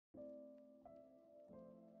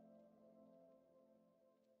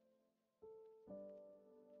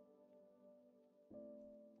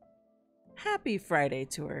Happy Friday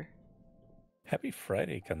to her. Happy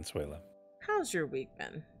Friday, Consuela. How's your week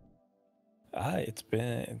been?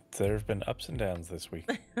 There have been ups and downs this week.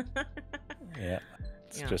 Yeah,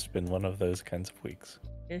 it's just been one of those kinds of weeks.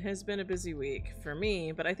 It has been a busy week for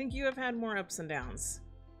me, but I think you have had more ups and downs.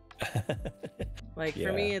 Like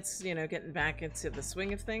for me, it's, getting back into the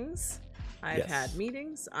swing of things. I've had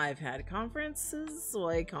meetings, I've had conferences. Well,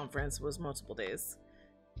 a conference was multiple days.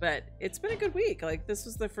 But it's been a good week. Like, this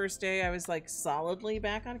was the first day I was, like, solidly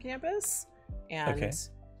back on campus. And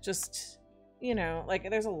just,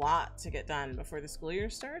 there's a lot to get done before the school year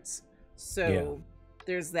starts. So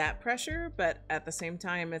there's that pressure. But at the same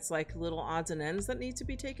time, it's, like, little odds and ends that need to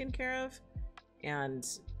be taken care of. And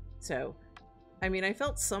so, I mean, I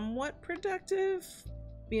felt somewhat productive,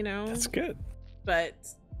 That's good. But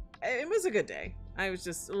it was a good day.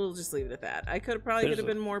 We'll just leave it at that. I could have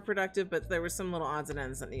been more productive, but there were some little odds and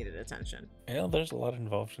ends that needed attention. Yeah, there's a lot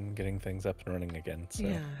involved in getting things up and running again. So.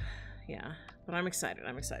 Yeah. But I'm excited.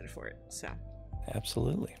 I'm excited for it. So.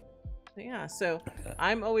 Absolutely. Yeah. So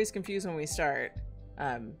I'm always confused when we start.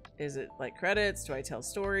 Is it like credits? Do I tell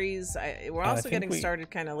stories? We're also getting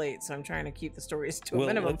started kind of late, so I'm trying to keep the stories to a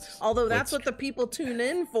minimum. Although that's what the people tune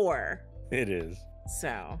in for. It is.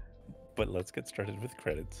 So. But let's get started with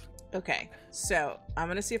credits. Okay, so I'm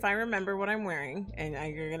going to see if I remember what I'm wearing, and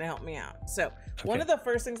you're going to help me out. So one of the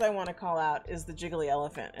first things I want to call out is the jiggly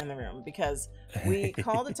elephant in the room, because we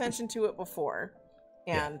called attention to it before.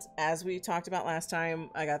 And as we talked about last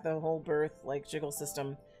time, I got the whole birth jiggle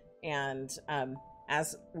system. And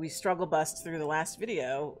as we struggle bust through the last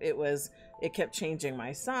video, it kept changing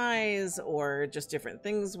my size, or just different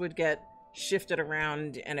things would get shifted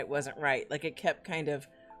around and it wasn't right. Like, it kept kind of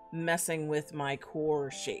messing with my core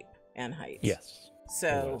shape and height. Yes.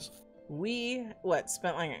 So we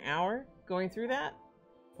spent like an hour going through that,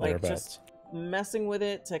 just messing with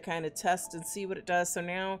it to kind of test and see what it does. So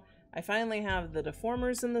now I finally have the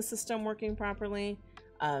deformers in the system working properly.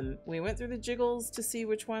 We went through the jiggles to see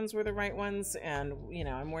which ones were the right ones, and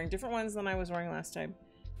I'm wearing different ones than I was wearing last time.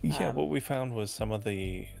 Yeah, what we found was some of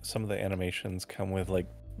the animations come with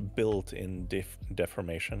built-in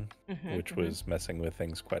deformation, which was messing with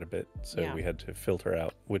things quite a bit. So we had to filter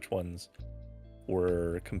out which ones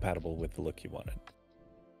were compatible with the look you wanted.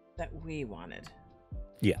 That we wanted.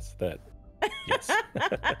 Yes, that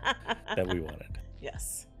we wanted.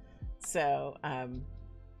 Yes. So,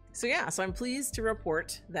 so I'm pleased to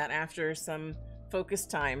report that after some focused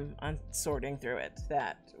time on sorting through it,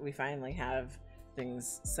 that we finally have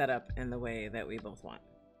things set up in the way that we both want.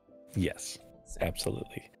 Yes. So.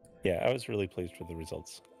 Absolutely. Yeah, I was really pleased with the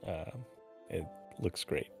results. It looks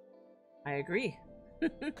great. I agree.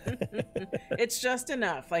 It's just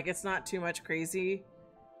enough. It's not too much crazy.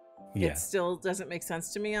 Yeah. It still doesn't make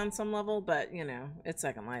sense to me on some level, but, it's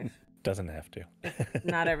Second Life. Doesn't have to.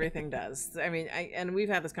 Not everything does. I mean, and we've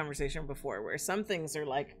had this conversation before where some things are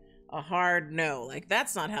like a hard no.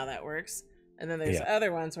 That's not how that works. And then there's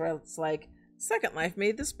other ones where it's like, Second Life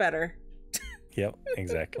made this better. Yep,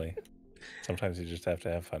 exactly. Sometimes you just have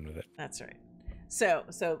to have fun with it. That's right. So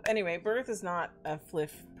anyway, Birth is not a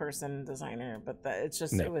FLF person designer, but it's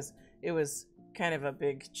just it was kind of a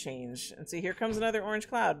big change. And see, here comes another orange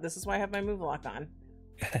cloud. This is why I have my move lock on,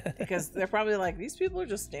 because they're probably like, these people are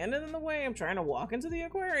just standing in the way. I'm trying to walk into the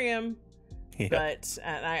aquarium. Yep. But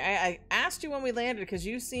I asked you when we landed, because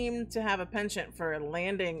you seemed to have a penchant for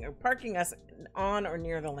landing or parking us on or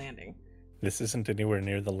near the landing. This isn't anywhere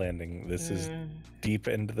near the landing. This is deep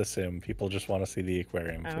into the sim. People just want to see the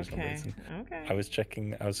aquarium for some reason. Okay. I was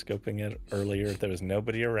scoping it earlier. There was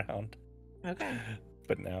nobody around. Okay.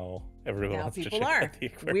 But now everyone wants to check out the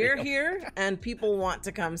aquarium. We're here and people want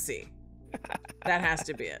to come see. That has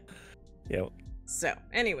to be it. Yep. So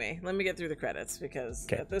anyway, let me get through the credits, because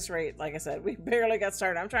at this rate, like I said, we barely got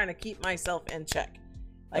started. I'm trying to keep myself in check.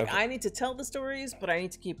 I need to tell the stories, but I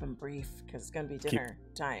need to keep them brief, because it's going to be dinner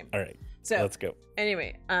time. All right. So let's go.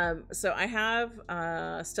 Anyway, so I have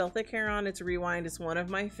Stealthic hair on. It's Rewind. It's one of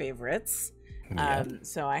my favorites.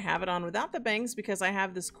 So I have it on without the bangs, because I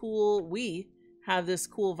have this we have this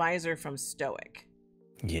cool visor from Stoic.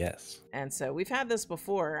 Yes. And so we've had this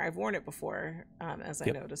before. I've worn it before, as I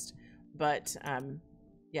noticed. But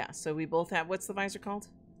so we both have, what's the visor called?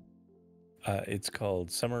 It's called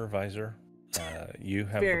Summer Visor. You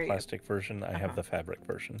have the plastic version. I have the fabric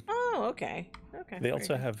version. Oh, okay. Okay. They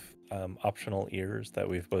also have optional ears that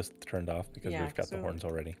we've both turned off, because we've got the horns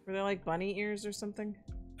already. Were they like bunny ears or something?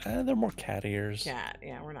 They're more cat ears. Cat.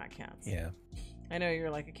 Yeah, we're not cats. Yeah. I know you're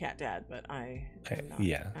like a cat dad, but I'm not.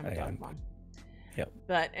 Yeah, I'm a dog mom. Yep.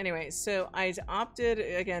 But anyway, so I opted,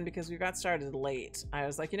 again, because we got started late. I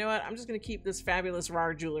was like, you know what? I'm just going to keep this fabulous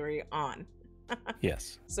RAR jewelry on.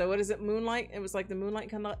 Yes. So what is it? Moonlight? It was like the Moonlight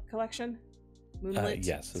collection? Moonlit?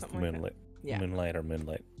 Yes, it's the Moonlight. Like yeah. Moonlight or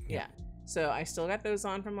Moonlight. Yeah. So I still got those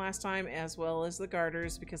on from last time, as well as the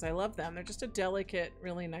garters, because I love them. They're just a delicate,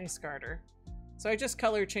 really nice garter. So I just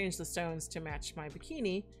color changed the stones to match my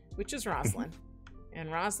bikini, which is Rosalind. And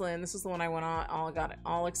Rosalind, this is the one I went got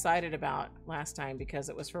all excited about last time because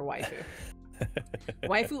it was for waifu.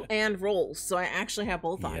 Waifu and rolls. So I actually have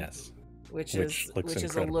both on. Yes. Which is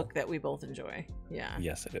a look that we both enjoy. Yeah.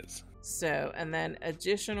 Yes, it is. So, and then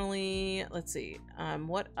additionally, let's see,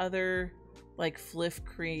 what other like fliff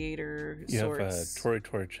creator you sorts? You have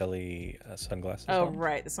Tori Torricelli sunglasses. Oh,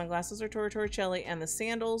 right. The sunglasses are Tori Torricelli, and the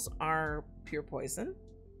sandals are Pure Poison.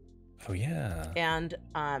 Oh yeah. And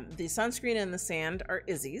the sunscreen and the sand are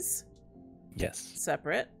Izzie's. Yes.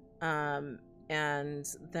 Separate. And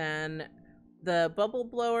then the bubble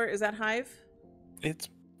blower, is that Hive? It's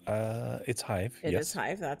Hive. It is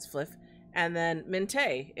Hive. That's Fliff. And then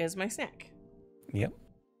Minte is my snack. Yep.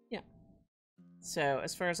 Yeah. So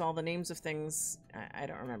as far as all the names of things, I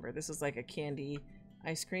don't remember. This is like a candy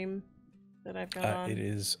ice cream that I've got on. It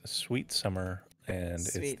is Sweet Summer, and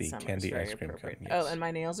Sweet it's the Summer, candy ice cream cone. Yes. Oh, and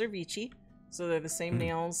my nails are Vici. So they're the same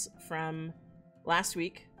nails from last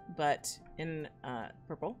week, but in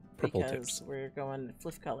purple. Purple because tips. We're going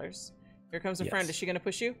Fliff colors. Here comes a friend. Is she going to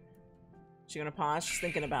push you? She's going to pause. She's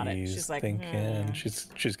thinking about it. She's like, thinking. She's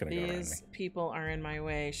going to go around me. These people are in my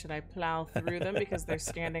way. Should I plow through them because they're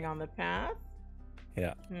standing on the path?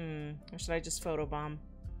 Yeah. Or should I just photobomb?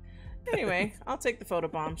 Anyway, I'll take the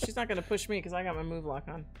photobomb. She's not going to push me because I got my move lock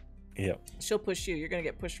on. Yep. She'll push you. You're going to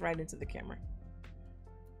get pushed right into the camera.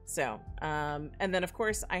 So, and then of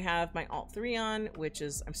course I have my Alt 3 on, which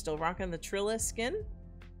is, I'm still rocking the Trilla skin,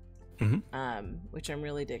 which I'm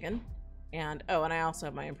really digging. And, oh, and I also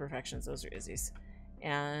have my Imperfections. Those are Izzie's.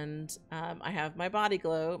 And I have my Body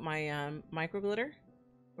Glow, my micro glitter.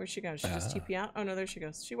 Where'd she go? She just TP out? Oh, no, there she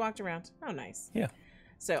goes. She walked around. Oh, nice. Yeah.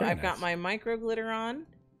 So I've got my micro glitter on.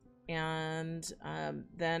 And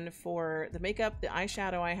then for the makeup, the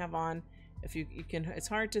eyeshadow I have on, if you can, it's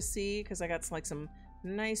hard to see because I got like some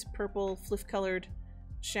nice purple fliff colored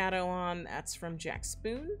shadow on. That's from Jack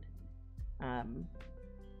Spoon. And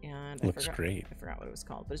looks great. I forgot what it was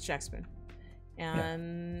called, but it's Jack Spoon.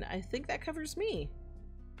 And I think that covers me.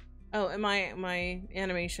 Oh, and my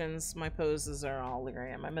animations, my poses are all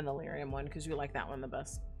lyrium. I'm in the lyrium one because you like that one the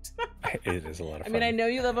best. It is a lot of fun. I mean, I know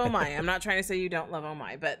you love Oh My. I'm not trying to say you don't love Oh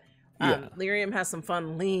My, but lyrium has some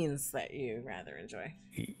fun leans that you rather enjoy.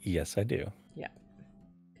 Yes, I do. Yeah.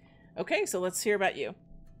 Okay, so let's hear about you.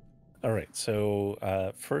 All right.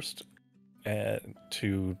 So first,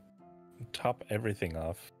 to top everything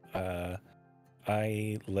off,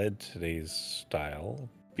 I led today's style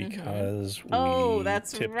because we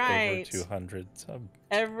that's tipped right. over 200 subs.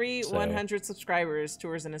 Every 100 subscribers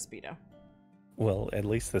tours in a Speedo. Well, at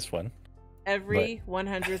least this one. Every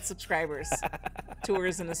 100 subscribers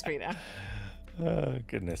tours in a Speedo. Oh,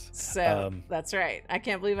 goodness. So that's right. I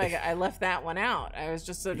can't believe I left that one out. I was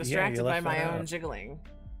just so distracted by my own jiggling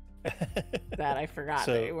that I forgot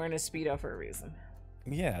that you were in a Speedo for a reason.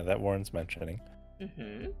 Yeah, that warrants mentioning.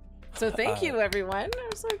 So thank you, everyone.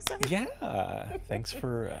 I'm so excited. Yeah, thanks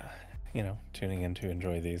for, tuning in to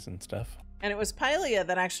enjoy these and stuff. And it was Pylia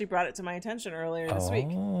that actually brought it to my attention earlier this week.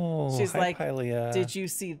 She's like, Pylia. Did you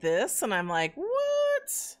see this? And I'm like,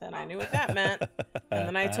 what? And I knew what that meant. And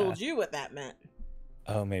then I told you what that meant.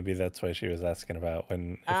 Oh, maybe that's why she was asking about if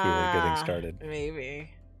we were getting started. Maybe.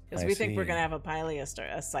 Because we think we're going to have a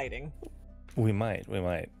Pylia sighting. We might.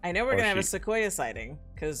 I know we're going to have a Sequoia sighting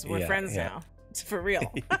because we're friends now. It's for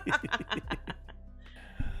real.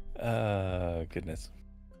 Goodness.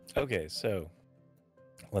 Okay, so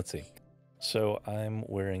let's see. So I'm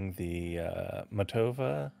wearing the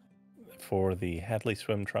Matova for the Hadley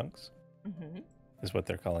swim trunks, is what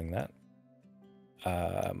they're calling that.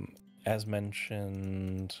 As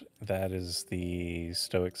mentioned, that is the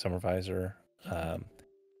Stoic Summer Visor.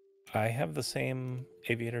 I have the same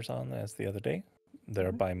aviators on as the other day.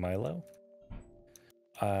 They're by Milo.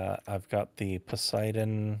 I've got the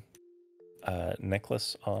Poseidon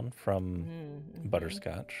necklace on from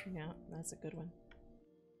Butterscotch. Yeah, that's a good one.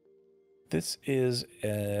 This is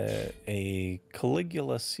a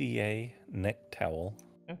Caligula CA neck towel.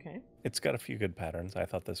 Okay. It's got a few good patterns. I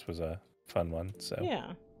thought this was a fun one. So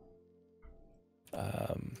yeah.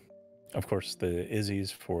 Of course, the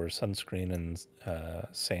Izzies for sunscreen and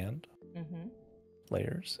sand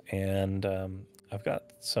layers. And I've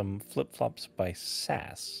got some flip-flops by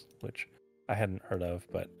Sass, which I hadn't heard of,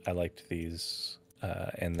 but I liked these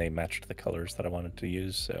and they matched the colors that I wanted to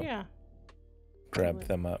use, so yeah, grabbed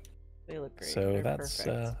them up. They look great. So They're that's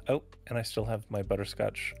perfect. oh, and I still have my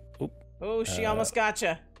butterscotch. Oop. Oh, she almost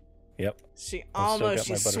gotcha. Yep. She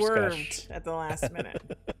she swerved at the last minute.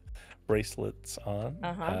 Bracelets on.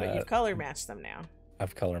 But you've color matched them now.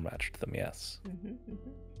 I've color matched them, yes. Mm-hmm.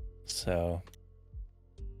 So,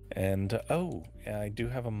 and oh, I do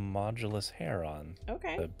have a modulus hair on.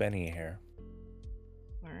 Okay. The Benny hair.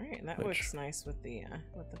 All right, and that works nice with the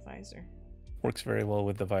visor. Works very well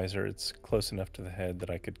with the visor. It's close enough to the head that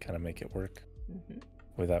I could kind of make it work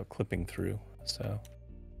without clipping through. So,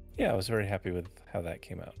 yeah, I was very happy with how that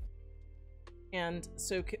came out. And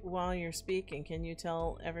so while you're speaking, can you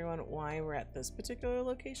tell everyone why we're at this particular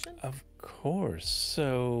location? Of course.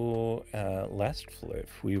 So last flip,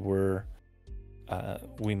 we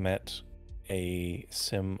met the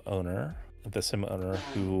sim owner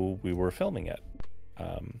who we were filming at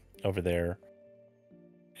over there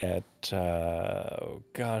at,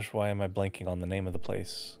 gosh, why am I blanking on the name of the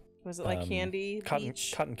place? Was it like Candy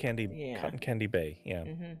Beach? Cotton Candy Bay, yeah.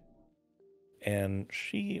 And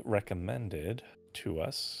she recommended to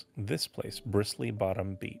us this place, Bristly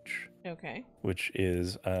Bottom Beach. Okay. Which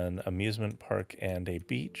is an amusement park and a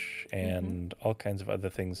beach and all kinds of other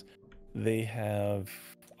things. They have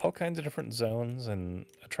all kinds of different zones and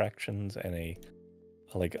attractions and a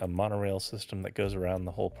monorail system that goes around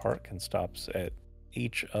the whole park and stops at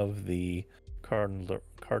each of the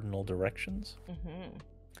cardinal directions.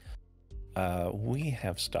 We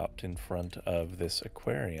have stopped in front of this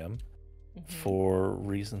aquarium for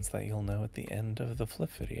reasons that you'll know at the end of the flip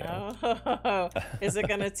video. Oh, is it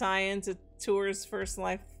going to tie into Tour's first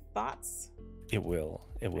life thoughts? It will.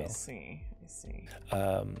 I see.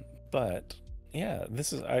 But yeah,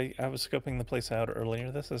 this is I was scoping the place out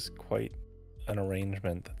earlier. This is quite an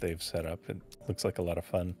arrangement that they've set up. It looks like a lot of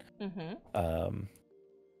fun.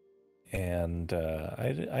 And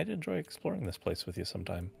I'd enjoy exploring this place with you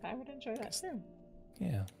sometime. I would enjoy that too.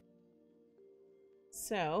 Yeah.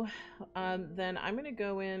 So, then I'm going to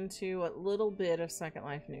go into a little bit of Second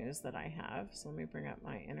Life news that I have. So let me bring up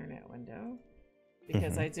my internet window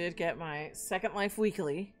because I did get my Second Life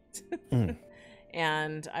weekly.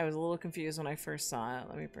 And I was a little confused when I first saw it.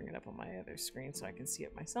 Let me bring it up on my other screen so I can see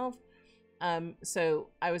it myself.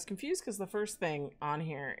 So I was confused because the first thing on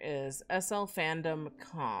here is SL Fandom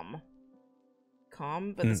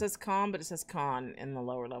but it says com, but it says con in the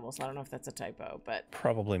lower level, so I don't know if that's a typo, but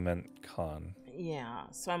probably meant con. Yeah,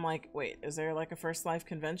 so I'm like, wait, is there like a First Life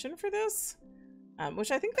convention for this?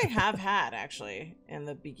 Which I think they have had actually in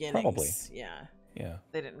the beginnings. Probably. Yeah.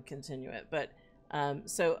 They didn't continue it, but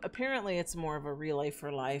so apparently it's more of a Relay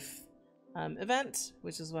for Life event,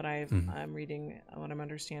 which is what I'm reading, what I'm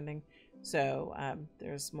understanding. So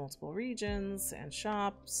there's multiple regions and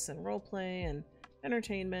shops and roleplay and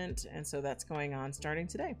entertainment, and so that's going on starting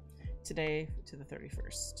today to the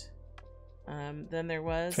 31st. Then there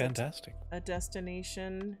was fantastic a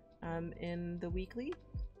destination in the weekly,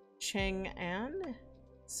 Chang'an.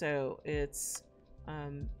 So it's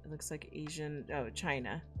it looks like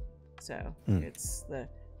China. So it's the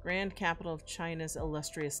grand capital of China's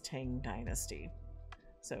illustrious Tang dynasty.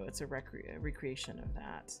 So it's a recreation of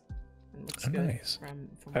that. It looks good. Nice. From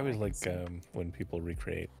I always like when people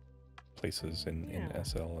recreate places in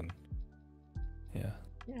SL, and yeah,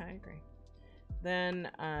 I agree.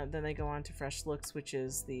 Then they go on to Fresh Looks, which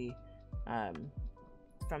is the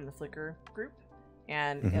from the Flickr group,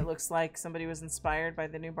 and it looks like somebody was inspired by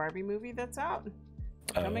the new Barbie movie that's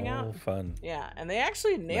coming out. Fun. Yeah, and they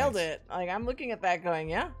actually nailed it. Like, I'm looking at that going,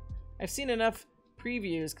 yeah, I've seen enough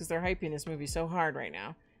previews because they're hyping this movie so hard right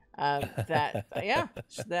now. That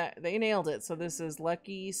they nailed it. So this is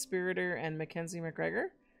Lucky Spiritor and Mackenzie McGregor.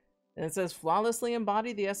 And it says flawlessly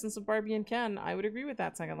embody the essence of Barbie and Ken. I would agree with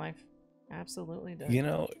that, Second Life. Absolutely does. You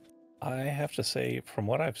know, I have to say, from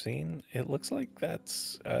what I've seen, it looks like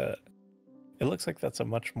that's a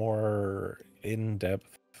much more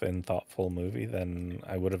in-depth and thoughtful movie than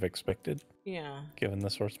I would have expected. Yeah. Given the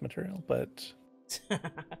source material, but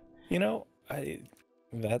you know,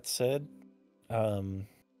 that said,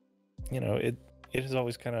 you know, it has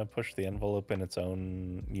always kind of pushed the envelope in its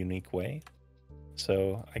own unique way.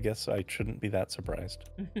 So I guess I shouldn't be that surprised.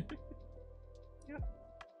 Yep.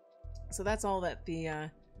 So that's all that the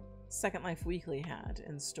Second Life Weekly had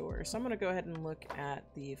in store. So I'm going to go ahead and look at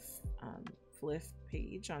the FLIF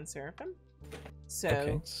page on Seraphim.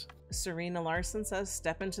 So Serena Larson says,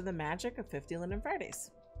 step into the magic of 50 Linden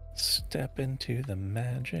Fridays. Step into the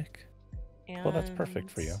magic. And well, that's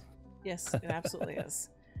perfect for you. Yes, it absolutely is.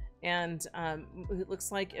 And it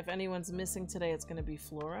looks like if anyone's missing today, it's going to be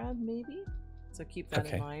Flora, maybe. So keep that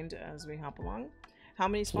in mind as we hop along. How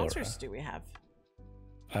many sponsors do we have?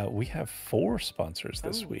 We have 4 sponsors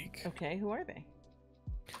this week. Okay, who are they?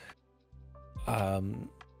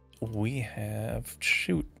 We have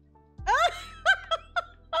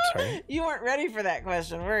Sorry? You weren't ready for that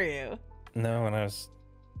question, were you? No, and I was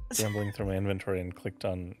rambling through my inventory and clicked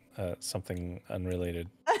on something unrelated,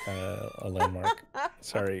 a landmark.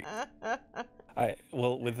 Sorry.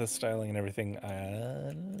 Well, with the styling and everything,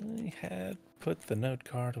 I had put the note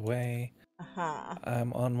card away.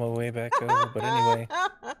 I'm on my way back over, but anyway.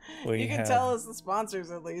 You can tell us the sponsors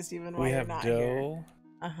at least, even while you're not here. We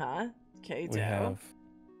have Doe. Okay, Doe. We have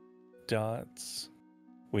Dots.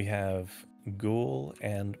 We have Ghoul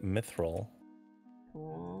and Mithril.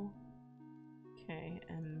 Cool. Okay,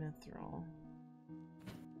 and Mithril.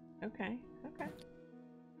 Okay.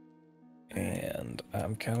 And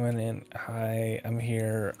I'm coming in. Hi, I'm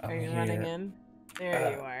here. Are you running in?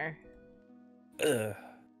 There you are.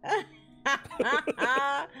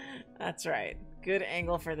 That's right. Good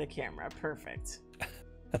angle for the camera. Perfect.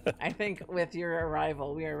 I think with your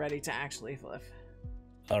arrival, we are ready to actually flip.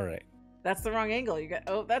 All right. That's the wrong angle. You got.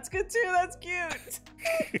 Oh, that's good too. That's cute.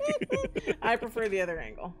 I prefer the other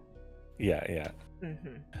angle. Yeah.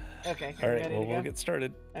 Okay. All right. Well, we'll get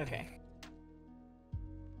started. Okay.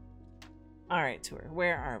 All right, Tour.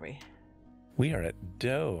 Where are we? We are at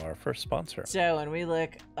Doe, our first sponsor. Doe, and we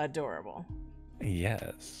look adorable.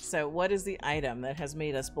 Yes. So, what is the item that has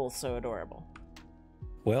made us both so adorable?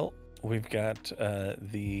 Well, we've got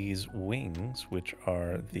these wings, which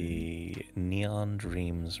are the Neon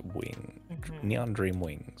Dreams Neon Dream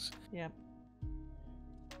wings. Yep.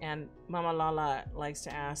 And Mama LaLa likes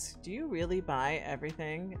to ask, do you really buy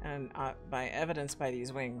everything and buy evidence by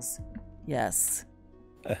these wings? Yes.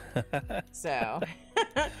 So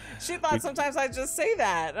she thought sometimes I just say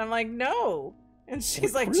that. I'm like, no. And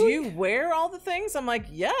she's like, really? Do you wear all the things? I'm like,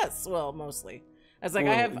 yes. Well, mostly. I was like,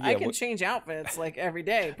 I can change outfits like every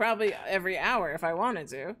day, probably every hour if I wanted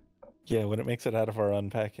to. Yeah, when it makes it out of our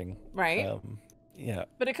unpacking. Right. Yeah.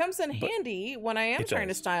 But it comes in handy when I am trying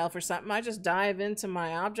to style for something. I just dive into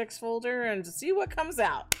my objects folder and see what comes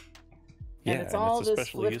out. Yeah, and it's all this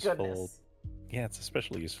flip goodness. Yeah, it's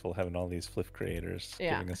especially useful having all these flip creators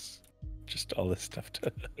giving us just all this stuff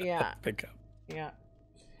to pick up. Yeah.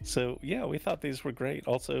 So, yeah, we thought these were great.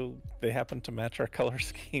 Also, they happen to match our color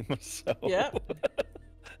scheme, so... Yep.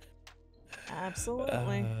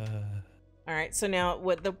 Absolutely. All right, so now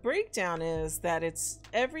what the breakdown is that it's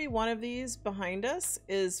every one of these behind us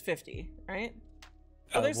is 50, right?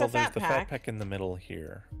 Oh, there's the fat pack in the middle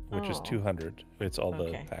here, which is 200. It's all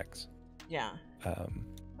the packs. Yeah.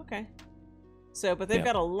 Okay. So, but they've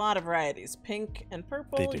got a lot of varieties. Pink and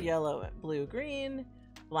purple, yellow, blue, green,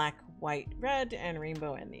 black, white, red, and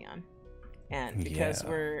rainbow and neon. And because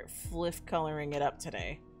we're flip coloring it up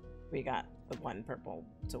today, we got the one purple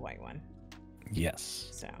to white one. Yes.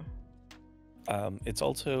 So. It's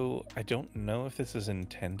also, I don't know if this is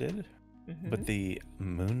intended, but the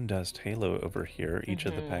moon dust halo over here, each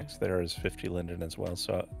of the packs there is 50 linden as well.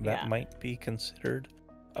 So that might be considered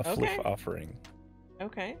a flip offering.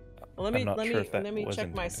 Okay. Well, let me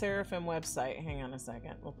check my Seraphim website. Hang on a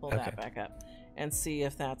second. We'll pull that back up and see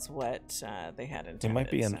if that's what they had intended. It might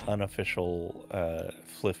be an unofficial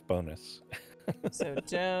flip bonus. So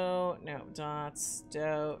Doe, no, Dots,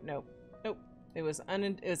 Doe, nope. It was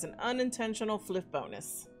an unintentional flip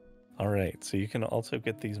bonus. All right, so you can also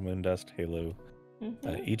get these Moondust Halo.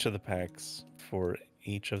 Each of the packs for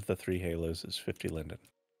each of the 3 halos is 50 linden.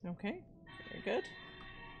 Okay, very good.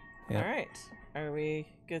 Yep. All right, are we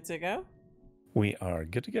good to go? We are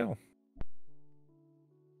good to go.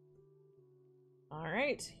 All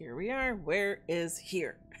right, here we are. Where is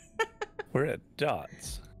here? We're at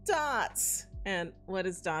Dots. Dots! And what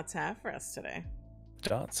does Dots have for us today?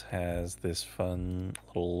 Dots has this fun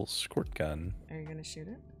little squirt gun. Are you going to shoot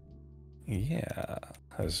it? Yeah.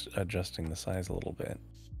 I was adjusting the size a little bit.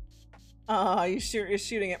 Oh, you're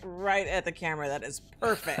shooting it right at the camera. That is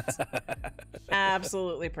perfect.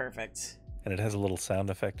 Absolutely perfect. And it has a little sound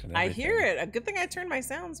effect and everything. I hear it. A good thing I turned my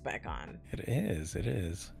sounds back on. It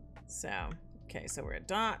is. So, okay, so we're at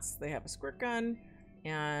Dots. They have a squirt gun.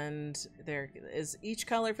 And there is each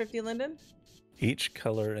color 50 linden? Each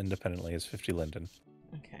color independently is 50 linden.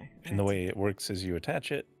 Okay. And the way it works is you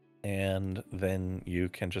attach it, and then you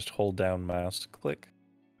can just hold down mouse click,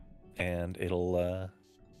 and it'll,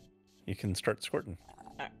 you can start squirting.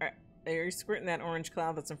 Are you squirting that orange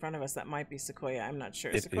cloud that's in front of us? That might be Sequoia. I'm not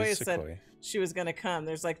sure. Sequoia said she was going to come.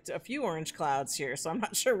 There's like a few orange clouds here, so I'm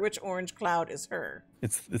not sure which orange cloud is her.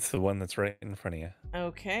 It's the one that's right in front of you.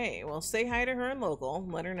 Okay. Well, say hi to her in local.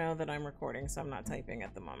 Let her know that I'm recording, so I'm not typing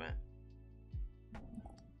at the moment.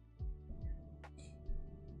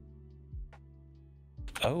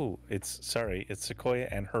 Oh, it's Sequoia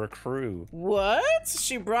and her crew. What?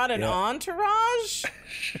 She brought an entourage?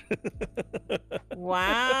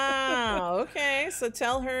 Wow. Okay, so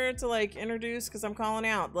tell her to like introduce, because I'm calling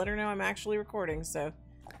out. Let her know I'm actually recording. So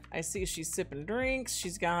I see she's sipping drinks.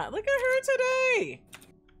 She's got, look at her today.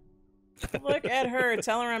 Look at her.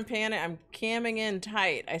 Tell her I'm camming in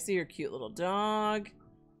tight. I see her cute little dog.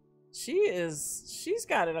 She's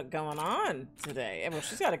got it going on today. Well,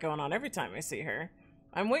 she's got it going on every time I see her.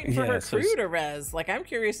 I'm waiting for her crew to res. Like, I'm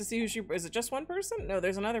curious to see who she is. It just one person? No,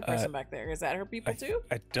 there's another person back there. Is that her people too?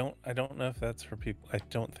 I don't know if that's her people. I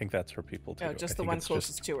don't think that's her people too. No, just the one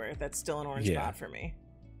closest to her. That's still an orange spot for me.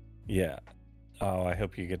 Yeah. Oh, I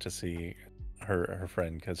hope you get to see her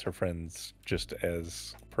friend, because her friend's just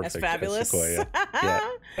as perfect as fabulous. Sequoia. Yeah,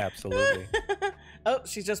 absolutely. Oh,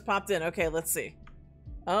 she just popped in. Okay, let's see.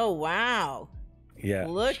 Oh, wow. Yeah,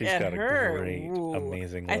 look she's at got her. A great,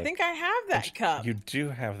 amazing look. I think I have that cup. You do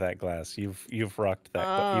have that glass. You've rocked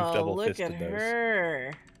that. You've double fisted those. Look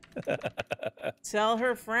at her. Tell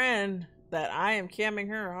her friend that I am camming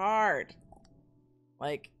her hard.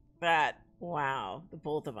 Like that. Wow, the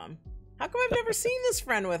both of them. How come I've never seen this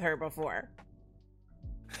friend with her before?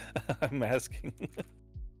 I'm asking.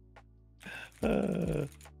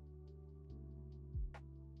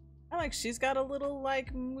 I like she's got a little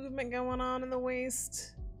like movement going on in the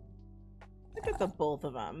waist. Look at the both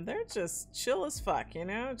of them. They're just chill as fuck, you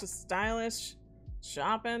know? Just stylish,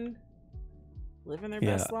 shopping, living their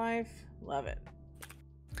best life. Love it.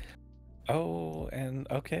 Oh, and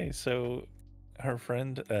okay, so her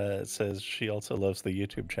friend says she also loves the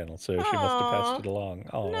YouTube channel, so she must have passed it along.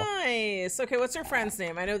 Oh, nice. Okay, what's her friend's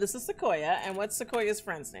name? I know this is Sequoia, and what's Sequoia's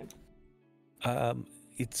friend's name?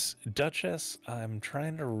 It's Duchess. I'm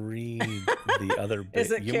trying to read the other bit.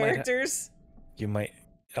 Is it characters? You might.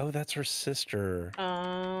 Oh, that's her sister.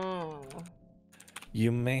 Oh.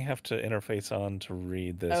 You may have to interface on to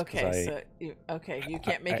read this. Okay, you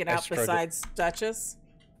can't make it out besides Duchess?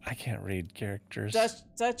 I can't read characters.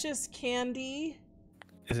 Duchess Candy.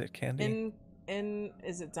 Is it Candy?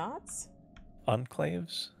 Is it dots?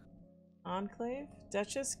 Enclaves? Enclave?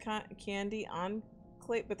 Duchess Candy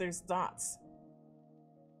Enclave, but there's dots.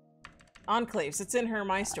 Enclaves. It's in her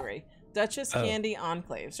My Story. Duchess Candy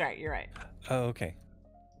Enclaves. Right, you're right. Oh, okay.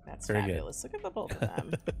 That's very fabulous. Good. Look at the both of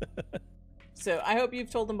them. So I hope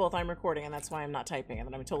you've told them both I'm recording, and that's why I'm not typing,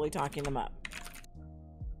 and I'm totally talking them up.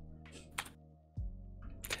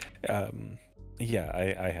 Yeah,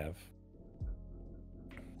 I have.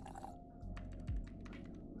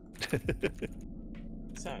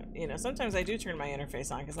 So, you know, sometimes I do turn my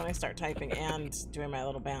interface on, because then I start typing and doing my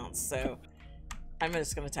little bounce, so I'm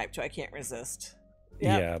just going to type too. I can't resist.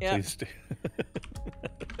 Yep, please do.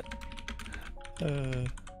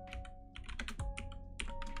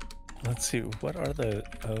 Let's see, what are the...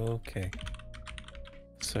 Okay.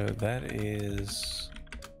 So that is...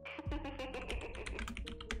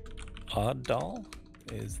 Odd Doll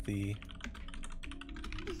is the...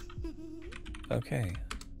 Okay.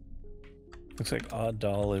 Looks like Odd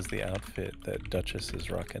Doll is the outfit that Duchess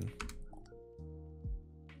is rocking.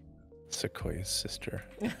 Sequoia's sister.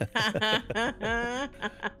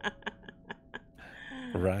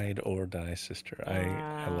 Ride or die sister.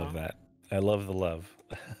 I love that. I love the love.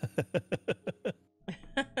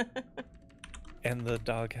 And the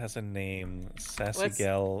dog has a name. Sassy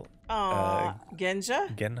Gal.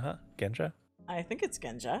 Genja? Genja? I think it's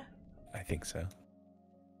Genja. I think so.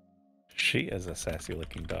 She is a sassy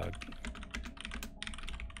looking dog.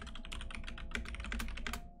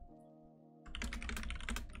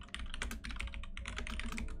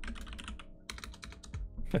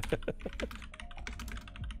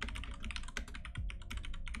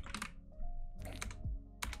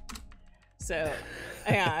 So,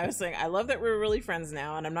 yeah, I was saying, I love that we're really friends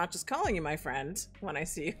now, and I'm not just calling you my friend when I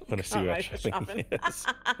see you. When I see you out shopping. Yes,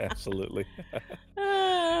 absolutely.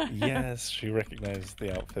 Yes, she recognized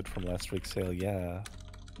the outfit from last week's sale. Yeah.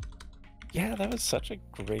 Yeah, that was such a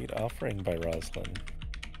great offering by Rosalind.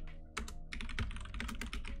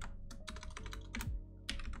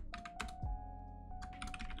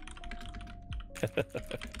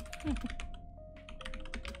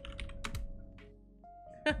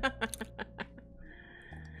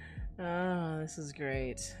 Oh, this is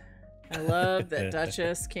great. I love that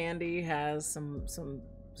Duchess Candy has some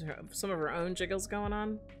of her own jiggles going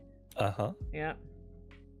on. Uh-huh. Yep.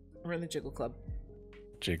 We're in the Jiggle Club.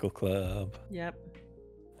 Jiggle Club. Yep.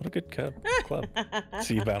 What a good club.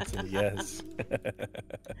 See you bouncing. Yes.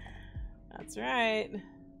 That's right.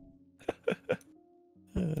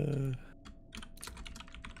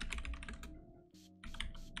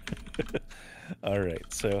 All right,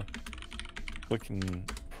 so We can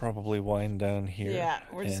probably wind down here. Yeah,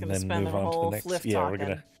 we're just gonna spend the move on to whole the next. fliff Yeah, talking. we're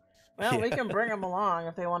gonna. Well, we can bring them along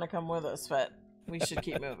if they want to come with us, but we should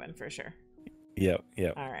keep moving for sure. Yep.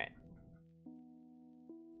 All right.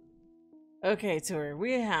 Okay, tour.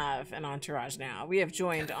 We have an entourage now. We have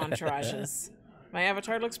joined entourages. My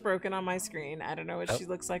avatar looks broken on my screen. I don't know what she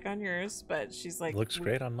looks like on yours, but she's like... Looks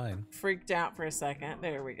great on mine. Freaked out for a second.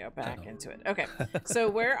 There we go. Back into it. Okay. So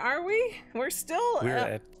where are we? We're still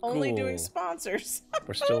only doing sponsors.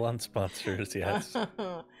 We're still on sponsors, yes.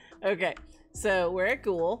 Okay. So we're at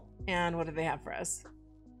Ghoul, and what do they have for us?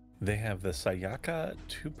 They have the Sayaka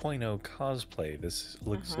 2.0 cosplay. This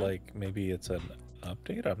looks like maybe it's an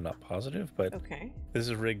update. I'm not positive, but this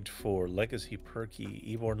is rigged for Legacy, Perky,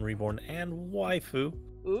 Eborn, Reborn, and Waifu.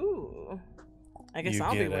 Ooh. I guess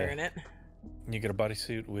I'll be wearing it. You get a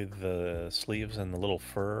bodysuit with the sleeves and the little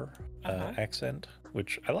fur accent,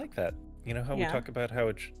 which I like that. You know how we talk about how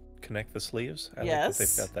it should connect the sleeves? I like that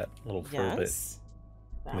they've got that little fur bit.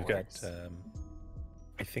 They've got,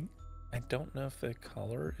 I don't know if the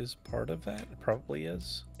collar is part of that. It probably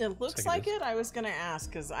is. It looks like it. I was going to ask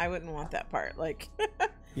because I wouldn't want that part. Like,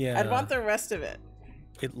 yeah, I'd want the rest of it.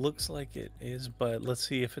 It looks like it is, but let's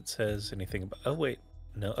see if it says anything about... Oh, wait.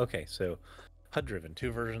 No. Okay, so HUD-driven.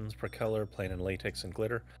 2 versions per color, plain and latex and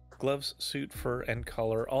glitter. Gloves, suit, fur, and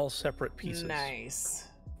collar, all separate pieces. Nice.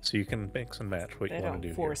 So you can mix and match what you want to do. They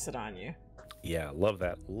don't force it on you. Yeah, love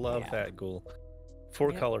that. Love that, Ghoul.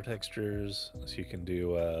 4 color textures, so you can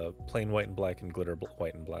do plain white and black and glitter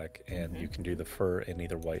white and black, and you can do the fur in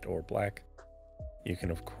either white or black. You can,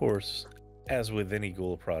 of course, as with any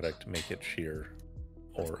Ghoul product, make it sheer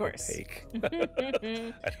or opaque.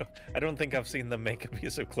 I don't think I've seen them make a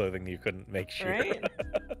piece of clothing you couldn't make sheer. Right?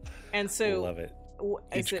 And so... Love it.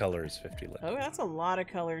 Each color is 50 left. Oh, that's a lot of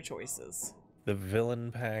color choices. The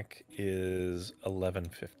villain pack is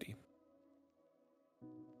 $11.50.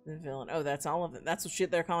 The villain. Oh, that's all of it. That's what shit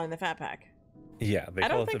they're calling the fat pack. Yeah, they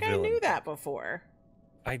call it the villain. I don't think I knew that before.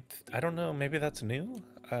 I don't know. Maybe that's new.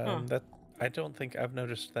 That I don't think I've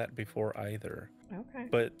noticed that before either. Okay.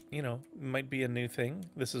 But you know, it might be a new thing.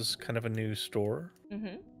 This is kind of a new store.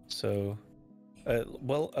 So,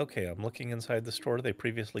 well, okay. I'm looking inside the store. They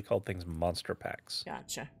previously called things monster packs.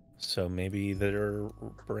 Gotcha. So maybe they're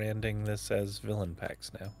branding this as villain packs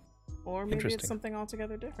now. Or maybe it's something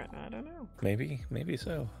altogether different. I don't know. Maybe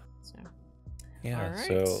so. Yeah, right.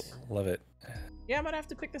 so love it. Yeah, I'm gonna have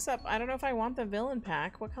to pick this up. I don't know if I want the villain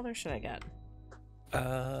pack. What color should I get?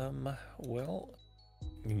 Well,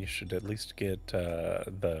 you should at least get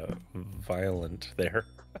the violent there.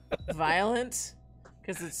 Violent?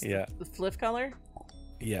 Because it's the fliff color?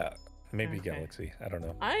 Yeah. Maybe Galaxy. I don't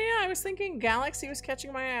know. I was thinking Galaxy was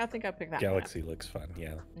catching my eye. I think I'll pick that Galaxy one up. Looks fun,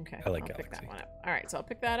 yeah. Okay. I like I'll Galaxy. Pick that one up. All right, so I'll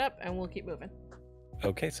pick that up and we'll keep moving.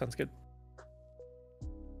 Okay, sounds good.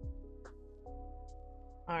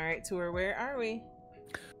 All right, tour, where are we?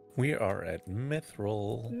 We are at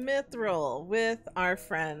Mithril. Mithril with our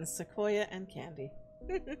friends Sequoia and Candy.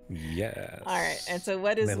 Yes. All right, and so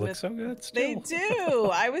what is they look so good still. They do.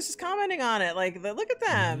 I was just commenting on it. Like, look at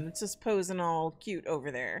them. It's just posing all cute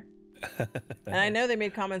over there. And I know they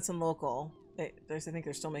made comments in local. I think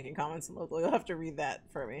they're still making comments in local. You'll have to read that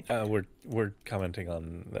for me. We're commenting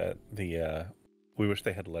on that. We wish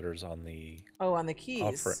they had letters on the. Oh, on the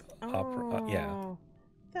keys. Yeah.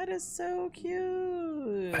 That is so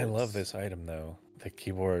cute. I love this item though. The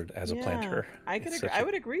keyboard as a planter. I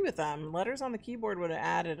would agree with them. Letters on the keyboard would have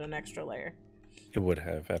added an extra layer. It would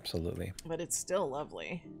have, absolutely. But it's still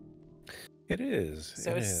lovely. It is.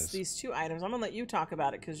 So it's these 2 items. I'm gonna let you talk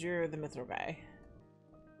about it because you're the Mithril guy.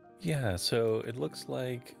 Yeah, so it looks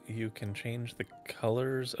like you can change the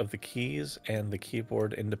colors of the keys and the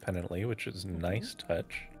keyboard independently, which is a nice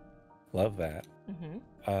touch. Love that.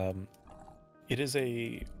 It is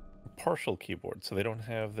a partial keyboard, so they don't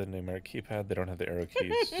have the numeric keypad, they don't have the arrow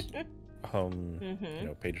keys, home,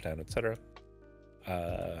 page down, etc.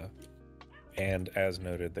 And as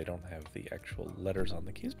noted, they don't have the actual letters on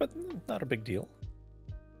the keys, but not a big deal.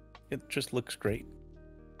 It just looks great.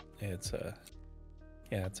 It's a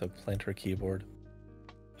planter keyboard.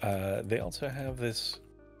 They also have this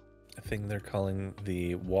thing they're calling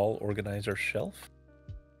the wall organizer shelf.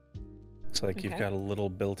 It's like you've got a little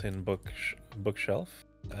built-in bookshelf,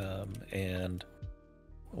 and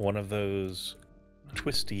one of those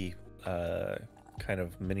twisty kind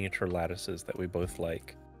of miniature lattices that we both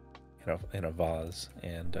like, in a vase.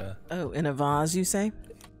 And in a vase, you say?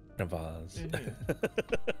 In a vase.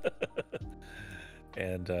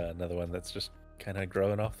 And another one that's just kind of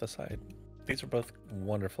growing off the side. These are both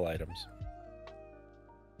wonderful items,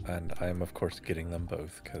 and I'm of course getting them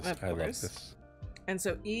both because I love this. And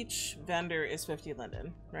so each vendor is 50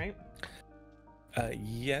 linden, right?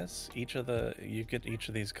 Yes, you get each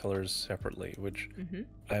of these colors separately, which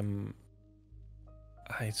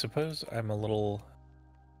I suppose I'm a little,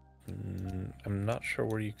 I'm not sure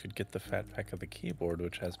where you could get the fat pack of the keyboard,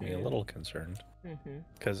 which has me a little concerned.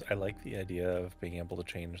 Because I like the idea of being able to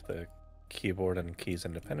change the keyboard and keys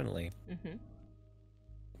independently.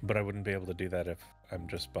 But I wouldn't be able to do that if I'm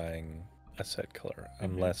just buying a set color,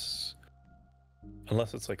 unless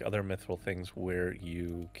it's like other mithril things where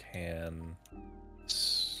you can,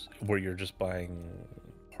 where you're just buying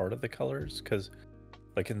part of the colors. Because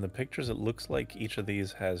like in the pictures, it looks like each of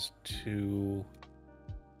these has two,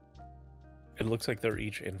 it looks like they're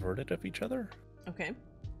each inverted of each other. Okay.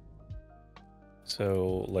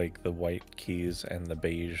 So like the white keys and the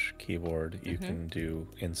beige keyboard, you can do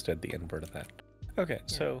instead the invert of that. Okay,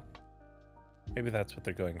 so maybe that's what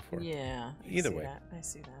they're going for. Yeah. Either way. I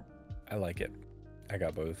see that. I like it. I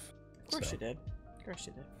got both. Of course you did. Of course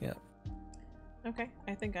you did. Yeah. Okay,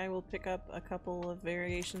 I think I will pick up a couple of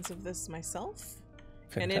variations of this myself.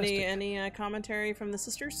 Fantastic. And any commentary from the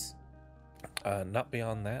sisters? Not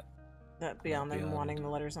beyond that. That beyond them wanting the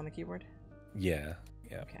letters on the keyboard? Yeah,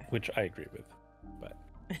 yeah. Okay. Which I agree with, but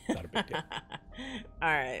not a big deal. All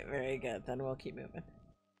right, very good. Then we'll keep moving.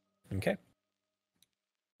 Okay.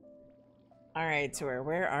 All right, Tour,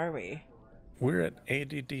 where are we? We're at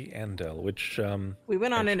ADD Andel, which we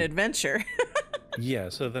went on an adventure. Yeah,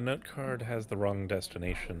 so the note card has the wrong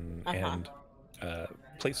destination, and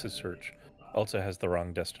Places Search also has the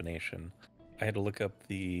wrong destination. I had to look up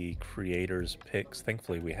the creators' picks.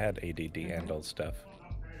 Thankfully, we had ADD Andel stuff.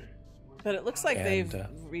 But it looks like they've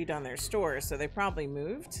redone their stores, so they probably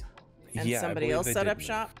moved. And yeah, somebody else set up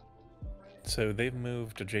shop. So they've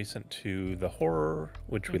moved adjacent to the horror,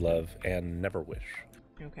 which we love, and Never Wish.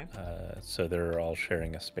 Okay. So they're all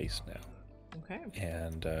sharing a space now. Okay.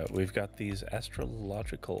 And we've got these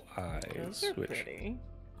astrological eyes. Those are pretty.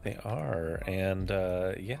 They are. And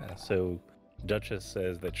yeah, so Duchess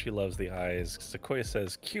says that she loves the eyes. Sequoia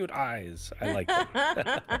says, cute eyes. I like them.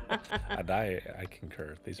 And I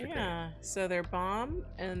concur. These are great. Yeah, so they're bomb,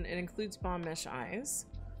 and it includes bomb mesh eyes.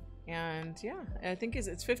 And yeah, I think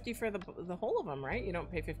it's 50 for the whole of them, right? You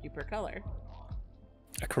don't pay 50 per color.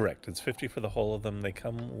 Correct. It's 50 for the whole of them. They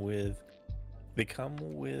come with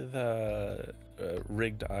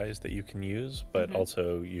rigged eyes that you can use, but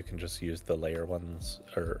also you can just use the layer ones,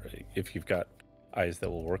 or if you've got eyes that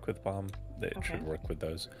will work with bomb, it should work with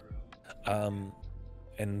those.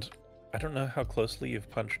 And I don't know how closely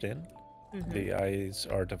you've punched in. The eyes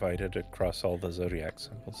are divided across all the zodiac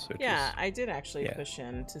symbols. So yeah, I did actually push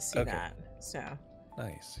in to see that. So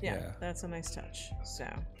nice. Yeah, that's a nice touch. So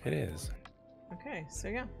it is. Okay, so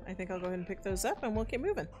yeah, I think I'll go ahead and pick those up, and we'll keep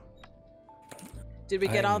moving. Did we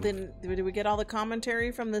get all the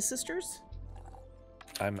commentary from the sisters?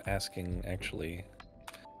 I'm asking actually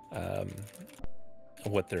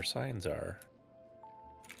what their signs are.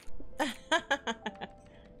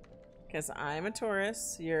 Because I'm a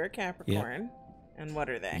Taurus, you're a Capricorn, and what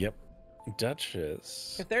are they? Yep.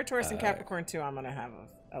 Duchess. If they're Taurus and Capricorn too, I'm gonna have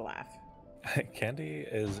a laugh. Candy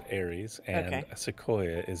is Aries, and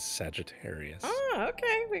Sequoia is Sagittarius. Oh,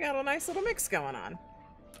 okay. We got a nice little mix going on.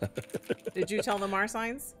 Did you tell them our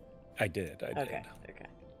signs? I did. Okay.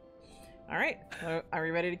 All right. Are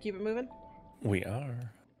we ready to keep it moving? We are.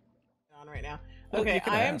 On right now. Well, okay,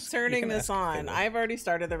 I am turning this on. I've already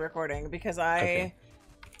started the recording because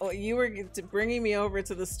you were bringing me over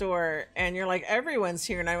to the store, and you're like, everyone's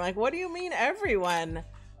here, and I'm like, what do you mean everyone?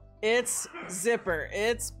 It's Zipper,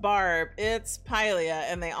 it's Barb, it's Pylia,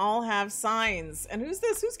 and they all have signs. And who's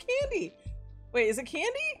this? Who's Candy? Wait, is it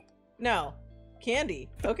Candy? No, Candy.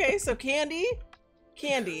 Okay, so Candy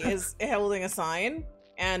is holding a sign,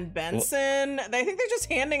 and Benson, I think they're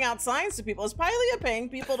just handing out signs to people. Is Pylia paying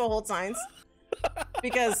people to hold signs?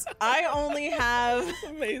 Because I only have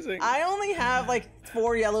like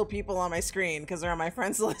 4 yellow people on my screen because they're on my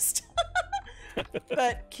friends list.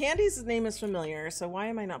 But Candy's name is familiar, so why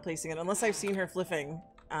am I not placing it? Unless I've seen her flipping.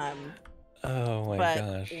 Oh my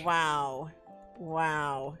gosh. Wow.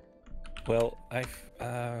 Well,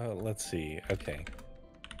 let's see. Okay.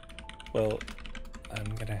 Well,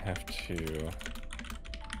 I'm gonna have to...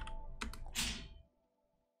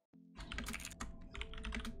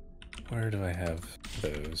 Where do I have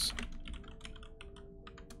those?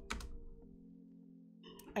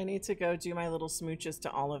 I need to go do my little smooches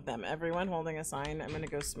to all of them. Everyone holding a sign, I'm gonna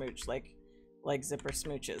go smooch like Zipper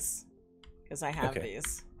smooches, because I have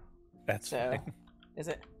these. That's fine. Is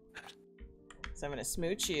it? So I'm gonna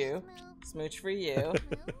smooch you, smooch for you,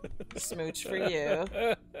 smooch for you.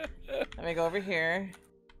 Let me go over here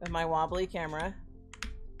with my wobbly camera.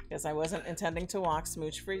 because I wasn't intending to walk.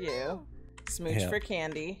 Smooch for you. Smooch for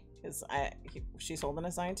Candy, because she's holding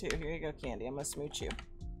a sign too. Here you go, Candy. I'm gonna smooch you.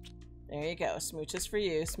 There you go. Smooches for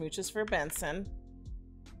you. Smooches for Benson.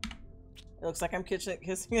 It looks like I'm kissing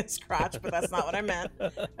his crotch, but that's not what I meant.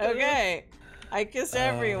 Okay. I kissed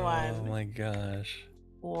everyone. Oh my gosh.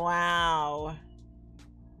 Wow.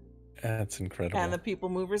 That's incredible. And the people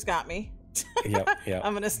movers got me. Yep.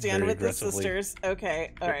 I'm gonna stand with the sisters.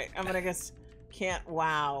 Okay. All right. I'm gonna guess.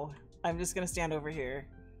 Wow. I'm just gonna stand over here.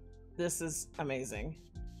 This is amazing.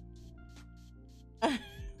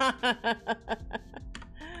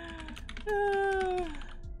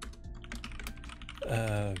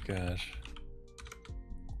 Oh gosh.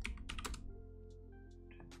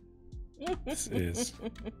 This is.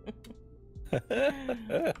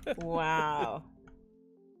 Wow.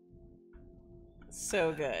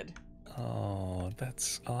 So good. Oh,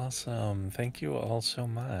 that's awesome. Thank you all so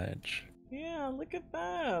much. Yeah, look at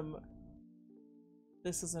them.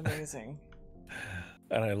 This is amazing.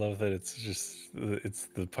 And I love that it's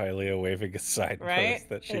the Pylea waving a signpost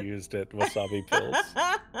that she used at Wasabi Pills.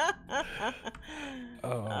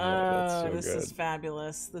 Oh, that's so this good. is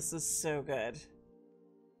fabulous. This is so good.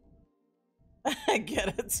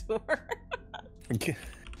 Get a tour.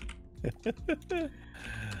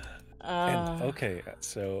 And okay,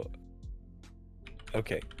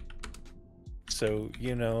 so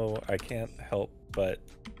you know, I can't help but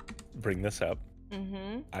bring this up.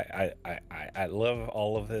 Mm-hmm. I love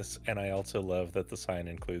all of this, and I also love that the sign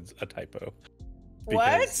includes a typo.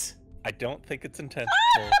 What? I don't think it's intentional.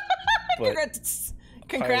 But Congrats.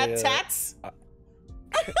 Congrats.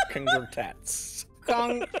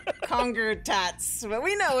 Congrats. But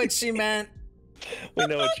we know what she meant. We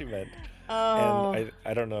know what she meant. Oh. And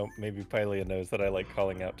I don't know, maybe Pylea knows that I like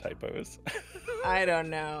calling out typos. I don't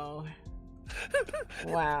know.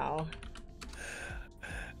 Wow.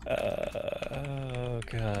 Oh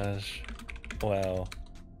gosh. Wow.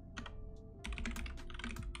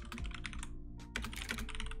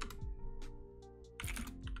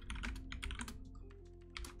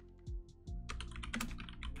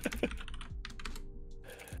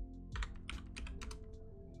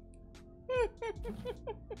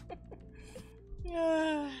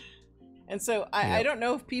 And so I don't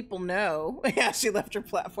know if people know. Yeah, she left her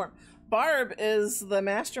platform. Barb is the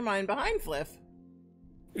mastermind behind Fliff.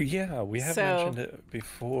 Yeah, we have mentioned it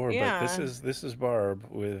before, but this is Barb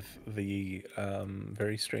with the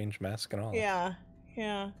very strange mask and all. Yeah.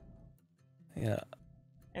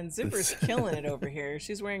 And Zipper's killing it over here.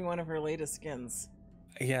 She's wearing one of her latest skins.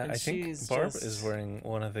 Yeah, and I think Barb is wearing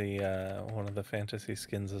one of the fantasy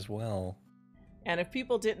skins as well. And if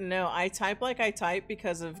people didn't know, I type like I type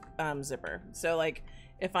because of Zipper. So like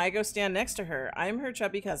if I go stand next to her, I'm her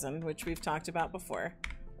chubby cousin, which we've talked about before,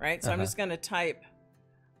 right? So I'm just gonna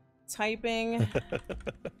typing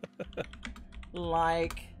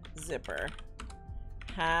like Zipper.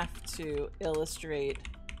 Have to illustrate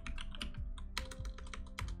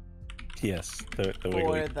yes, the for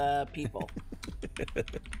wiggly. the people.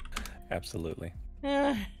 Absolutely.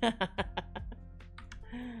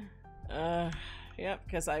 Yep,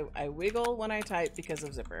 because I wiggle when I type because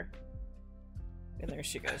of Zipper. And there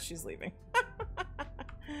she goes. She's leaving.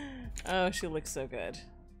 Oh, she looks so good.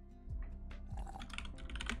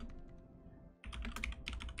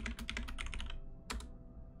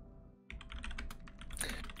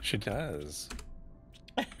 She does.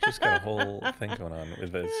 She's got a whole thing going on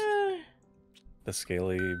with this. The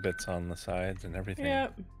scaly bits on the sides and everything.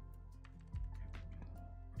 Yep.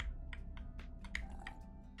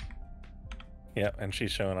 Yeah, and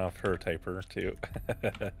she's showing off her typer too.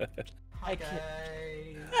 Hi guys.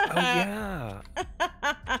 Oh yeah.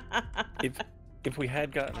 If we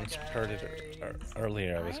had gotten started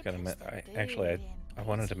earlier, I was gonna. I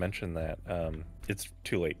wanted to mention that it's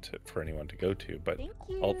too late for anyone to go to, but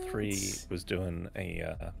Alt 3 was doing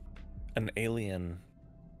an alien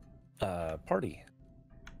party.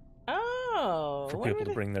 Oh. For people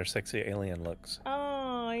to bring their sexy alien looks.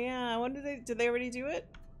 Oh yeah. When did they already do it?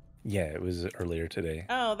 Yeah, it was earlier today.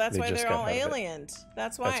 Oh, that's why they're all aliened.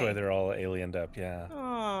 That's why. That's why they're all aliened up, yeah.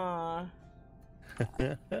 Aww.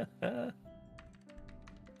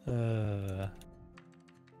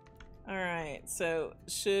 Alright, so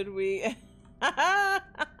should we...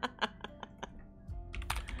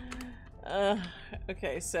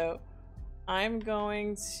 okay, so I'm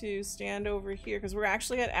going to stand over here because we're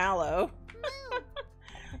actually at Aloe.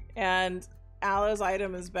 And Aloe's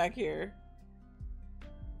item is back here.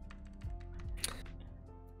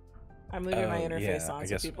 I'm leaving my interface on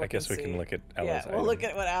so people can see. I guess we can look at Aloe's item. We'll look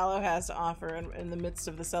at what Aloe has to offer in the midst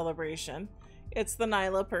of the celebration. It's the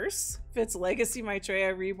Nyla purse. Fits Legacy,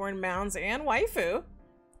 Maitreya, Reborn, Mounds, and Waifu.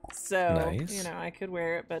 So, nice. you know, I could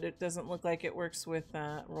wear it, but it doesn't look like it works with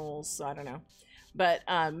rolls, so I don't know. But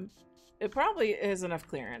it probably is enough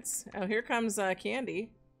clearance. Oh, here comes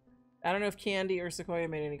Candy. I don't know if Candy or Sequoia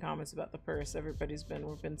made any comments about the purse.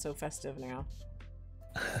 We've been so festive now.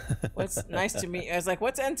 What's nice to meet you? I was like,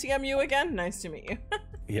 what's NTMU again? Nice to meet you.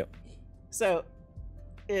 Yep. So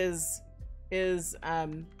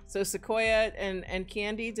so Sequoia and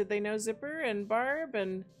Candy, did they know Zipper and Barb?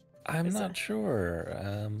 And I'm not sure.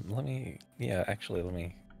 Let me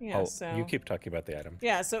yeah, so you keep talking about the item.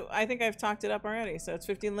 Yeah, so I think I've talked it up already. So it's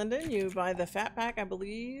 15 Linden. You buy the fat pack, I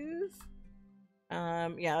believe.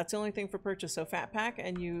 Yeah, that's the only thing for purchase. So fat pack,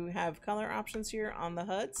 and you have color options here on the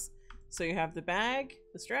HUDs. So you have the bag,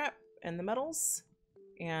 the strap, and the medals.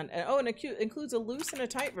 And it includes a loose and a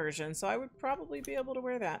tight version. So I would probably be able to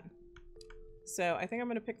wear that. So I think I'm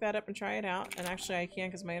going to pick that up and try it out. And actually I can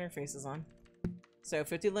because my interface is on. So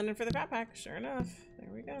 50 Linden for the fat pack. Sure enough. There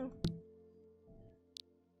we go.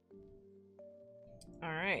 All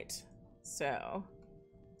right. So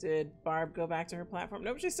did Barb go back to her platform?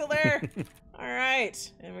 Nope, she's still there. All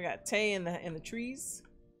right. And we got Tay in the trees.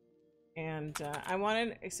 And I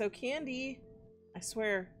wanted, so Candy, I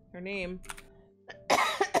swear her name,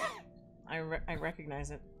 I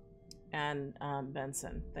recognize it. And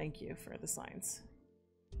Benson, thank you for the signs.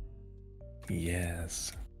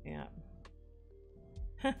 Yes. Yeah.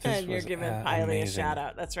 And you're giving Piley a shout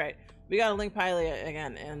out. That's right. We got to link Piley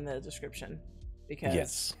again in the description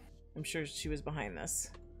because I'm sure she was behind this.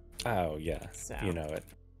 Oh yeah, so, you know it.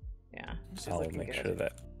 Yeah, I'll make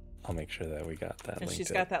sure that we got that. And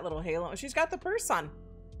she's got that little halo. She's got the purse on.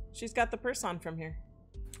 She's got the purse on from here.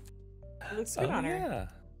 It looks good on her. Yeah.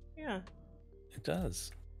 Yeah. It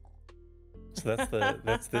does. So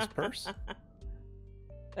that's this purse.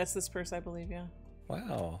 That's this purse, I believe. Yeah.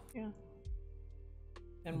 Wow. Yeah.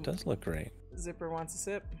 And it does look great. Zipper wants a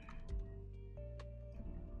sip.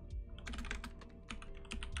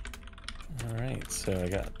 All right, so I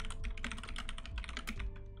got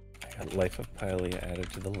Life of Piley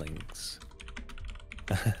added to the links.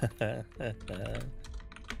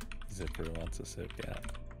 Zipper wants a sip, yeah.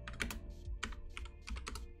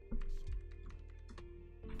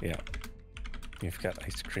 Yeah. You've got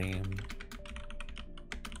ice cream.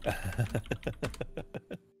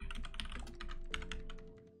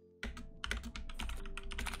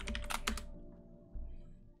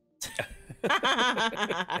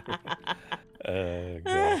 Oh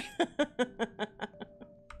gosh.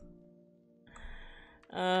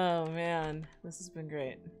 Oh man, this has been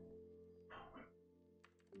great.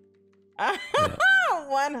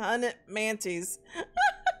 100 manties.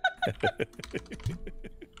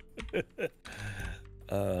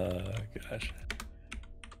 Gosh.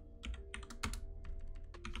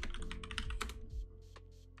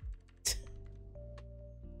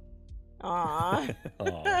 Aww.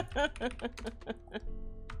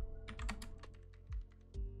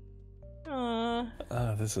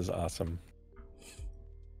 Oh, this is awesome.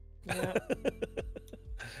 Yep.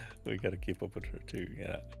 We gotta keep up with her too,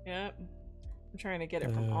 yeah. Yep. I'm trying to get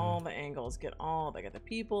it from all the angles. Get the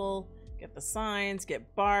people, get the signs,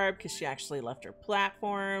 get Barb, because she actually left her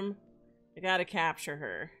platform. I gotta capture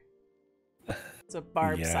her. It's a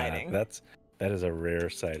Barb sighting. That is a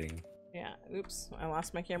rare sighting. Yeah, oops. I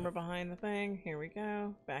lost my camera behind the thing. Here we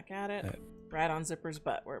go. Back at it. Right on Zipper's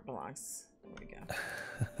butt where it belongs. There we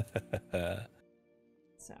go.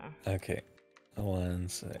 So. Okay. One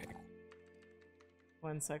sec.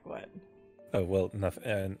 One sec what? Oh, well,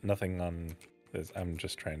 nothing on this. I'm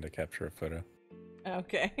just trying to capture a photo.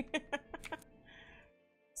 Okay.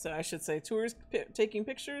 So I should say tours, taking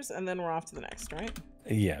pictures, and then we're off to the next, right?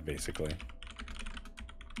 Yeah, basically.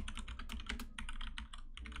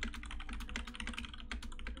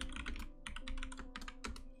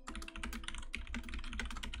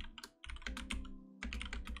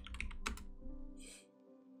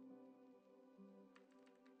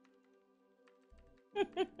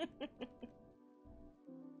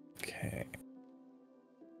 Okay.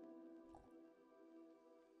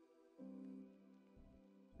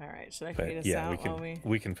 All right. Should I fade us out?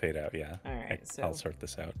 We can fade out. Yeah. All right. I'll sort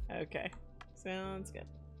this out. Okay. Sounds good.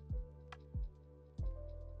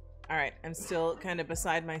 All right. I'm still kind of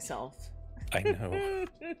beside myself. I know.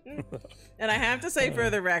 And I have to say, for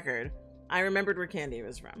the record, I remembered where Candy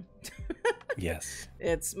was from. Yes.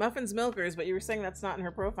 It's Muffins Milkers, but you were saying that's not in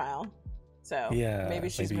her profile. So yeah, maybe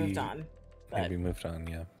she's moved on. Maybe moved on,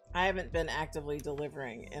 yeah. I haven't been actively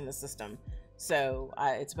delivering in the system, so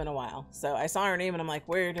it's been a while. So I saw her name and I'm like,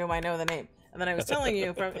 where do I know the name? And then I was telling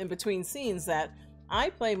you from in between scenes that I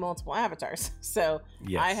play multiple avatars, so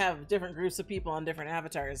Yes. I have different groups of people on different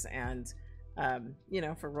avatars, and you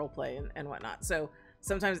know, for role play and whatnot. So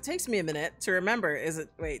sometimes it takes me a minute to remember,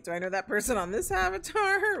 wait, do I know that person on this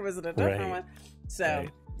avatar, or was it a different one? So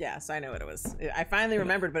yes, I know what it was. I finally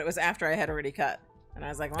remembered, but it was after I had already cut, and I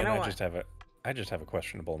was like, well, I just have a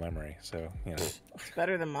questionable memory, so you know. It's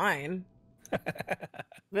better than mine.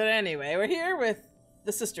 But anyway, we're here with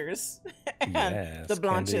the sisters and the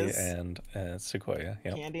Blanches and Sequoia.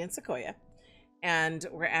 Yep. Candy and Sequoia, and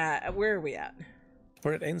where are we at?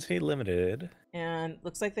 We're at NC Limited, and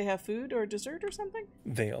looks like they have food or dessert or something.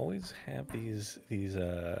 They always have these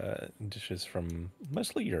dishes from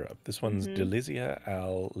mostly Europe. This one's Delizia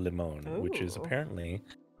al Limon, which is apparently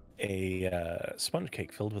a sponge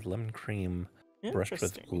cake filled with lemon cream, brushed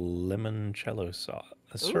with limoncello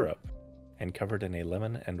syrup, and covered in a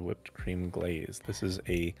lemon and whipped cream glaze. This is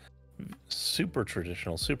a super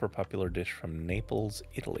traditional, super popular dish from Naples,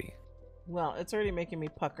 Italy. Well, it's already making me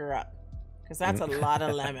pucker up, because that's a lot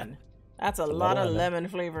of lemon. That's a lot of lemon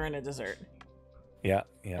flavor in a dessert. Yeah.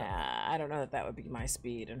 I don't know that would be my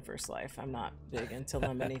speed in First Life. I'm not big into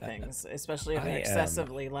lemony things, especially if they're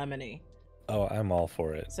excessively lemony. Oh, I'm all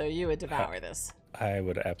for it. So you would devour this? I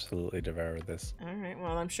would absolutely devour this. All right.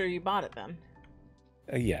 Well, I'm sure you bought it then.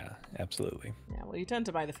 Yeah, absolutely. Yeah, well, you tend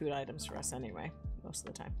to buy the food items for us anyway, most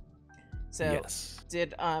of the time. So, yes.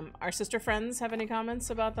 Did our sister friends have any comments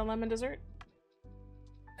about the lemon dessert?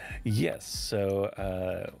 Yes. So,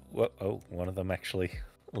 one of them actually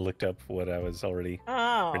looked up what I was already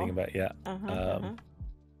reading about. Yeah.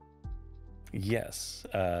 Yes.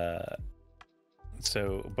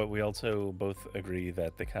 So, but we also both agree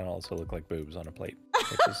that they kind of also look like boobs on a plate.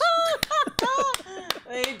 Which is...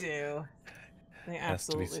 They do. They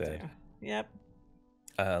absolutely do. Yep.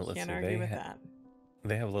 Can't argue with that.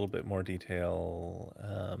 They have a little bit more detail.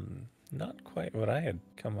 Not quite what I had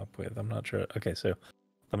come up with. I'm not sure. Okay, so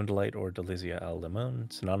Lemon Delight or Delizia al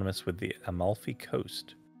Limon, synonymous with the Amalfi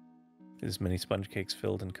Coast. These mini sponge cakes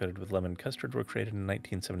filled and coated with lemon custard were created in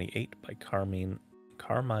 1978 by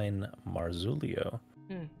Carmine Marzulio,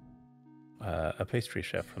 a pastry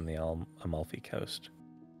chef from the Amalfi Coast.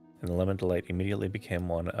 And the Lemon Delight immediately became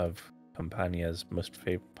one of Campania's most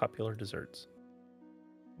popular desserts.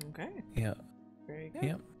 Okay. Yeah. Very good.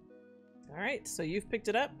 Yeah. All right, so you've picked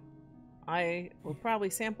it up. I will probably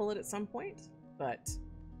sample it at some point, but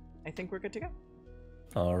I think we're good to go.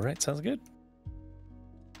 All right, sounds good.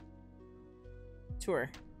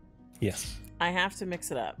 Tour. Yes. I have to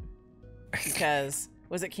mix it up because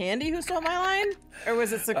was it Candy who stole my line, or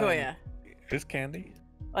was it Sequoia? It's Candy.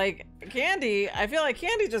 Like Candy, I feel like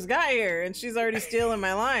Candy just got here and she's already stealing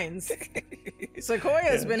my lines.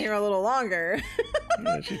 Sequoia's been here a little longer.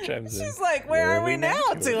 Yeah, she chimes in. She's like, where are we now,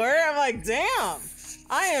 Tour? I'm like, damn,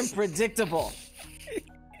 I am predictable.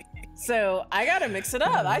 So I gotta mix it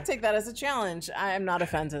up. I take that as a challenge. I am not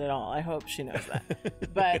offended at all. I hope she knows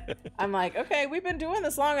that. But I'm like, okay, we've been doing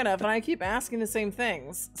this long enough and I keep asking the same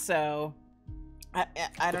things. So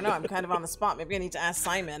I don't know. I'm kind of on the spot. Maybe I need to ask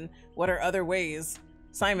Simon, what are other ways?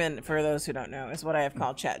 Simon, for those who don't know, is what I have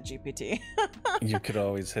called Chat GPT. You could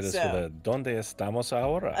always hit us with a "Donde estamos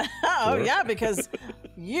ahora?" Oh yeah, because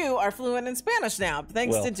you are fluent in Spanish now,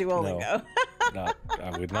 thanks to Duolingo. No,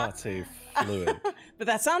 I would not say fluent. But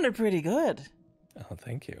that sounded pretty good. Oh,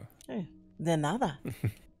 thank you. Hey, de nada.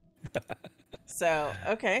 So,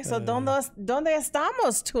 okay, so ¿Dónde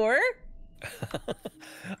estamos, Tour?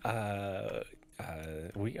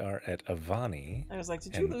 We are at Avani. I was like,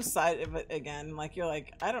 did you lose sight of it again? Like, you're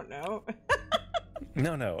like, I don't know.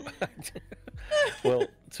 No. Well,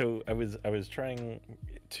 so I was trying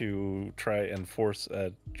to force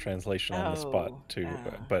a translation on the spot too,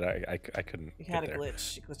 but I couldn't. You had a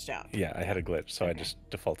glitch. You glitched out. Yeah, I had a glitch, so I just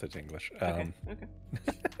defaulted to English. Okay.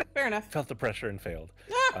 Fair enough. Felt the pressure and failed.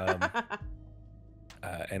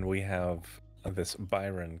 And we have this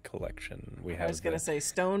Byron collection. I was gonna say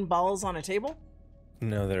stone balls on a table.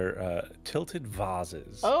 No, they're tilted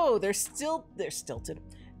vases. Oh, they're stilted.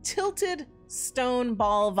 Tilted stone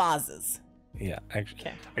ball vases. Yeah,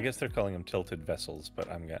 actually, I guess they're calling them tilted vessels, but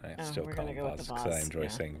I'm gonna still call them vases because I enjoy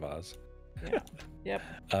saying vase. Yeah. Yep.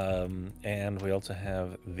 And we also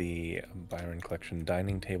have the Byron collection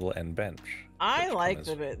dining table and bench. I like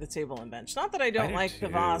the table and bench. Not that I don't like the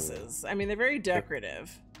vases. I mean, they're very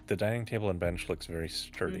decorative. The dining table and bench looks very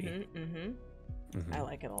sturdy. I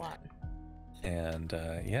like it a lot. And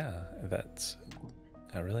yeah, that's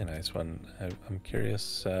a really nice one. I'm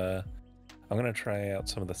curious. I'm gonna try out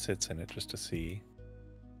some of the sits in it just to see.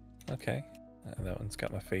 Okay, that one's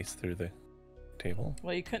got my face through the table.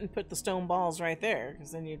 Well, you couldn't put the stone balls right there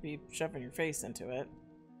because then you'd be shoving your face into it.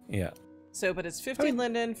 Yeah. So, but it's 50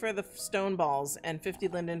 linden for the stone balls and 50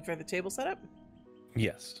 linden for the table setup?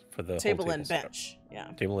 Yes, for the table whole and bench. Yeah.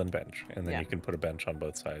 Table and bench. And then you can put a bench on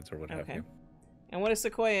both sides or what have you. And what does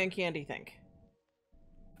Sequoia and Candy think?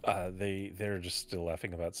 They're just still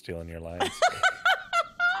laughing about stealing your lines.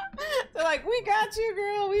 They're like, we got you,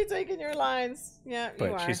 girl. We taking your lines. Yeah, but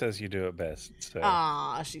you are. She says you do it best. So.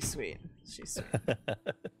 Aw, she's sweet. She's sweet.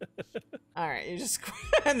 All right, you just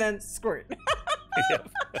and then squirt. Yep.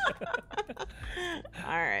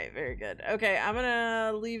 All right, very good. Okay, I'm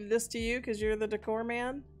gonna leave this to you because you're the decor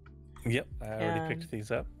man. Yep, I already picked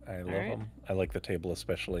these up. I love them. I like the table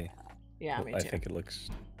especially. Yeah, me too. I think it looks.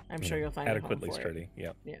 I'm sure you'll find adequately a home for sturdy. It.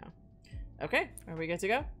 Yep. Yeah. Okay, are we good to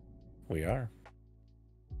go? We are.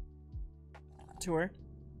 Tour.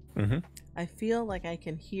 Mm-hmm. I feel like I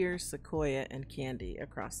can hear Sequoia and Candy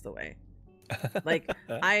across the way. Like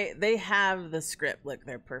they have the script. Look,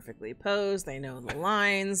 they're perfectly posed. They know the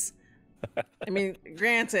lines. I mean,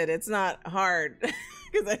 granted, it's not hard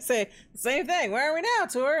because I say the same thing. Where are we now,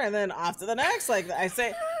 Tour? And then off to the next. Like I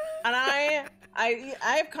say, and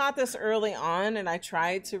I've caught this early on, and I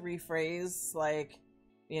tried to rephrase like,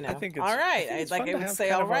 you know, all right. I would say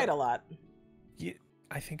all right a lot. Yeah,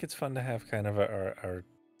 I think it's fun to have kind of our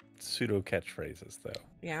pseudo catchphrases though.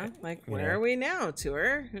 Yeah, like where are we now,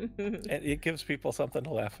 Tour? It gives people something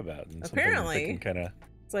to laugh about. And apparently, kind of.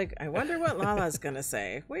 It's like, I wonder what LaLa's gonna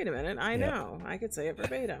say. Wait a minute, I know. I could say it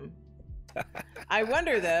verbatim. I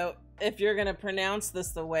wonder though if you're gonna pronounce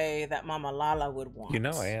this the way that Mama LaLa would want. You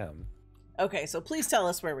know I am. Okay, so please tell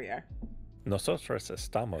us where we are. Nosotros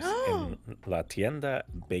estamos en la tienda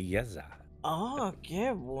Belleza. Oh,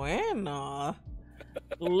 qué bueno.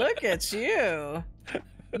 Look at you.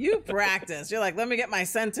 You practice. You're like, let me get my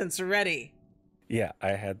sentence ready. Yeah,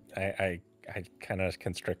 I kind of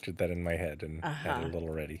constructed that in my head and had it a little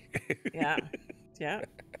ready. Yeah.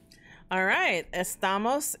 All right.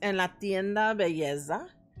 Estamos en la tienda Belleza.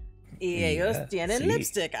 Y ellos tienen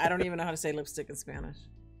lipstick. I don't even know how to say lipstick in Spanish.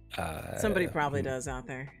 Somebody probably does out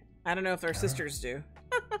there. I don't know if their sisters do.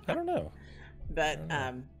 I don't know. But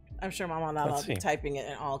I'm sure Mama LaLa will be typing it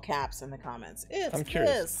in all caps in the comments. I'm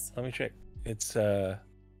curious. Let me check. It's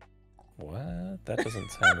what? That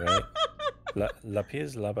doesn't sound right.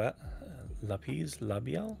 Lapis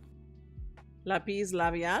labial? Lapis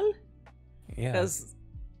labial? Yeah. Because,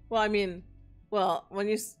 well, I mean,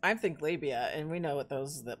 when I think labia, and we know what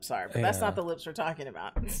those lips are, but that's not the lips we're talking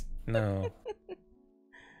about. No.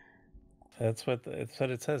 That's what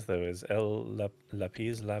it says though. Is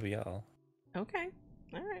lapis labial. Okay.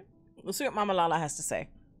 All right. We'll see what Mama LaLa has to say.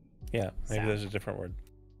 Yeah. Maybe there's a different word.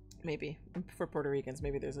 Maybe for Puerto Ricans,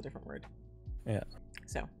 maybe there's a different word. Yeah.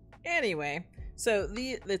 So anyway,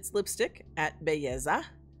 it's lipstick at Belleza.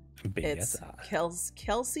 It's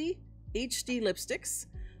Kelsey HD lipsticks.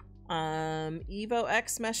 Evo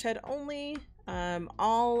X mesh head only.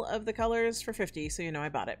 All of the colors for $50, so you know I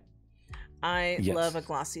bought it. I love a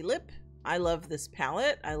glossy lip. I love this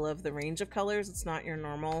palette. I love the range of colors. It's not your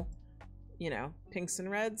normal, pinks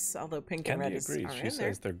and reds, although pink and red agrees. She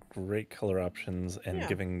says they're great color options and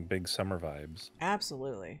giving big summer vibes.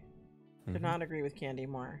 Absolutely. Could not agree with Candy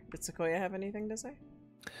more. Did Sequoia have anything to say?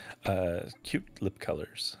 Cute lip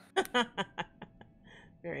colors.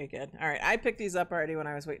 Very good. All right. I picked these up already when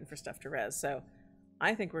I was waiting for stuff to res, so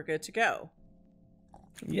I think we're good to go.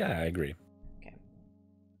 Yeah, I agree.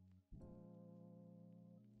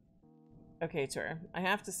 Okay, Tour. I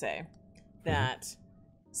have to say that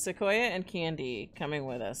Sequoia and Candy coming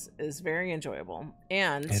with us is very enjoyable.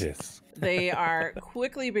 And it is. They are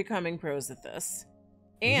quickly becoming pros at this.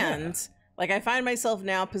 And I find myself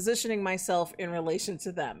now positioning myself in relation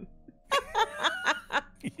to them.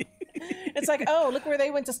 It's like, oh, look where they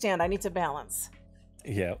went to stand. I need to balance.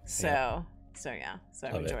 Yeah. So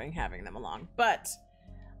I'm enjoying having them along. But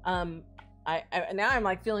I now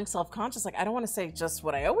I'm feeling self-conscious. I don't want to say just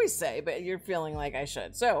what I always say, but you're feeling like I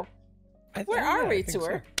should. So where are we,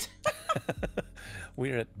 Tour? So.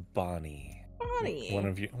 We're at Bonnie. Bonnie. One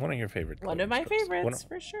of your favorite. One of my favorites,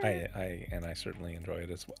 for sure. I certainly enjoy it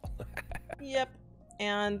as well. Yep.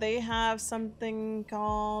 And they have something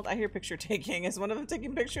called, I hear picture taking. Is one of them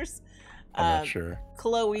taking pictures? I'm not sure.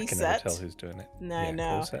 Chloe I can set. never tell who's doing it. No, I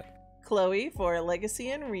know. Chloe for Legacy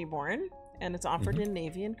and Reborn, and it's offered in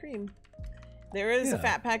navy and cream. There is a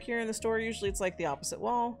fat pack here in the store. Usually it's the opposite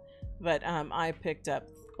wall, but I picked up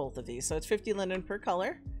both of these. So it's 50 linen per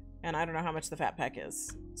color, and I don't know how much the fat pack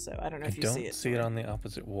is. So I don't know if you see it. I don't see it on the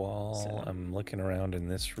opposite wall. So. I'm looking around in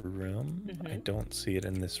this room. I don't see it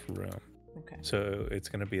in this room. Okay. So it's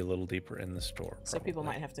going to be a little deeper in the store. So people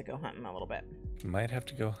might have to go hunting a little bit. Might have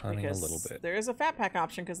to go hunting a little bit. There is a fat pack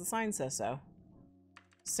option because the sign says so.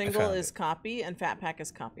 Single is copy, and Fat Pack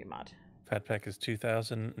is copy mod. Fat Pack is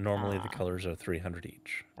 2,000. Normally the colors are 300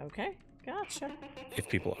 each. Okay, gotcha. If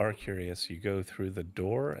people are curious, you go through the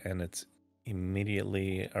door, and it's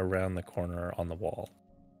immediately around the corner on the wall.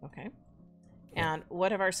 Okay. And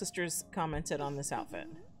what have our sisters commented on this outfit?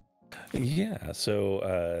 Yeah,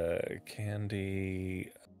 so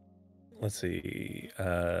Candy, let's see,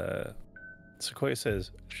 Sequoia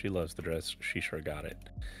says she loves the dress. She sure got it.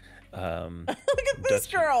 Look at this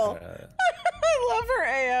girl. I love her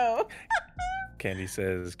AO. Candy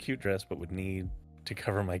says cute dress, but would need to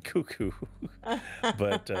cover my cuckoo.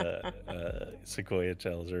 But Sequoia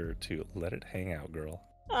tells her to let it hang out, girl.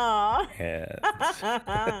 Aww.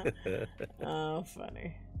 And oh,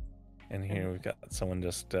 funny. And here we've got someone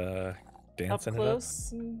just dancing up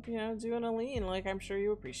close, and, you know, doing a lean like I'm sure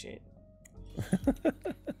you appreciate.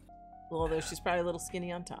 Although she's probably a little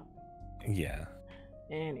skinny on top. Yeah.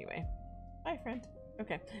 Anyway, bye, friend.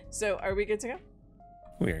 Okay, so are we good to go?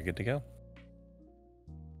 We are good to go.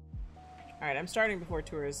 All right, I'm starting before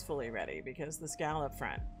tour is fully ready because this gal up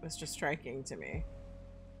front was just striking to me.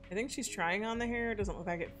 I think she's trying on the hair. It doesn't look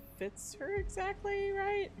like it fits her exactly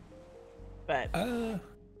right. But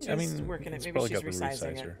she's I mean, working it. Maybe she's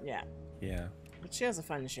resizing it. Yeah. Yeah. But she has a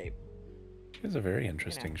fun shape. She has a very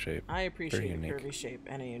interesting shape. I appreciate a curvy shape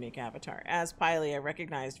and a unique avatar. As Pilea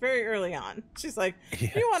recognized very early on. She's like, yes.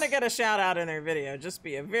 If you want to get a shout out in their video, just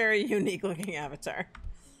be a very unique looking avatar.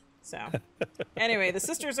 So anyway, the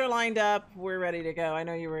sisters are lined up. We're ready to go. I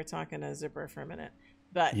know you were talking to Zipper for a minute,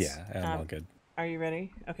 but yeah, I'm all good. Are you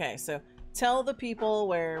ready? Okay, so tell the people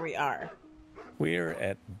where we are. We're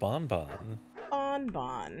at BonBon.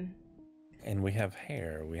 BonBon. And we have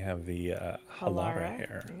hair. We have the Halara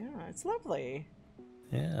hair. Yeah, it's lovely.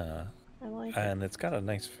 Yeah. I like it. And it's got a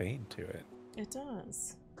nice fade to it. It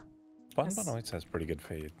does. BonBon always has pretty good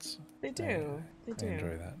fades. They do. They do. I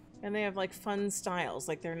enjoy that. And they have like fun styles.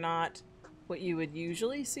 Like they're not what you would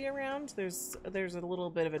usually see around. There's a little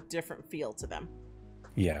bit of a different feel to them.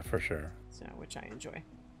 Yeah, for sure. So, which I enjoy.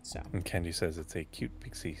 So. And Candy says it's a cute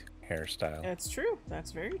pixie hairstyle. That's true.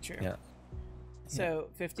 That's very true. Yeah. So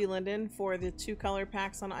 50 Linden for the 2 color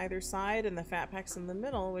packs on either side, and the fat packs in the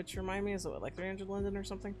middle, which remind me is what, like 300 Linden or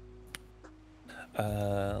something?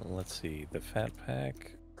 Let's see, the fat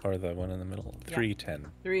pack or the one in the middle.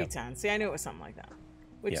 310. 310. Yep. See, I knew it was something like that,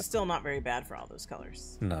 which is still not very bad for all those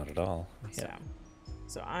colors. Not at all.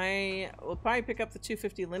 So I will probably pick up the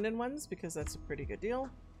 250 Linden ones because that's a pretty good deal,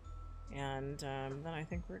 and then I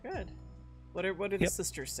think we're good. What are the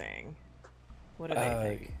sisters saying? What do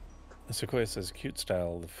they think? Sequoia says cute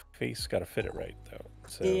style. The face got to fit it right though.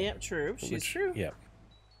 So, yeah, true. She's true. Yeah,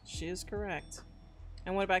 she is correct.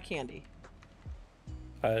 And what about Candy?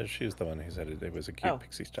 She was the one who said it was a cute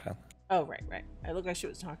pixie style. Oh, right. I looked like she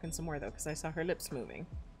was talking some more though, because I saw her lips moving.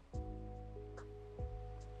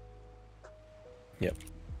 Yep.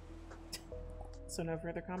 So no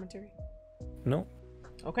further commentary? No.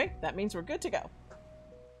 Okay, that means we're good to go.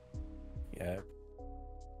 Yeah.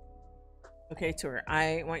 Okay, tour.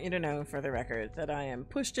 I want you to know for the record that I am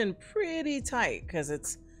pushed in pretty tight because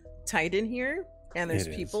it's tight in here and there's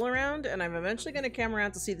people around, and I'm eventually going to camera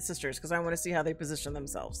out to see the sisters because I want to see how they position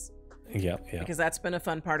themselves. Yeah. Because that's been a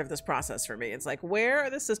fun part of this process for me. It's like, where are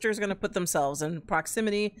the sisters going to put themselves in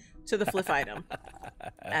proximity to the fliff item?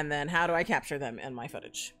 And then how do I capture them in my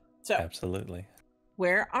footage? So, absolutely.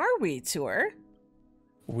 Where are we, tour?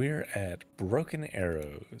 We're at Broken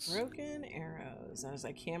Arrows. Broken Arrows. And as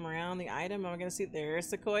I cam around the item, I'm going to see there's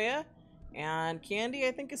Sequoia. And Candy,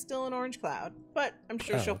 I think, is still an orange cloud. But I'm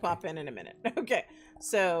sure she'll pop in a minute. Okay.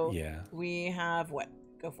 So we have what?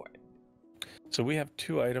 Go for it. So we have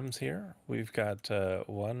 2 items here. We've got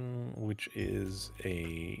one which is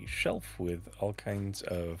a shelf with all kinds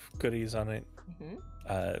of goodies on it.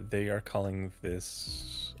 Mm-hmm. They are calling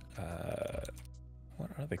this...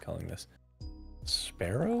 what are they calling this?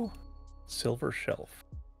 Sparrow? Silver shelf.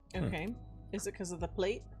 Okay. Is it because of the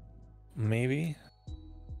plate? Maybe.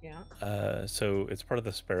 Yeah. So it's part of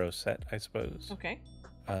the Sparrow set, I suppose. Okay.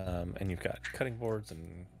 And you've got cutting boards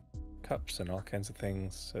and cups and all kinds of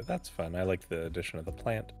things. So that's fun. I like the addition of the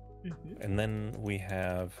plant. Mm-hmm. And then we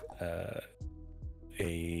have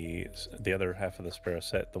the other half of the Sparrow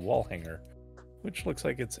set, the wall hanger, which looks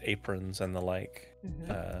like it's aprons and the like,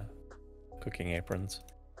 cooking aprons.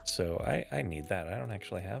 So I need that. I don't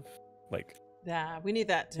actually have like we need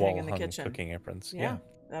that to hang in the kitchen. Cooking aprons. Yeah,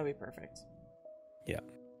 that'd be perfect. Yeah.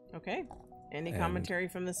 Okay. Any commentary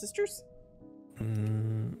from the sisters?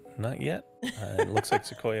 Not yet. It looks like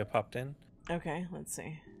Sequoia popped in. Okay, let's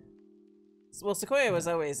see. Well, Sequoia was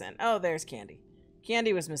always in. Oh, there's Candy.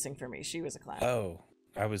 Candy was missing for me. She was a clown. Oh,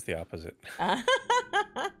 I was the opposite.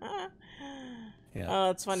 Yeah. Oh,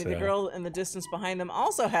 it's funny. The girl in the distance behind them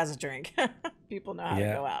also has a drink. People know how to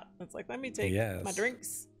go out. It's like, let me take my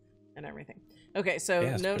drinks and everything. Okay, so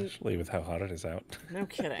especially with how hot it is out. No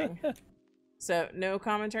kidding. So no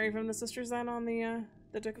commentary from the sisters then on the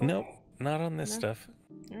decor? Nope, not on this stuff.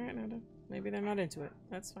 All right, no. Maybe they're not into it.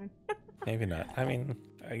 That's fine. Maybe not. I mean,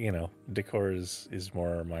 you know, decor is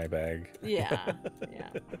more my bag. Yeah.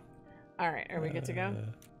 All right, are we good to go?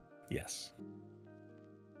 Yes.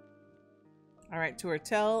 All right, Tour,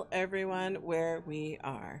 tell everyone where we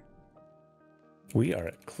are. We are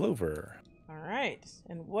at Clover. All right,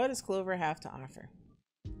 and what does Clover have to offer?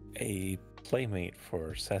 A playmate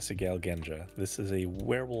for Sassy Gal Genja. This is a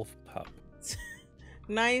werewolf pup.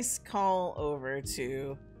 Nice call over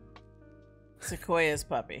to Sequoia's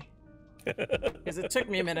puppy. Because it took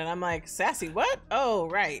me a minute. I'm like, Sassy what? Oh,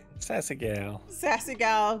 right. Sassy Gal. Sassy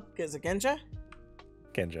Gal. Is it Genja?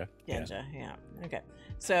 Genja, yeah. Okay.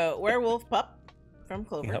 So, werewolf pup from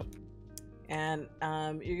Clover. Yep. And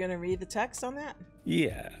you're going to read the text on that?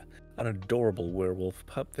 Yeah. An adorable werewolf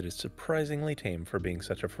pup that is surprisingly tame for being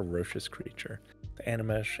such a ferocious creature. The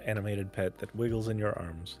animated pet that wiggles in your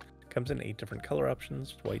arms. Comes in 8 different color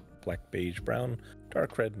options: white, black, beige, brown,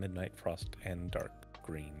 dark red, midnight frost, and dark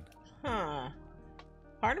green. Huh.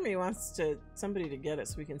 Part of me wants somebody to get it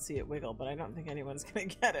so we can see it wiggle, but I don't think anyone's going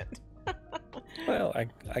to get it. Well,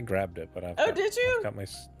 I grabbed it, but did you? I've got my,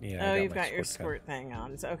 you've got your squirt thing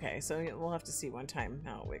on. So, okay, so we'll have to see one time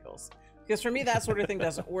how it wiggles. Because for me, that sort of thing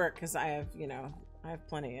doesn't work because I have, I have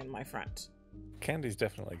plenty in my front. Candy's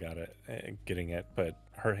definitely got it, getting it, but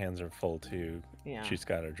her hands are full too. Yeah. She's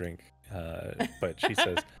got her drink. But she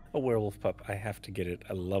says, a werewolf pup, I have to get it.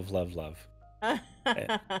 I love. I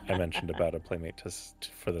mentioned about a playmate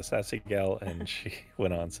for the Sassy Gal, and she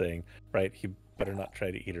went on saying, right, he better not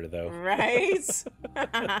try to eat her though. Right?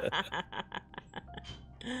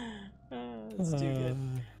 Oh, that's too good.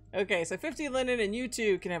 Okay, so 50 Linden and you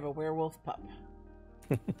two can have a werewolf pup.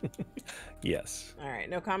 Yes. All right,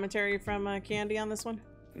 no commentary from Candy on this one?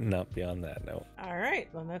 Not beyond that, no. All right,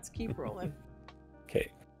 then let's keep rolling.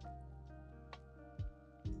 Okay.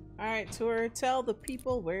 All right, Tour, tell the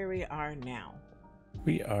people where we are now.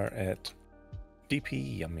 We are at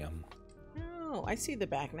DP Yum Yum. Oh, I see the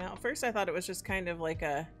back now. First I thought it was just kind of like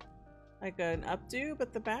an updo,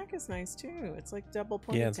 but the back is nice too. It's like double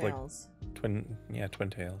ponytails. Yeah, it's like twin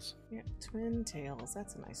tails. Yeah, twin tails.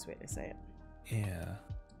 That's a nice way to say it. Yeah.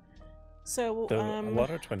 So a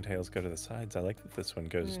lot of twin tails go to the sides. I like that this one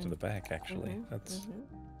goes to the back, actually. That's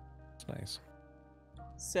nice.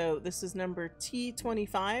 So this is number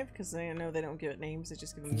T25, because I know they don't give it names, they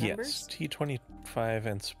just give them numbers. Yes, T25,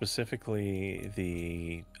 and specifically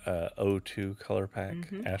the O2 color pack,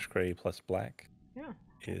 ash gray plus black. Yeah,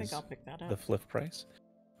 I think I'll pick that up. The flip price.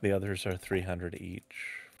 The others are $300 each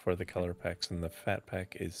for the color packs, and the fat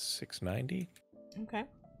pack is $690. Okay.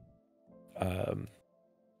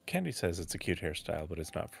 Candy says it's a cute hairstyle, but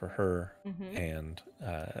it's not for her. And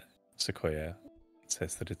Sequoia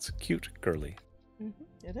says that it's cute, girly.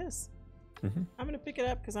 It is. I'm going to pick it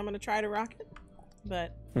up because I'm going to try to rock it.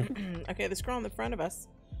 But, okay, this girl in the front of us,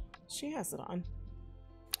 she has it on.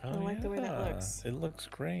 I like the way that looks. It looks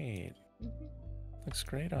great. Looks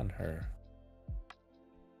great on her.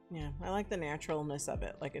 Yeah, I like the naturalness of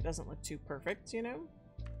it. Like, it doesn't look too perfect, you know?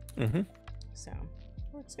 So,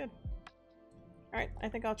 looks good. All right, I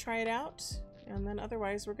think I'll try it out, and then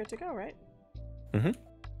otherwise we're good to go, right?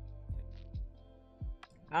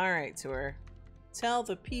 All right, Tour. Tell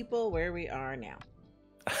the people where we are now.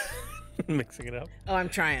 Mixing it up? Oh, I'm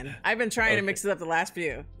trying. I've been trying to mix it up the last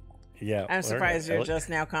few. Yeah. I'm surprised you're just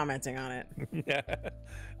now commenting on it. Yeah,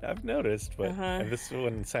 I've noticed, but this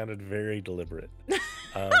one sounded very deliberate.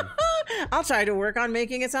 I'll try to work on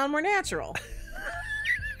making it sound more natural.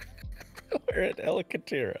 We're at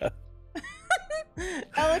Elikatira.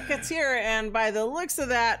 Elikatira, and by the looks of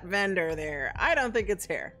that vendor there, I don't think it's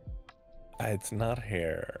hair. It's not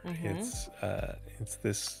hair. It's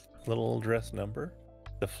this little dress number,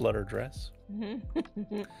 the flutter dress. I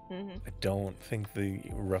don't think the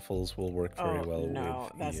ruffles will work very well with no,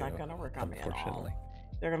 that's not going to work on me at all.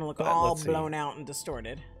 They're going to look But all blown out and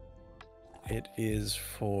distorted. It is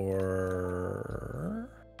for...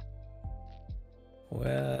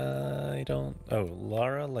 Well, I don't... Oh,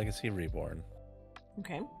 Lara Legacy Reborn.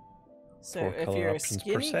 Okay. So if you're a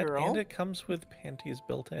skinny girl... And it comes with panties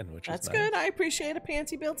built in, which is nice. That's good. I appreciate a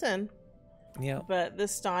panty built in. Yeah. But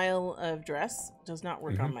this style of dress does not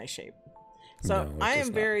work on my shape. So no, I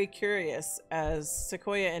am very curious, as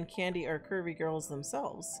Sequoia and Candy are curvy girls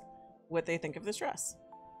themselves, what they think of this dress.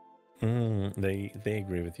 They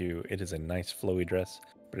agree with you. It is a nice flowy dress,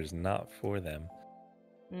 but it is not for them.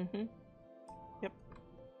 Yep.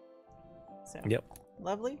 So yep.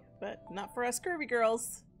 Lovely, but not for us curvy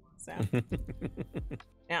girls. So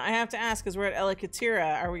now I have to ask, because we're at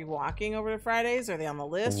Elikatira, are we walking over to Fridays? Are they on the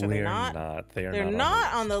list? Are they not? They're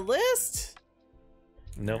not on the list.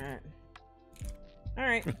 Nope. All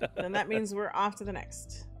right. Then that means we're off to the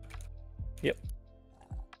next. Yep.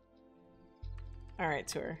 All right,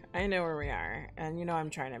 tour. I know where we are, and you know I'm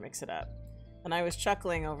trying to mix it up. And I was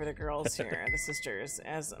chuckling over the girls here, the sisters,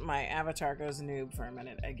 as my avatar goes noob for a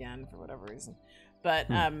minute again, for whatever reason. But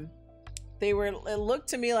it looked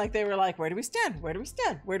to me like they were like, where do we stand? Where do we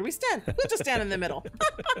stand? Where do we stand? We'll just stand in the middle.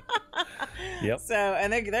 Yep. So,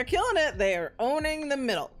 and they're killing it. They are owning the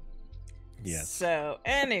middle. Yes. So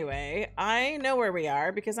anyway, I know where we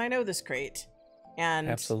are because I know this crate. And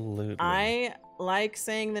absolutely. I like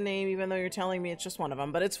saying the name, even though you're telling me it's just one of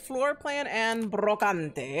them, but it's Floorplan and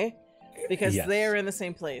Brocante because they're in the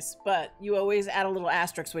same place. But you always add a little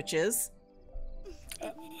asterisk, which is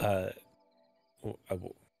asterisk. Oh,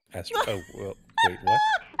 well, wait, what?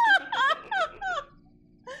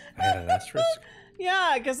 I had an asterisk.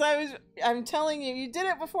 Yeah, because I'm telling you, you did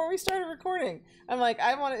it before we started recording. I'm like,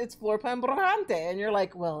 it's Floorplan Brocante, and you're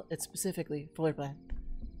like, well, it's specifically Floorplan.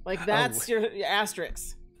 Like that's your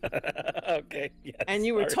asterisk. Okay. Yes, and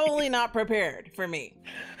you were totally not prepared for me.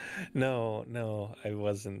 No, I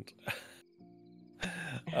wasn't.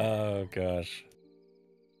 Oh gosh.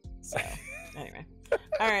 So anyway,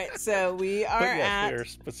 all right. So we are we're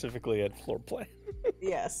specifically at Floorplan.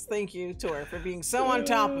 Yes, thank you, Tor, for being so on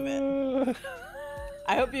top of it.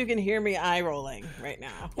 I hope you can hear me eye rolling right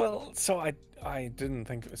now. Well, so I didn't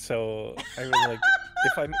think so. I was like,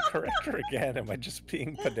 if I'm correct or again, am I just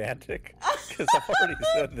being pedantic? Because I've already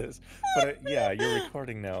said this. But yeah, you're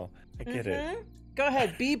recording now. I get it. Go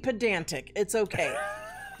ahead, be pedantic. It's okay.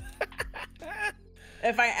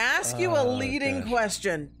 If I ask you a leading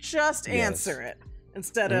question, just answer it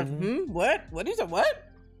instead of what? What is it?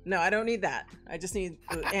 What? No, I don't need that. I just need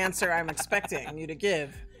the answer I'm expecting you to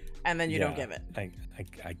give, and then you don't give it.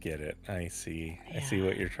 I get it. I see. Yeah. I see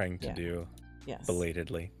what you're trying to do. Yes.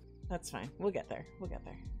 Belatedly. That's fine. We'll get there. We'll get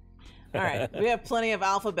there. All right. We have plenty of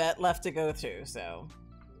alphabet left to go through, so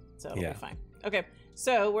it'll be fine. Okay.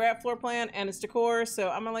 So we're at Floorplan and it's decor. So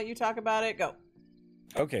I'm gonna let you talk about it. Go.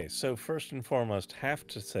 Okay. So first and foremost, have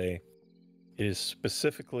to say, it is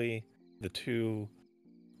specifically the two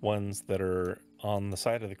ones that are on the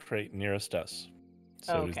side of the crate nearest us.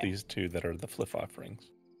 So it's these two that are the fliff offerings.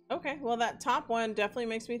 Okay, well that top one definitely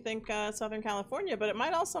makes me think Southern California, but it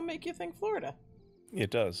might also make you think Florida. It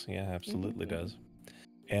does, yeah, absolutely does.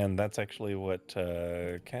 And that's actually what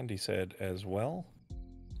Candy said as well.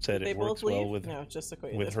 Said it works well with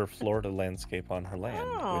her Florida landscape on her land.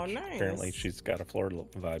 Oh, which nice. Apparently she's got a Florida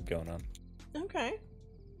vibe going on. Okay.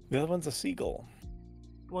 The other one's a seagull.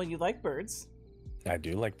 Well, you like birds. I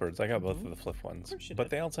do like birds. I got both of the fliff ones. But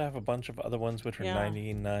they also have a bunch of other ones which are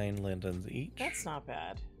 99 lindens each. That's not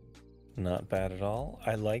bad. Not bad at all.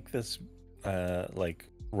 I like this like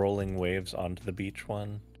rolling waves onto the beach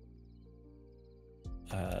one.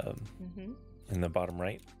 In the bottom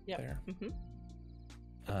right there.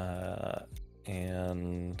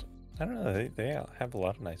 And I don't know, they have a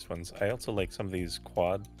lot of nice ones. I also like some of these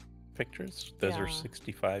quad pictures. Those are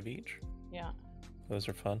 65 each. Yeah. Those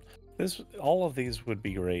are fun. All of these would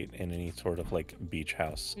be great in any sort of like beach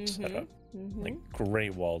house setup. Like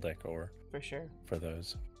great wall decor. For sure. For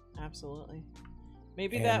those. Absolutely.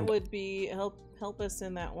 Maybe that would be help us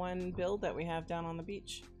in that one build that we have down on the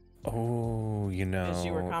beach. Oh, you know. Because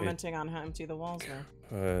you were commenting on how empty the walls were.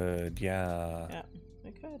 Could, yeah. Yeah,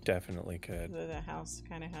 it could. Definitely could. The house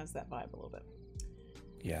kind of has that vibe a little bit.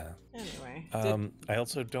 Yeah. Anyway. I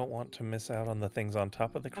also don't want to miss out on the things on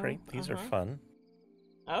top of the crate. These are fun.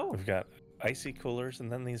 Oh. We've got icy coolers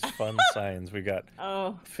and then these fun signs. We've got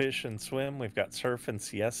fish and swim. We've got surf and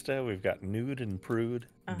siesta. We've got nude and prude,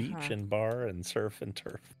 beach and bar, and surf and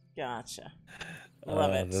turf. Gotcha.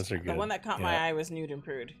 Love it. Those are good. The one that caught my eye was nude and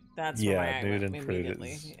prude. That's where my eye nude went and prude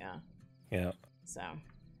immediately. is, Yeah. So.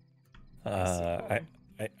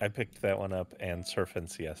 I picked that one up and surf and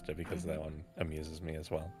siesta because that one amuses me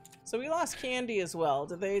as well. So we lost Candy as well.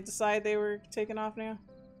 Did they decide they were taking off now?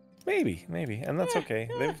 Maybe, and that's okay.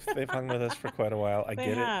 They've hung with us for quite a while. I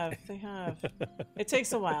get it. They have. It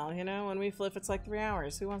takes a while, you know. When we flip, it's like 3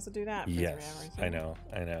 hours. Who wants to do that for 3 hours? I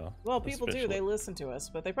know. Well, people do. They listen to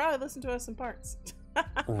us, but they probably listen to us in parts.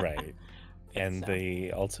 Right. And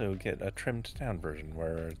they also get a trimmed down version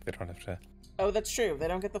where they don't have to. Oh, that's true. They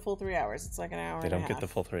don't get the full 3 hours. It's like an hour. They don't get the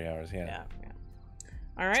full 3 hours. Yeah.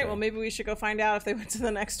 All right. So, well, maybe we should go find out if they went to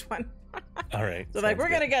the next one. All right. So like, we're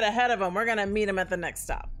going to get ahead of them. We're going to meet them at the next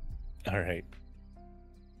stop. All right.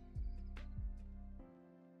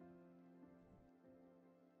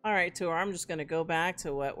 All right, Tour. I'm just going to go back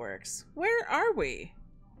to what works. Where are we?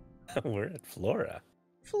 We're at Flora.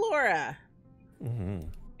 Flora. Mm-hmm.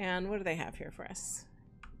 And what do they have here for us?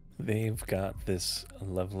 They've got this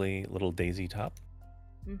lovely little daisy top.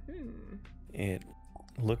 Mm-hmm. It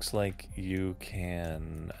looks like you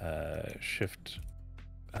can shift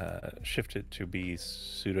it to be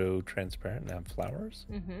pseudo-transparent and have flowers,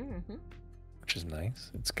 which is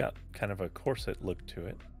nice. It's got kind of a corset look to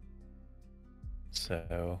it.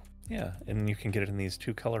 So, yeah, and you can get it in these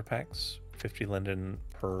 2 color packs, 50 linden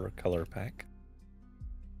per color pack.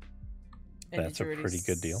 And that's a pretty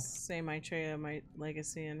good deal. Say my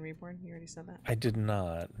Legacy and Reborn? You already said that? I did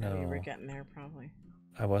not, no. You were getting there, probably.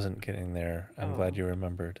 I wasn't getting there. I'm glad you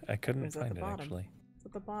remembered. I couldn't find it, actually. It's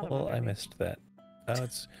at the bottom. Well, I missed that. Oh,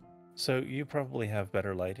 it's... So you probably have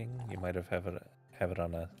better lighting. You might have it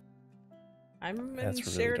on a... I'm in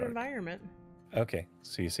shared environment. Okay,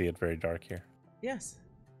 so you see it very dark here? Yes.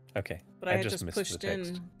 Okay. But I just pushed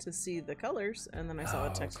in to see the colors, and then I saw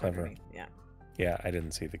the text underneath. Yeah. Yeah, I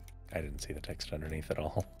didn't see the text underneath at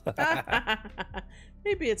all.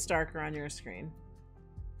 Maybe it's darker on your screen.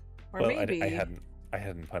 Or well, maybe I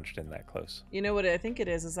hadn't punched in that close. You know what I think it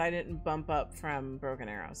is I didn't bump up from Broken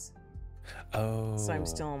Arrows. Oh. So I'm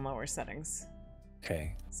still in lower settings.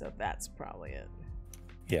 Okay. So that's probably it.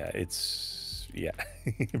 Yeah,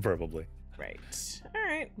 probably. Right. All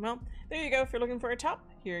right. Well, there you go. If you're looking for a top,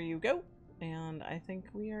 here you go. And I think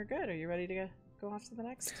we are good. Are you ready to go off to the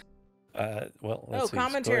next? Well, let's see.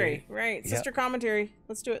 Commentary. Right. Sister commentary.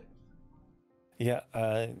 Let's do it. Yeah.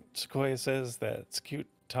 Sequoia says that it's a cute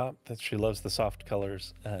top, that she loves the soft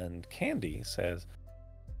colors. And Candy says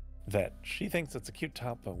that she thinks it's a cute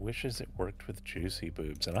top, but wishes it worked with juicy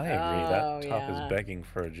boobs. And I agree. That top is begging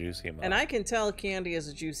for a juicy mod. And I can tell Candy is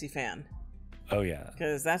a juicy fan. Oh, yeah.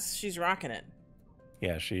 Because she's rocking it.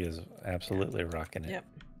 Yeah, she is absolutely rocking it. Yep.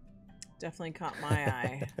 Definitely caught my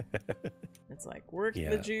eye. It's like, work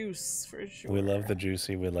the juice for sure. We love the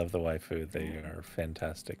juicy. We love the waifu. They are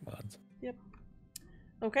fantastic mods. Yep.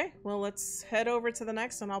 Okay, well, let's head over to the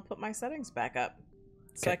next, and I'll put my settings back up.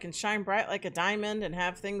 So I can shine bright like a diamond and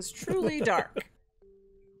have things truly dark.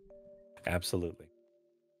 Absolutely.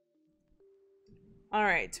 All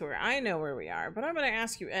right, Tour, I know where we are, but I'm going to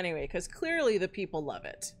ask you anyway, because clearly the people love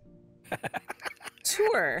it.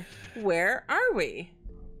 Tour, where are we?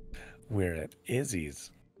 We're at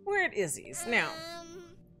Izzie's. We're at Izzie's. Now,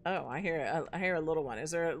 oh, I hear a little one.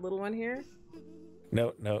 Is there a little one here?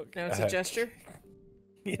 No. No, it's a gesture?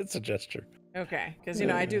 It's a gesture. Okay, because, you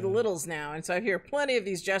know, I do the littles now, and so I hear plenty of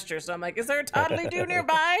these gestures, so I'm like, is there a toddly dude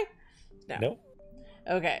nearby? No. Nope.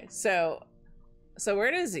 Okay, so we're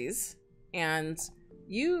at Izzie's, and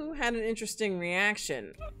you had an interesting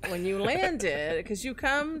reaction when you landed, because you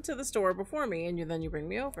come to the store before me, and then you bring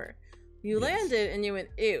me over. You landed, and you went,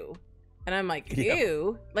 ew. And I'm like,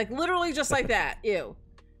 ew? Like, literally just like that, ew.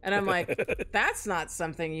 And I'm like, that's not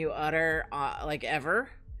something you utter, like, ever.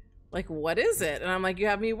 Like, what is it? And I'm like, you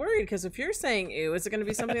have me worried, because if you're saying ew, is it going to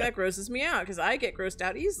be something that grosses me out? Because I get grossed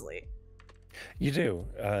out easily. You do.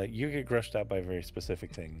 You get grossed out by very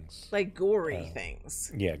specific things. Like gory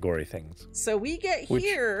things. Yeah, gory things. So we get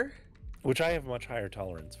here... Which I have much higher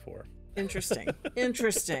tolerance for. Interesting.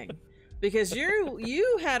 Interesting. Because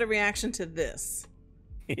you had a reaction to this.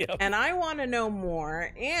 Yep. And I want to know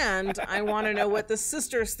more, and I want to know what the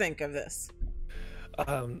sisters think of this.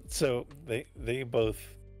 So they both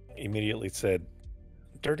immediately said,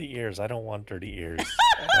 dirty ears, I don't want dirty ears.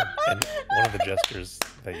 And one of the gestures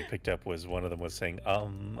that you picked up was one of them was saying,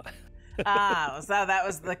 so that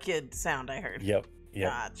was the kid sound I heard. Yep.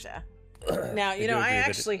 Gotcha. Now, you know, I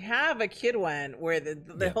actually have a kid one where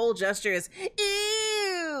the whole gesture is,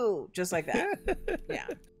 ew, just like that. Yeah.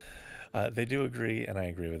 They do agree, and I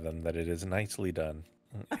agree with them, that it is nicely done.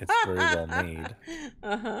 It's very well made.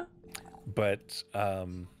 Uh-huh. But,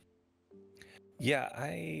 yeah,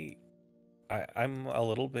 I'm a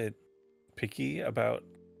little bit picky about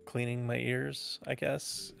cleaning my ears, I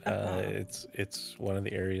guess. It's one of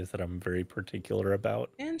the areas that I'm very particular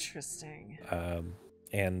about. Interesting.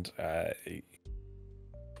 And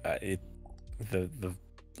the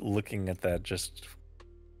looking at that just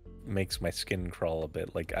makes my skin crawl a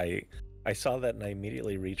bit. Like I saw that and I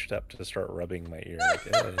immediately reached up to start rubbing my ear.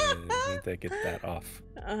 Like, I need to get that off.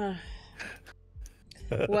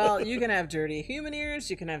 Well, you can have dirty human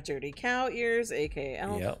ears, you can have dirty cow ears, aka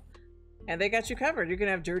elf. Yep. And they got you covered. You can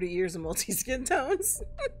have dirty ears and multi-skin tones.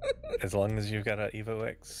 As long as you've got an Evo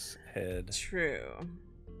X head. True.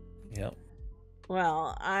 Yep.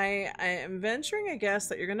 Well, I am venturing a guess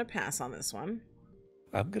that you're going to pass on this one.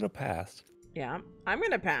 I'm going to pass. Yeah, I'm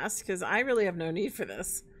going to pass because I really have no need for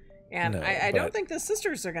this. And No, I don't think the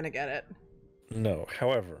sisters are going to get it. No,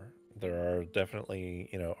 however, there are definitely,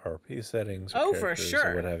 you know, RP settings or for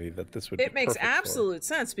sure. or what have you that this would It be makes perfect absolute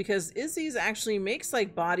sense because Izzie's actually makes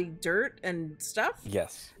like body dirt and stuff.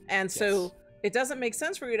 Yes. And so it doesn't make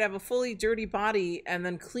sense for you to have a fully dirty body and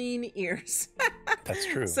then clean ears. That's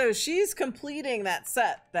true. So she's completing that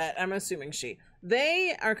set that I'm assuming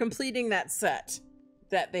they are completing that set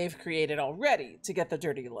that they've created already to get the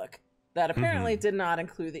dirty look that apparently did not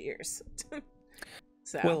include the ears.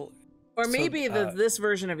 So, well, or maybe this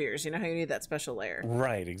version of ears, you know how you need that special layer.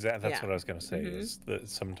 Right, exactly. That's what I was going to say is that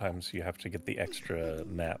sometimes you have to get the extra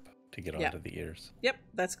nap to get onto the ears. Yep,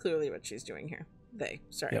 that's clearly what she's doing here.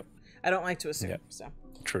 Sorry. Yep. I don't like to assume, so.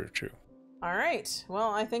 True. All right. Well,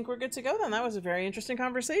 I think we're good to go then. That was a very interesting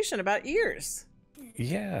conversation about ears.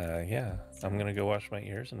 Yeah. I'm going to go wash my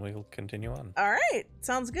ears and we'll continue on. All right.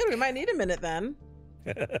 Sounds good. We might need a minute then.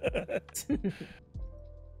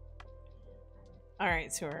 All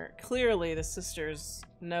right, so clearly the sisters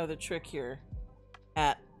know the trick here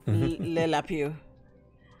at LeLAPEAU.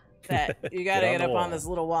 That you got to get up on this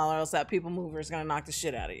little wall or else that people mover is going to knock the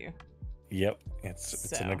shit out of you. Yep,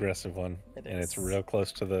 it's an aggressive one, and it's real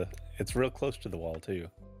close to the wall too.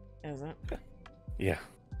 Is it? Yeah.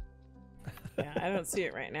 Yeah, I don't see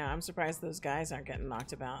it right now. I'm surprised those guys aren't getting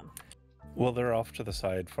knocked about. Well, they're off to the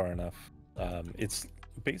side far enough. It's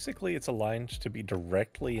basically aligned to be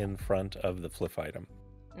directly in front of the flip item.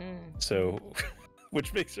 So,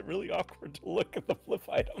 which makes it really awkward to look at the flip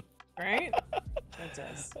item. Right? It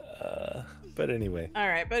does. But anyway. All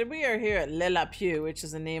right, but we are here at LeLAPEAU, which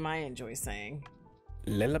is a name I enjoy saying.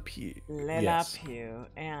 LeLAPEAU. LeLAPEAU. Yes.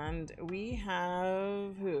 And we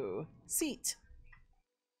have who? Seat.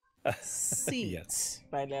 Seat yes.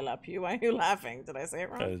 by LeLAPEAU. Why are you laughing? Did I say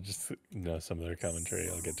it wrong? Just some of their commentary.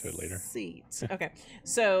 I'll get to it later. Seat. Okay.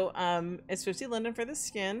 So it's 50 Linden for the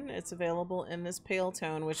skin. It's available in this pale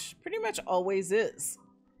tone, which pretty much always is.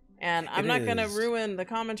 And I'm not going to ruin the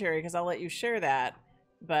commentary because I'll let you share that.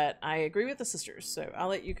 But I agree with the sisters, so I'll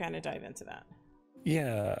let you kind of dive into that.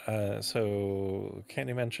 Yeah, so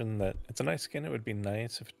Candy mentioned that it's a nice skin. It would be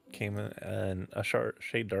nice if it came in a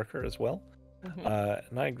shade darker as well.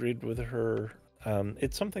 And I agreed with her.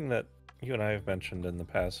 It's something that you and I have mentioned in the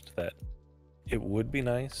past that it would be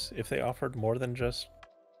nice if they offered more than just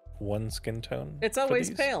one skin tone. It's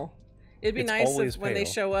always pale. It'd be nice if when they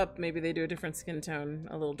show up, maybe they do a different skin tone,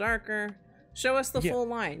 a little darker. Show us the full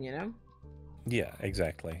line, you know? Yeah,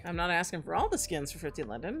 exactly. I'm not asking for all the skins for 50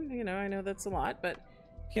 Linden. You know, I know that's a lot, but...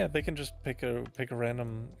 Yeah, they can just pick a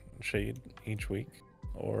random shade each week.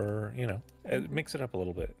 Or, you know, mix it up a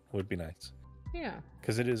little bit. Would be nice. Yeah.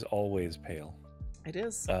 Because it is always pale. It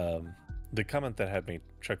is. The comment that had me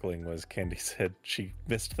chuckling was Candy said she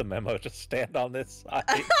missed the memo to stand on this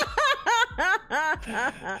side.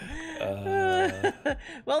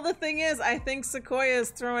 Well, the thing is, I think Sequoia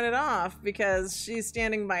is throwing it off because she's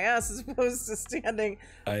standing by us as opposed to standing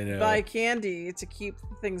by Candy to keep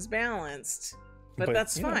things balanced. But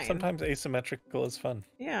that's fine. Know, sometimes asymmetrical is fun.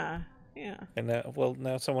 Yeah. And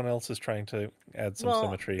now someone else is trying to add some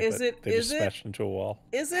symmetry, but they just smashed into a wall.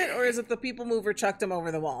 Is it, or is it the people mover chucked him over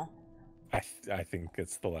the wall? I think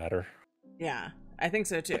it's the latter. Yeah, I think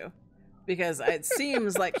so too. Because it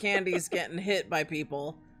seems like Candy's getting hit by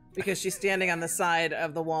people because she's standing on the side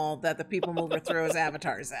of the wall that the people mover throws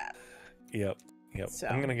avatars at. Yep. So.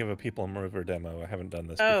 I'm gonna give a people mover demo. I haven't done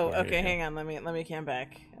this before. Oh, okay, hang on. Let me cam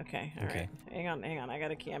back. Okay, all right. Hang on. I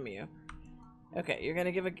gotta cam you. Okay, you're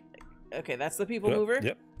gonna give a... Okay, that's the people mover?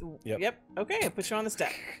 Yep. Okay, I'll put you on the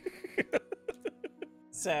step.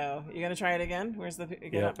 So, you're gonna try it again? Where's the...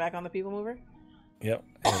 Get back on the people mover? Yep.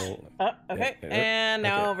 Okay, and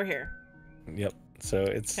now over here. Yep. So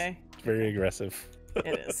it's very aggressive.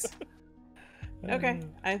 It is. Okay,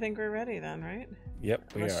 I think we're ready then, right?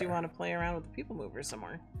 Yep, we are. Unless you want to play around with the people mover some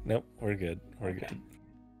more. Nope, we're good. We're good.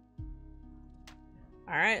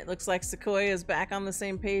 All right, looks like Sequoia is back on the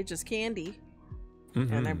same page as Candy.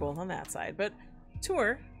 And they're both on that side. But,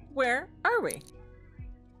 Tour, where are we?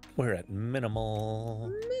 We're at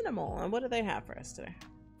Minimal. Minimal. And what do they have for us today?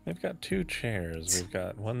 We've got two chairs. We've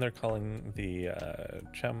got one they're calling the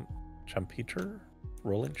Champeter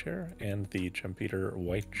rolling chair and the Champeter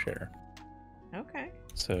white chair. Okay.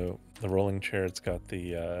 So the rolling chair, it's got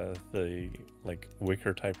the like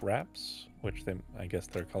wicker type wraps, which I guess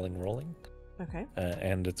they're calling rolling. Okay.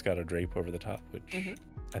 And it's got a drape over the top, which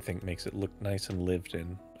I think makes it look nice and lived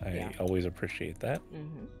in. I always appreciate that.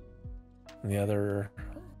 And the other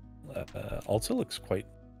also looks quite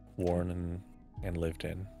worn and and lived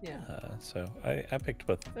in. Yeah. So I picked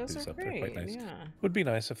both of these up. They're quite nice. Yeah. Would be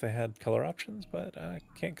nice if they had color options, but I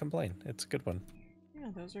can't complain. It's a good one. Yeah,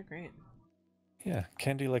 those are great. Yeah,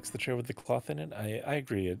 Candy likes the chair with the cloth in it. I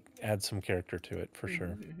agree. It adds some character to it for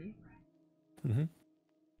sure.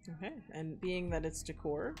 Okay, and being that it's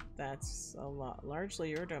decor, that's largely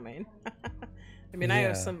your domain. I mean, I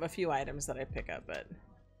have a few items that I pick up, but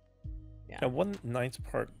yeah. Now, one nice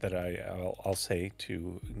part that I'll say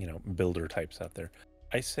to builder types out there,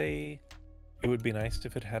 I say it would be nice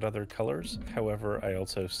if it had other colors. However, I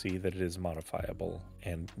also see that it is modifiable,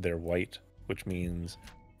 and they're white, which means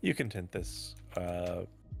you can tint this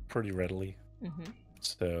pretty readily.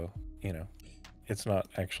 So it's not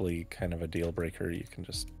actually kind of a deal breaker. You can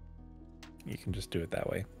just do it that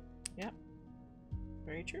way. Yep.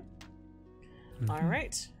 Very true. All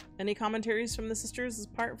right. Any commentaries from the sisters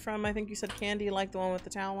apart from, I think you said Candy liked the one with the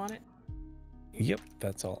towel on it? Yep,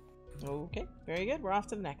 that's all. Okay, very good. We're off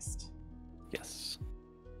to the next. Yes.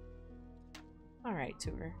 All right,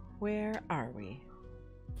 Tour. Where are we?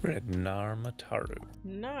 We're at Nar Mattaru.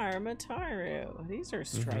 Nar Mattaru. These are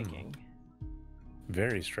striking.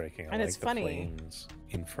 Very striking. And it's funny. Flames,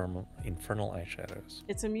 infernal eyeshadows.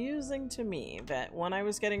 It's amusing to me that when I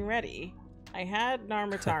was getting ready, I had Nar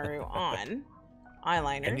Mattaru on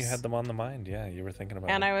eyeliners. And you had them on the mind. Yeah, you were thinking about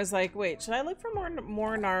it. And I was like, wait, should I look for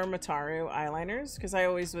more Nar Mattaru eyeliners? Because I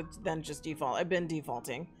always would then just default. I've been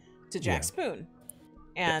defaulting to Jack Spoon.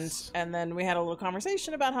 And then we had a little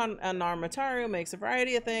conversation about how Nar Mattaru makes a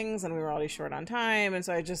variety of things, and we were already short on time. And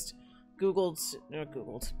so I just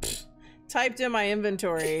typed in my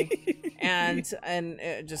inventory and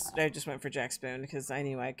I just went for Jack Spoon because I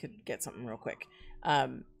knew I could get something real quick.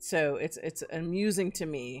 So it's amusing to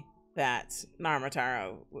me that Nar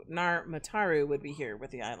Mattaru would be here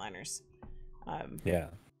with the eyeliners.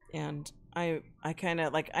 And I kind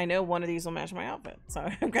of I know one of these will match my outfit, so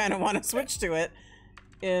I kind of want to switch to it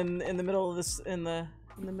in the middle of this in the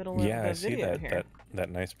middle of the video here. That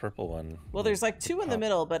nice purple one. Well, there's two in the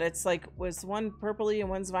middle, but it's was one purpley and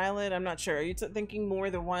one's violet. I'm not sure. Are you thinking more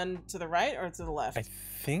the one to the right or to the left? I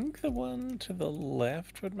think the one to the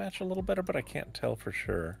left would match a little better, but I can't tell for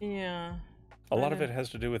sure. Yeah. A lot of it has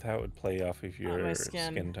to do with how it would play off of your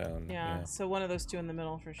skin tone. Yeah, so one of those two in the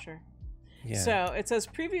middle for sure. Yeah. So it says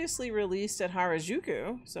previously released at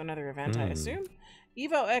Harajuku, so another event I assume.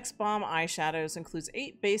 Evo X Bomb eyeshadows includes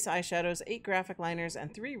 8 base eyeshadows, 8 graphic liners,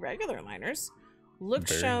 and 3 regular liners.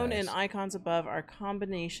 Looks shown in icons above are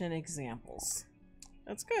combination examples.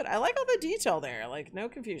 That's good. I like all the detail there, no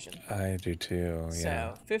confusion. I do too,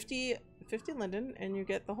 yeah. So 50 Linden, and you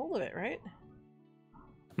get the whole of it, right?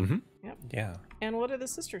 Yep. Yeah. And what do the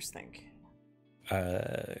sisters think?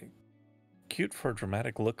 Cute for a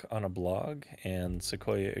dramatic look on a blog, and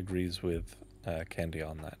Sequoia agrees with Candy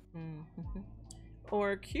on that.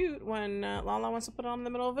 Or cute when LaLa wants to put it on in the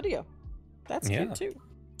middle of a video. That's cute too.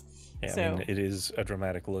 Yeah, so, I mean, it is a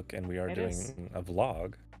dramatic look, and we are doing a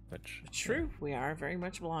vlog, which... True, we are very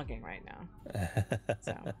much vlogging right now.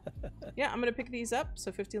 So, yeah, I'm going to pick these up.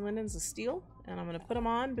 So 50 Linden's a steal, and I'm going to put them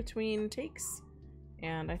on between takes,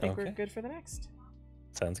 and I think we're good for the next.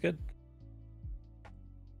 Sounds good.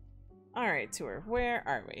 All right, Tour, where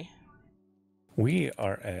are we? We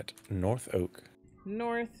are at North Oak.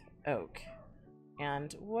 North Oak.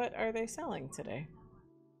 And what are they selling today?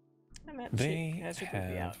 They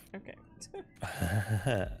have... Okay.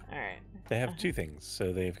 All right. They have 2 things.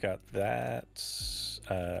 So they've got that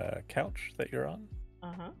couch that you're on.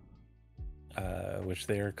 Which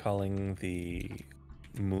they are calling the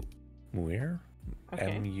Muir?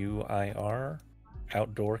 M-U-I-R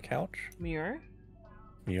outdoor couch. Muir?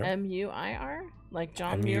 M-U-I-R? Like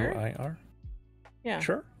John Muir? M-U-I-R? Yeah.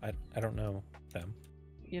 Sure. I don't know them.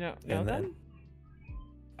 You don't know them?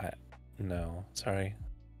 No. Sorry.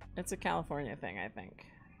 It's a California thing, I think.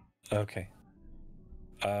 Okay.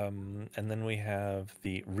 And then we have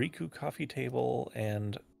the Riku coffee table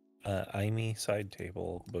and Aimi side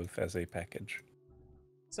table, both as a package.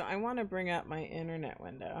 So I want to bring up my internet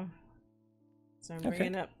window. So I'm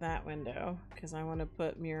bringing up that window because I want to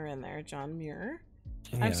put Muir in there, John Muir.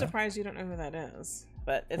 Yeah. I'm surprised you don't know who that is,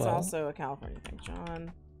 but it's also a California thing,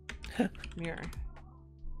 John Muir.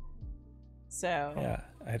 So yeah,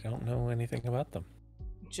 I don't know anything about them.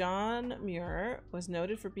 John Muir was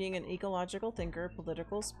noted for being an ecological thinker,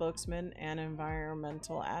 political spokesman, and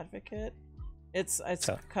environmental advocate. It's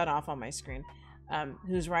cut off on my screen.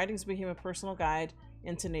 Whose writings became a personal guide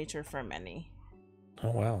into nature for many.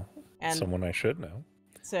 Oh wow! And someone I should know.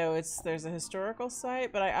 So there's a historical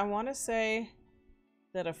site, but I want to say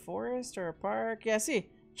that a forest or a park. Yeah, see,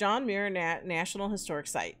 John Muir National Historic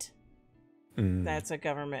Site. That's a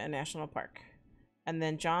government and national park. And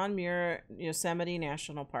then John Muir Yosemite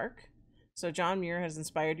National Park. So John Muir has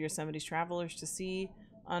inspired Yosemite travelers to see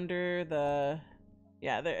under the...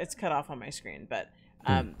 Yeah, it's cut off on my screen, but...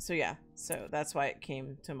 So yeah, so that's why it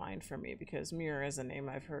came to mind for me, because Muir is a name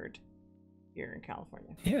I've heard here in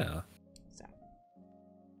California. Yeah. So,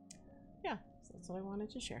 yeah, so that's what I wanted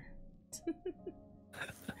to share.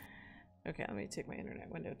 Okay, let me take my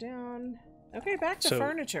internet window down. Okay, back to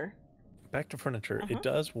furniture. Back to furniture. It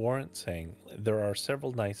does warrant saying there are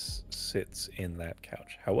several nice sits in that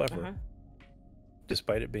couch. However,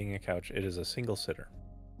 despite it being a couch, it is a single sitter.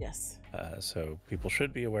 Yes. So people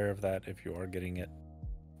should be aware of that if you are getting it.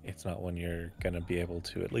 It's not one you're going to be able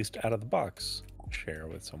to, at least out of the box, share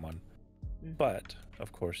with someone. But,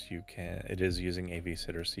 of course, you can. It is using AV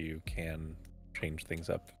Sitter, so you can change things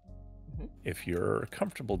up. If you're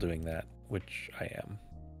comfortable doing that, which I am.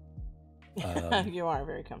 You are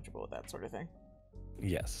very comfortable with that sort of thing.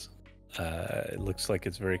 Yes. It looks like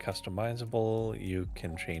it's very customizable. You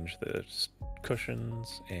can change the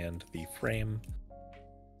cushions and the frame,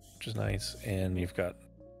 which is nice. And you've got,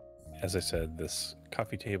 as I said, this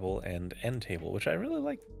coffee table and end table, which I really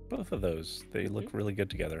like both of those. They look really good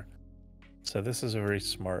together. So this is a very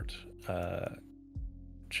smart,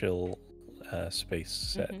 chill space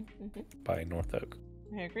set by North Oak.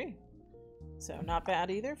 I agree. So not bad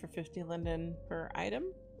either for 50 linden per item.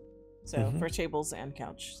 So for tables and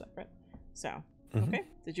couch separate. So, okay.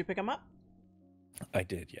 Did you pick them up? I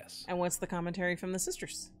did, yes. And what's the commentary from the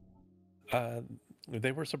sisters?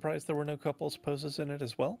 They were surprised there were no couples poses in it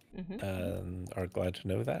as well. Are glad to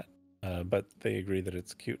know that. But they agree that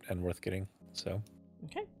it's cute and worth getting. So.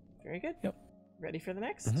 Okay. Very good. Yep. Ready for the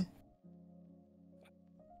next?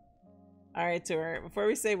 All right, Tour. Before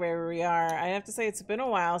we say where we are, I have to say it's been a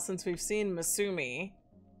while since we've seen Masumi.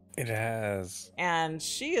 It has. And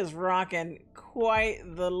she is rocking quite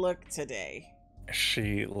the look today.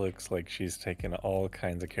 She looks like she's taken all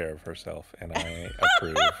kinds of care of herself, and I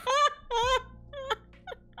approve.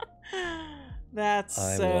 That's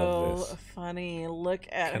so funny. Look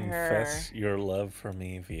at her. Confess your love for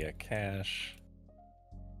me via cash.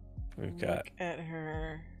 Look at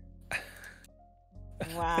her.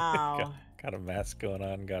 Wow. got a mask going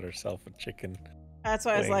on, got herself a chicken. That's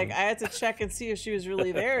why I was like, I had to check and see if she was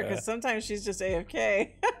really there, because sometimes she's just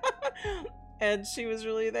AFK. And she was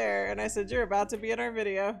really there. And I said, you're about to be in our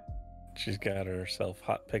video. She's got herself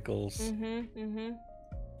hot pickles.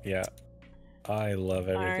 Yeah. I love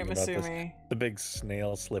everything about this. The big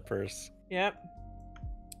snail slippers. Yep.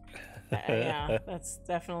 Yeah, that's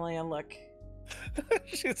definitely a look.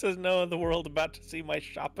 She says, no, the world about to see my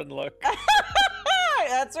shopping look.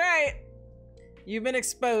 That's right. You've been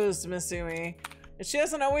exposed, Masumi. She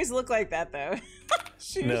doesn't always look like that, though.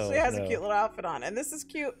 She usually has a cute little outfit on. And this is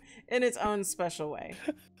cute in its own special way.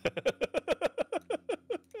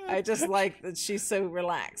 I just like that she's so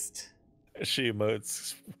relaxed. She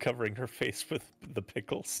emotes covering her face with the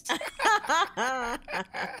pickles.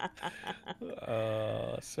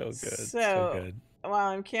 Oh, so good. So good. While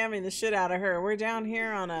I'm camming the shit out of her, we're down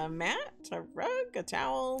here on a mat, a rug, a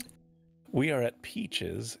towel. We are at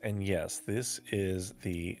Peaches, and yes, this is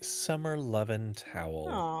the Summer Lovin' Towel.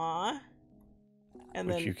 Aww. And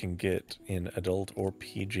which you can get in adult or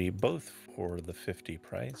PG, both for the $50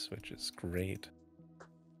 price, which is great.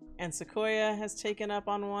 And Sequoia has taken up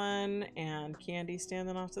on one, and Candy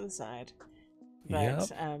standing off to the side. But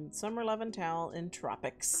Summer Lovin' Towel in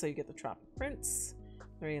Tropics, so you get the tropic prints.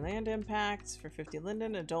 3 land impacts for 50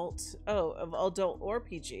 linden, adult or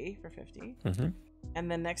PG for 50.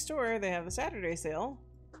 And then next door they have a Saturday sale,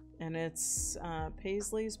 and it's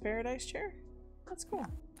Paisley's Paradise Chair. That's cool.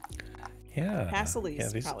 Yeah.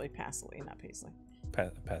 Paisley's probably Paisley, not Paisley.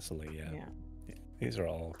 Paisley, yeah. These are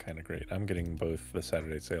all kind of great. I'm getting both the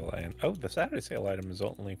Saturday sale and the Saturday sale item is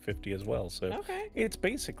only 50 as well, so it's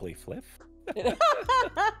basically fliff.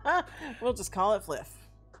 We'll just call it fliff.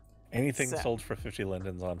 Anything sold for 50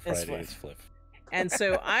 lindens on Friday is fliff. And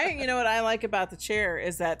so you know what I like about the chair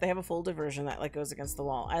is that they have a folded version that like goes against the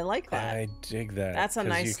wall. I like that. I dig that. That's a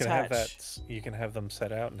nice touch. You can have them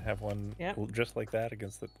set out and have one just like that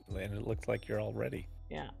against and it looks like you're all ready.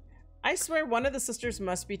 Yeah. I swear one of the sisters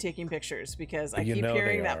must be taking pictures because I keep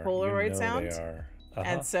hearing that Polaroid sound. They are.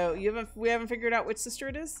 And so we haven't figured out which sister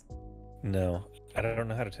it is? No. I don't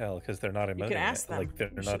know how to tell because they're not emoting. You can ask them. Like they're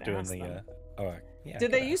not doing the yeah.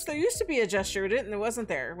 Did they there used to be a gesture, didn't it? Wasn't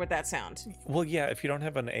there with that sound? Well, yeah, if you don't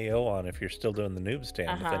have an AO on, if you're still doing the noob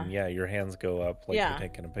stand, then yeah, your hands go up like you're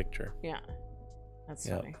taking a picture. Yeah. That's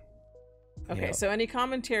funny. Okay, so any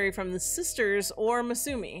commentary from the sisters or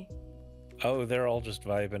Masumi? Oh, they're all just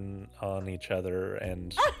vibing on each other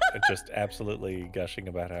and just absolutely gushing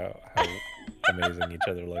about how amazing each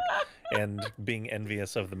other look, and being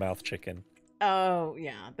envious of the mouth chicken. Oh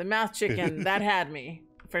yeah, the mouth chicken that had me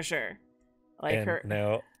for sure. Like and her.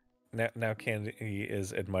 Now Candy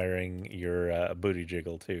is admiring your booty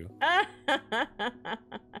jiggle too,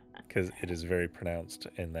 because it is very pronounced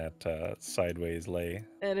in that sideways lay.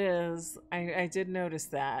 It is. I did notice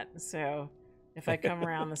that. So if I come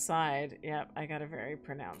around the side, yep, I got a very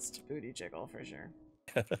pronounced booty jiggle for sure.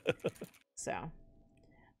 So,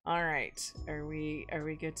 all right, are we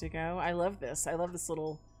good to go? I love this. I love this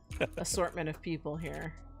little assortment of people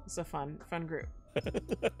here. It's a fun group.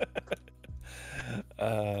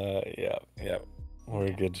 Yeah,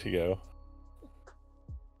 we're good to go.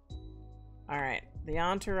 All right, the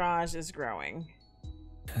entourage is growing.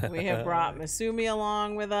 We have brought Masumi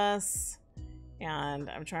along with us, and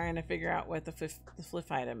I'm trying to figure out what the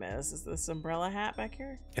flip item is. Is this umbrella hat back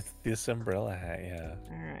here? It's this umbrella hat, yeah.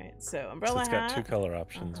 All right, so umbrella hat. It's got 2 color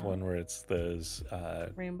options. One where it's those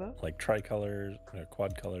rainbow, like tricolors,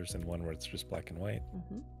 quad colors, and one where it's just black and white.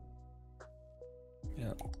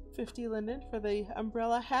 Yeah. 50 Linden for the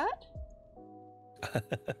umbrella hat.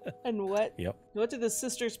 And what? Yep. What do the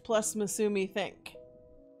sisters plus Masumi think?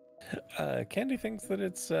 Candy thinks that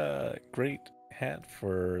it's a great hat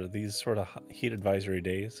for these sort of heat advisory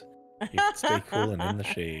days. You can stay cool and in the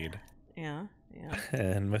shade. Yeah.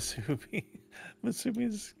 And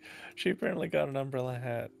she apparently got an umbrella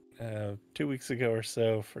hat 2 weeks ago or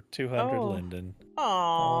so for 200 Linden.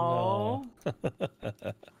 Oh no.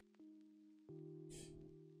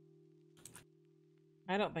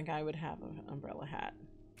 I don't think I would have an umbrella hat.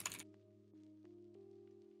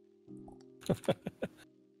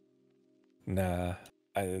 Nah,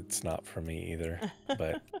 it's not for me either,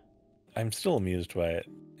 but I'm still amused by it.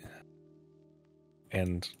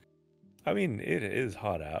 And, I mean, it is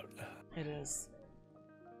hot out. It is.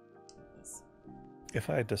 If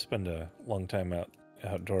I had to spend a long time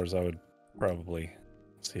outdoors, I would probably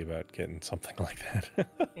see about getting something like that.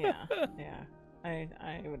 Yeah, I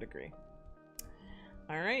would agree.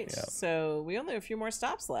 All right, so we only have a few more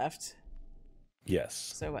stops left.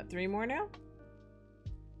 Yes. So what, 3 more now?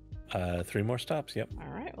 3 more stops, yep.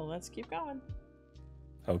 All right, well, let's keep going.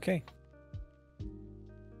 Okay.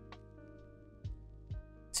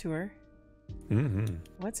 Tour.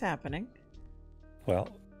 What's happening? Well,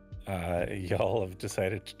 y'all have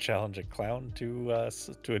decided to challenge a clown to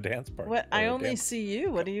a dance party. What? I only see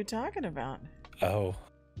you. What are you talking about? Oh.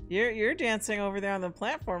 You're dancing over there on the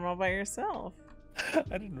platform all by yourself.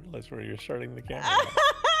 I didn't realize where you were starting the camera.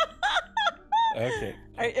 Okay.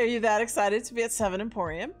 Are you that excited to be at 7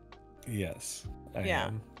 Emporium? Yes, I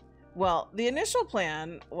am. Well, the initial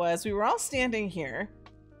plan was we were all standing here,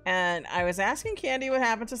 and I was asking Candy what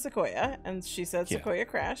happened to Sequoia, and she said Sequoia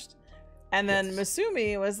crashed. And then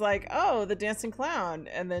Masumi was like, oh, the dancing clown.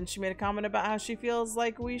 And then she made a comment about how she feels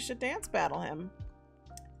like we should dance battle him.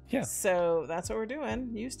 Yeah. So that's what we're doing.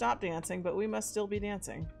 You stop dancing, but we must still be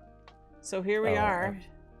dancing. So here we are.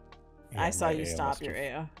 I saw you stop your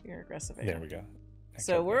AO, your aggressive AO. There we go.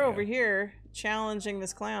 So we're over here challenging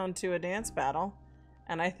this clown to a dance battle,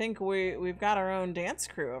 and I think we've got our own dance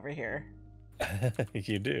crew over here.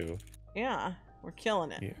 You do. Yeah, we're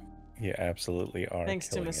killing it. You absolutely are. Thanks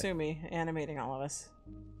to Masumi animating all of us.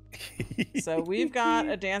 So we've got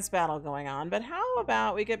a dance battle going on, but how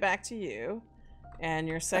about we get back to you and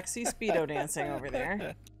your sexy Speedo dancing over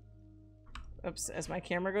there. Oops, as my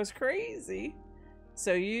camera goes crazy.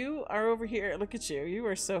 So you are over here. Look at you. You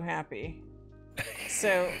are so happy.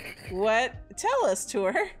 So tell us,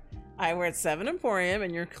 Tour. We're at 7 Emporium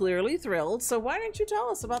and you're clearly thrilled. So why don't you tell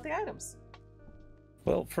us about the items?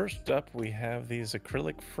 Well, first up, we have these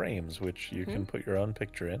acrylic frames, which you can put your own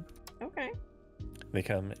picture in. Okay. They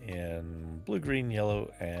come in blue, green,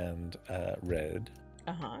 yellow, and red.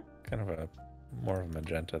 Kind of more of a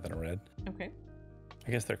magenta than a red. Okay. I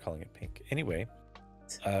guess they're calling it pink. Anyway,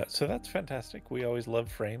 so that's fantastic. We always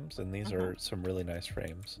love frames, and these are some really nice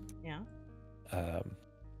frames. Yeah.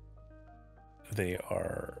 They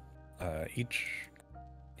are each,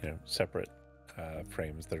 separate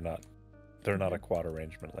frames. They're not a quad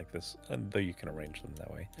arrangement like this, though you can arrange them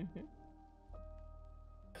that way.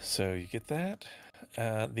 So you get that.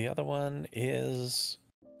 The other one is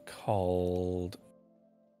called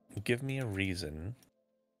Give Me a Reason.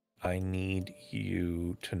 I Need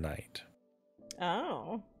You Tonight.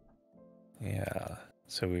 Oh. Yeah.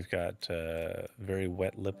 So we've got a very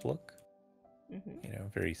wet lip look.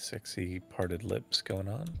 Very sexy parted lips going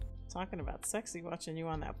on. Talking about sexy, watching you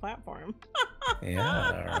on that platform.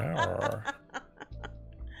 Yeah.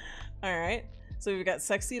 All right. So we've got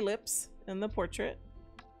sexy lips in the portrait.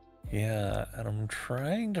 Yeah, and I'm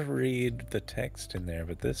trying to read the text in there,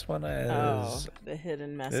 but this one is... Oh, the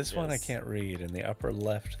hidden messages. This one I can't read. In the upper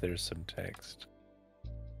left, there's some text.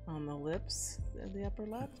 On the lips? In the upper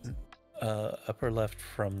left? Upper left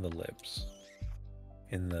from the lips.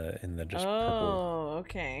 In the just purple. Oh,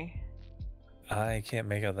 okay. I can't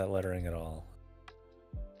make out that lettering at all.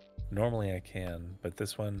 Normally I can, but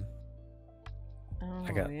this one... Oh,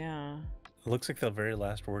 yeah. It looks like the very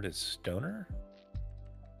last word is stoner.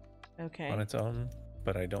 Okay. On its own,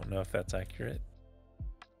 but I don't know if that's accurate.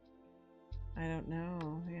 I don't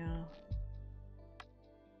know, yeah.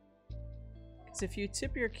 Because if you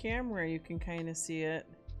tip your camera, you can kind of see it.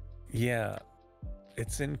 Yeah.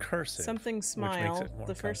 It's in cursive. Something smile. Which makes it more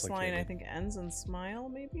the first line, I complicated. think, ends in smile,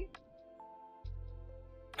 maybe?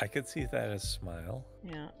 I could see that as smile.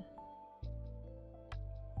 Yeah.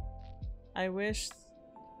 I wish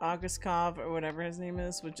August Kov, or whatever his name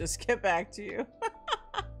is, would just get back to you.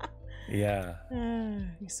 Yeah.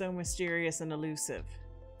 He's so mysterious and elusive.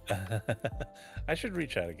 I should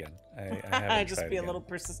reach out again. I haven't just tried be again. a little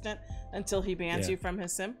persistent until he bans you from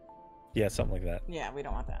his sim. Yeah, something like that. Yeah, we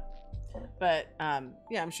don't want that. But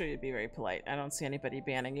yeah, I'm sure you'd be very polite. I don't see anybody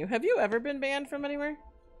banning you. Have you ever been banned from anywhere?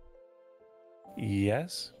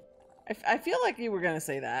 Yes. I feel like you were going to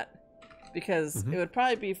say that because Mm-hmm. it would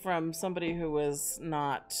probably be from somebody who was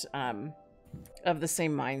not of the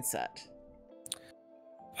same mindset.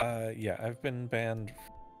 Yeah, I've been banned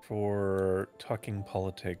for talking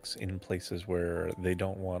politics in places where they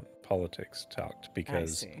don't want politics talked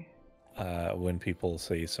because when people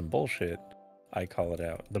say some bullshit, I call it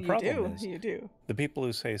out. The problem is you do. The people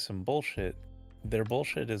who say some bullshit, their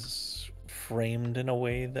bullshit is framed in a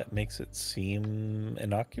way that makes it seem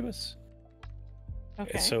innocuous.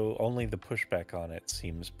 Okay. So only the pushback on it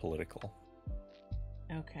seems political.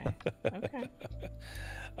 Okay. Okay.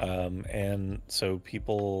 And so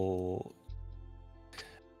people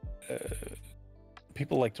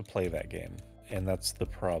like to play that game, and that's the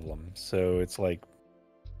problem. So it's like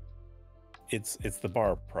it's the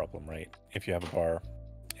bar problem, right? If you have a bar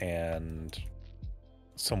and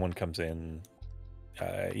someone comes in,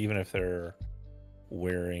 even if they're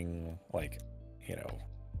wearing like, you know,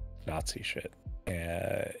 Nazi shit,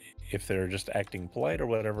 if they're just acting polite or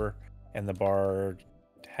whatever, and the bar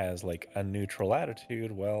has like a neutral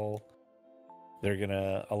attitude, well, they're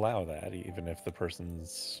gonna allow that even if the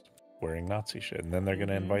person's wearing Nazi shit, and then they're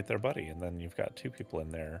gonna invite their buddy, and then you've got two people in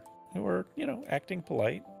there who are, you know, acting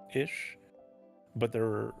polite-ish, but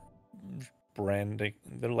they're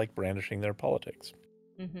like brandishing their politics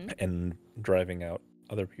and driving out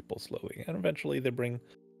other people slowly, and eventually they bring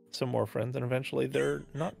some more friends, and eventually they're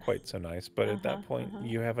not quite so nice, but at that point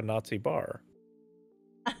you have a Nazi bar.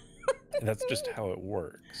 That's just how it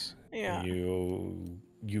works. Yeah. You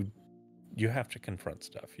have to confront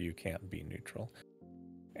stuff. You can't be neutral.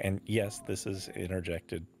 And yes, this is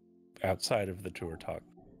interjected outside of the tour talk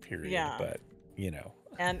period, but you know.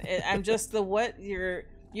 And I'm just what you're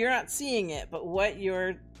not seeing it, but what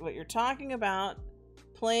you're talking about,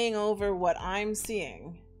 playing over what I'm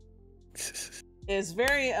seeing, is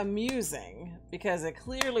very amusing because it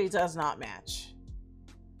clearly does not match.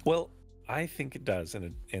 Well, I think it does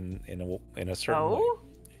in a certain way.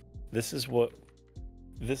 This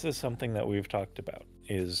is something that we've talked about,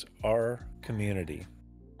 is our community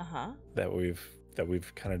that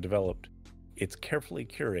we've kind of developed. It's carefully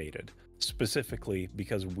curated specifically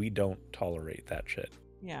because we don't tolerate that shit.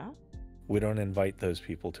 Yeah. We don't invite those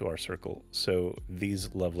people to our circle, so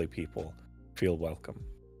these lovely people feel welcome.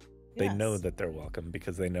 They know that they're welcome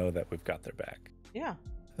because they know that we've got their back. Yeah.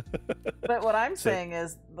 But what I'm saying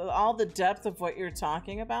is all the depth of what you're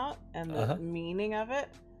talking about and the meaning of it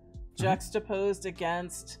juxtaposed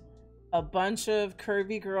against a bunch of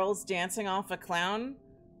curvy girls dancing off a clown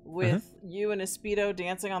with you in a Speedo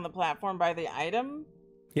dancing on the platform by the item.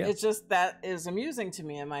 Yeah. It's just, that is amusing to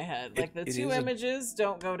me in my head. Like the two images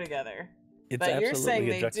don't go together. It's but absolutely you're saying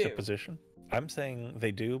a juxtaposition. I'm saying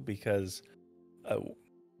they do because,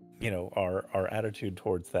 you know, our attitude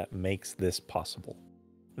towards that makes this possible.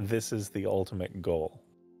 This is the ultimate goal.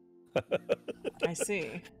 I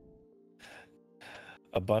see.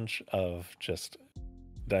 A bunch of just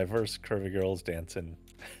diverse curvy girls dancing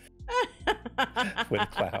with a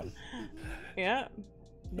clown. Yeah.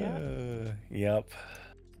 Yep.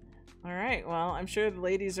 All right. Well, I'm sure the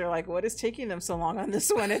ladies are like, what is taking them so long on this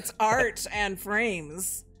one? It's art and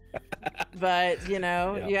frames. But, you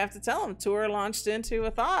know, you have to tell them tour launched into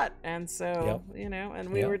a thought. And so, you know, and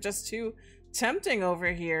we were just too tempting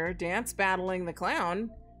over here, dance battling the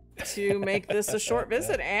clown, to make this a short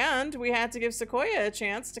visit. And we had to give Sequoia a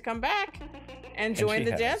chance to come back and join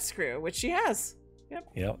the dance crew, which she has.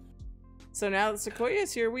 Yep. So now that Sequoia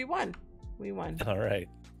is here, we won. We won. All right.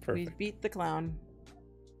 Perfect. We beat the clown.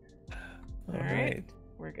 All right.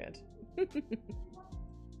 We're good.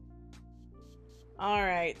 All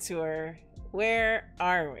right, tour. Where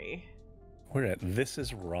are we? We're at This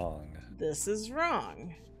Is Wrong. This is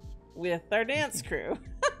wrong. With our dance crew.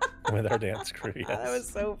 With our dance crew, yes. That was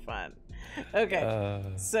so fun. Okay.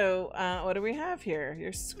 So what do we have here?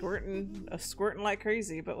 You're squirting like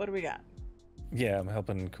crazy, but what do we got? Yeah, I'm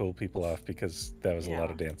helping cool people off because that was a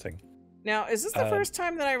lot of dancing. Now, is this the first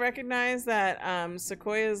time that I recognize that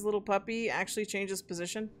Sequoia's little puppy actually changes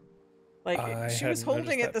position? Like, she was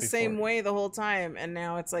holding it the same way the whole time, and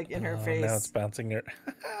now it's like in her face. Now it's bouncing her.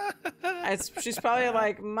 She's probably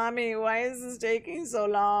like, Mommy, why is this taking so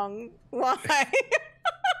long? Why?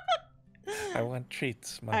 I want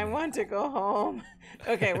treats, Mommy. I want to go home.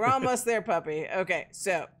 Okay, we're almost there, puppy. Okay,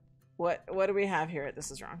 so what do we have here at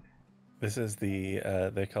This Is Wrong? This is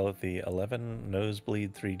the, they call it the 11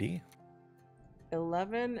 Nosebleed 3D.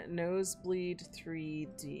 11 Nosebleed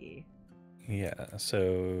 3D. Yeah,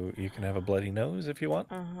 so you can have a bloody nose if you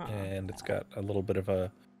want, and it's got a little bit of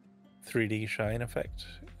a 3D shine effect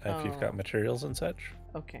if you've got materials and such.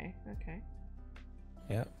 Okay, okay.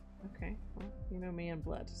 Yeah. Okay, well, you know me and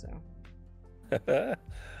blood, so.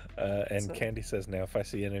 And Candy says, now if I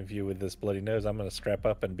see any of you with this bloody nose, I'm going to strap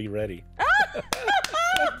up and be ready.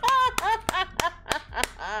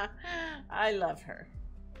 I love her.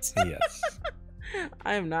 Yes.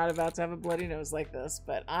 I am not about to have a bloody nose like this,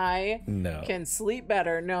 but I can sleep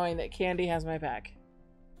better knowing that Candy has my back.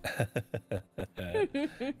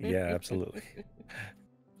 Yeah, absolutely.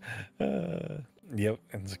 Yep,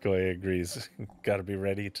 and Sequoia agrees. Got to be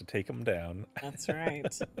ready to take them down. That's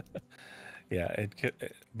right. Yeah, it could,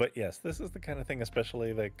 but yes, this is the kind of thing,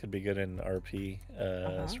 especially that could be good in RP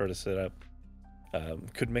sort of setup.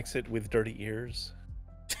 Could mix it with dirty ears.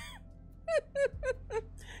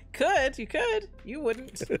 You could. You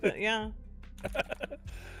wouldn't, but yeah.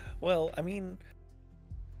 Well, I mean,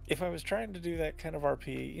 if I was trying to do that kind of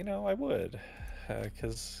RP, you know, I would,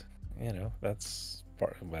 because you know that's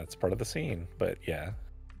part of the scene. But yeah.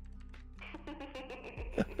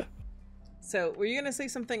 So, were you gonna say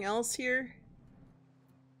something else here?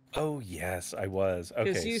 Oh yes, I was. Okay,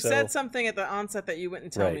 because you said something at the onset that you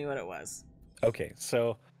wouldn't tell me what it was. Okay,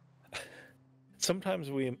 so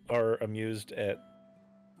sometimes we are amused at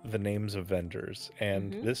the names of vendors,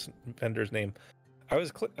 and this vendor's name, I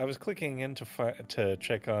was clicking in to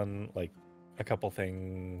check on like a couple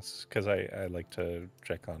things because I like to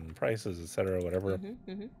check on prices, etc., whatever.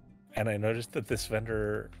 And I noticed that this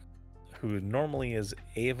vendor, who normally is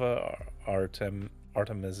Ava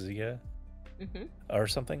Artemisia or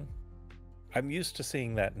something, I'm used to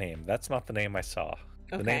seeing that name. That's not the name I saw.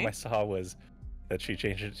 The name I saw was that she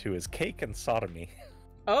changed it to as Cake and Sodomy.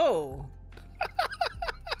 Oh.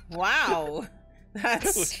 Wow.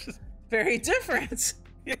 That's very different.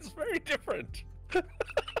 It's very different.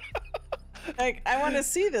 Like, I want to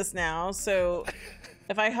see this now, so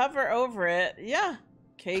if I hover over it, yeah.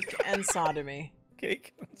 Cake and Sodomy.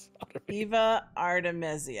 Cake and Sodomy. Eva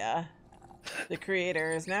Artemisia. The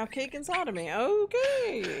creator is now Cake and Sodomy.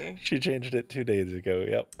 Okay. She changed it 2 days ago,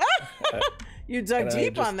 yep. You dug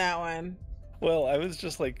deep on that one. Well, I was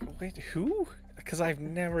just like, wait, who? Because I've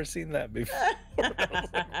never seen that before. I was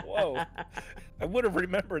like, whoa. I would have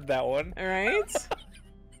remembered that one. All right.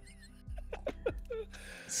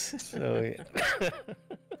 So, yeah.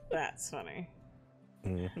 That's funny.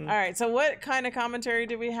 All right, so what kind of commentary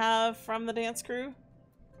do we have from the dance crew?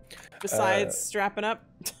 Besides strapping up?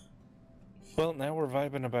 Well, now we're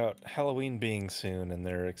vibing about Halloween being soon, and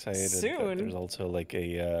they're excited. Soon? There's also like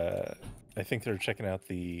a, I think they're checking out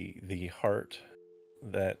the heart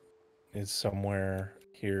that is somewhere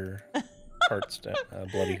here.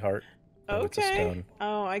 Bloody heart. Okay.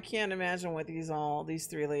 Oh, I can't imagine what these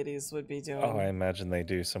three ladies would be doing. Oh, I imagine they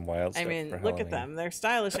do some wild stuff. I mean, look at them. They're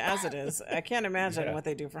stylish as it is. I can't imagine what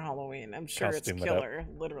they do for Halloween. I'm sure it's killer,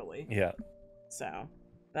 literally. Yeah. So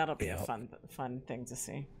that'll be a fun thing to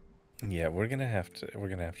see. Yeah, we're gonna have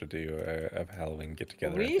to do a Halloween get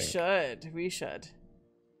together. We should.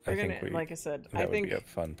 We're gonna, like I said, I think would be a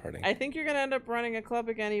fun party. I think you're gonna end up running a club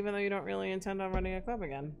again, even though you don't really intend on running a club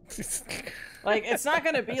again. Like, it's not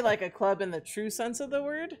gonna be like a club in the true sense of the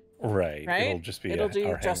word. Right. It'll just be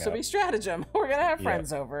be stratagem. We're gonna have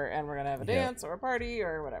friends over, and we're gonna have a dance or a party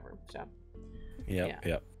or whatever. So.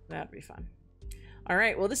 Yep. That'd be fun. All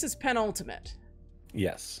right. Well, this is penultimate.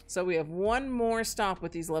 Yes. So we have one more stop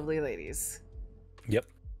with these lovely ladies. Yep.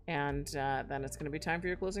 And then it's gonna be time for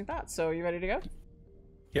your closing thoughts. So, are you ready to go?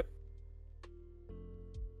 Yep.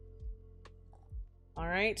 All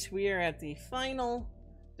right, we are at the final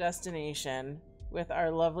destination with our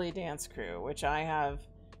lovely dance crew, which I have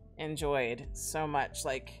enjoyed so much.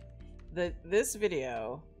 Like, this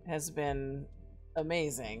video has been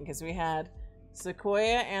amazing because we had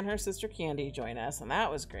Sequoia and her sister Candy join us, and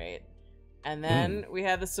that was great. And then we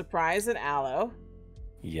had the surprise at Aloe.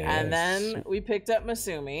 Yes. And then we picked up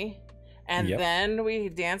Masumi. And then we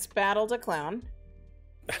dance battled a clown.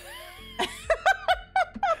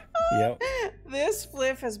 Yep. This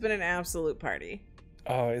fliff has been an absolute party.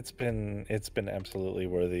 Oh, it's been absolutely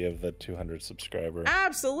worthy of the 200 subscriber.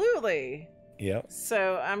 Absolutely. Yep.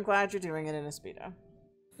 So I'm glad you're doing it in a Speedo.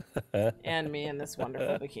 And me in this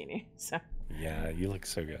wonderful bikini. So yeah, you look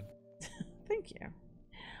so good. Thank you.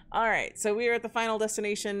 All right, so we are at the final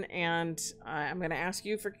destination, and I'm going to ask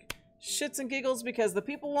you for shits and giggles because the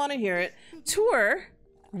people want to hear it. Tour,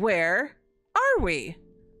 where are we?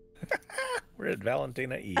 We're at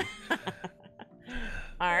Valentina E.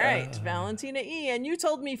 All right, Valentina E. And you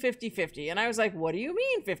told me 50-50, and I was like, what do you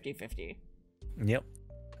mean 50-50? Yep.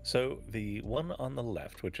 So the one on the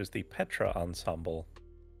left, which is the Petra ensemble,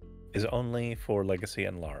 is only for Legacy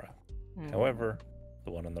and LaLa. However,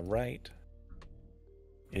 the one on the right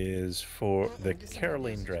is for the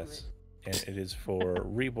Caroline dress, and it is for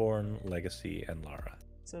Reborn, Legacy, and LaLa.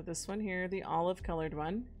 So this one here, the olive colored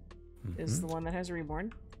one, is the one that has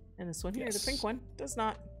Reborn, and this one here, the pink one, does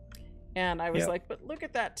not. And I was like, but look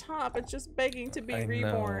at that top, it's just begging to be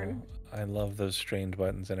Reborn. Know. I love those strained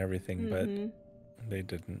buttons and everything, but they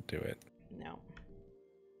didn't do it. No.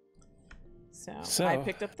 So I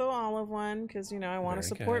picked up the olive one because, you know, I want to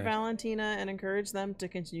support Valentina and encourage them to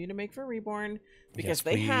continue to make for Reborn because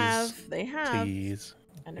they have. Please.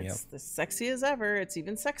 And it's the sexy as ever. It's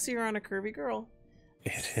even sexier on a curvy girl.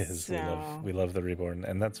 It is. So... We love the Reborn,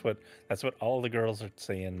 and that's what all the girls are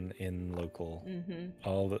saying in local.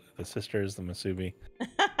 All the sisters, the Masumi.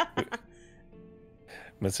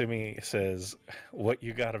 Masumi says, "What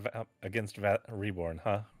you got against Reborn,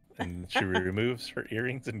 huh?" And she removes her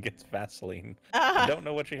earrings and gets Vaseline. I don't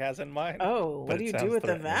know what she has in mind. Oh, what do you do with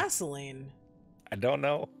the Vaseline? I don't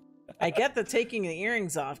know. I get the taking the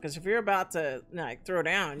earrings off, because if you're about to like throw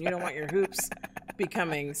down, you don't want your hoops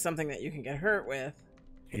becoming something that you can get hurt with.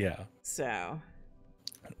 Yeah. So.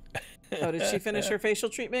 Oh, did she finish her facial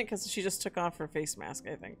treatment? Because she just took off her face mask,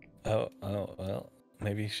 I think. Oh, well,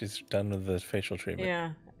 maybe she's done with the facial treatment.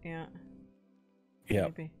 Yeah.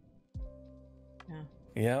 Maybe.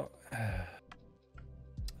 Yeah.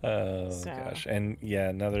 Oh gosh, and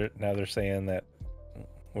now they're saying that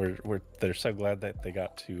they're so glad that they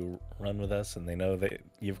got to run with us, and they know that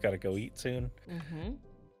you've got to go eat soon.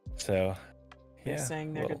 So they're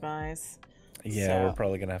saying their goodbyes. Yeah, we're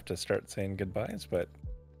probably gonna have to start saying goodbyes, but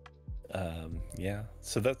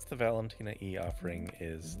so that's the Valentina E offering,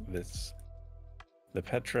 is the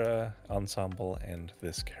Petra ensemble and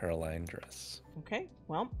this Caroline dress. Okay,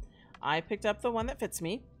 well, I picked up the one that fits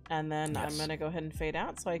me, and then I'm gonna go ahead and fade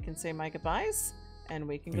out so I can say my goodbyes, and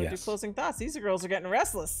we can go do closing thoughts. These girls are getting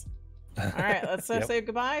restless. All right, let's say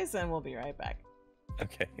goodbyes, and we'll be right back.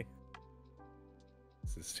 Okay.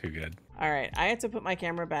 This is too good. All right, I had to put my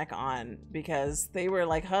camera back on because they were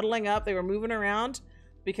like huddling up. They were moving around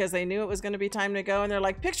because they knew it was going to be time to go, and they're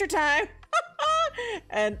like, picture time.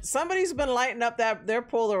 And somebody's been lighting up their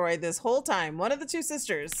Polaroid this whole time. One of the two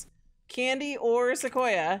sisters, Candy or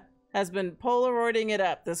Sequoia, has been Polaroiding it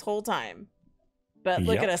up this whole time. But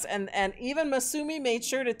look at us. And even Masumi made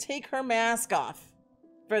sure to take her mask off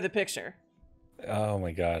for the picture. Oh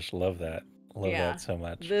my gosh, love that. Love that so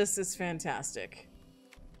much. This is fantastic.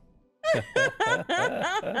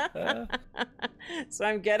 So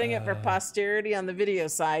I'm getting it for posterity on the video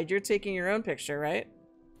side. You're taking your own picture, right?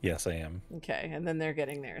 Yes, I am. Okay, and then they're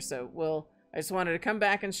getting there. So I just wanted to come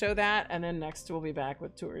back and show that, and then next we'll be back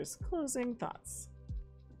with Tour's closing thoughts.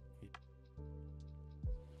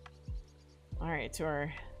 All right,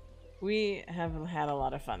 Tour. We have had a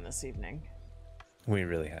lot of fun this evening. We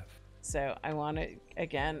really have. So I want to,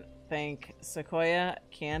 again, thank Sequoia,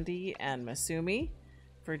 Candy, and Masumi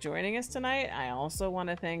for joining us tonight. I also want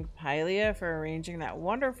to thank Pylia for arranging that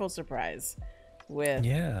wonderful surprise with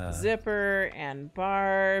Zipper and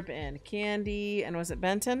Barb and Candy, and was it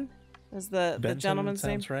Benton? Was the gentleman's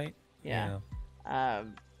name? Sounds right. Yeah.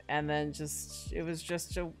 And then it was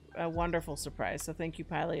just a wonderful surprise. So thank you,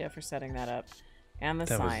 Pylia, for setting that up, and the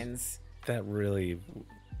signs. That really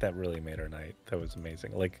made our night. That was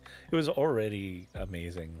amazing. Like, it was already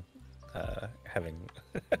amazing having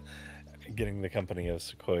getting the company of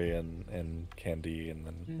Sequoia and Candy, and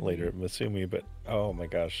then later Masumi. But oh my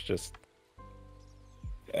gosh, just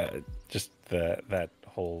that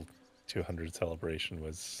whole 200 celebration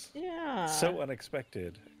was so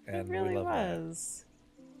unexpected, and it really we love was.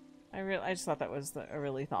 I just thought that was a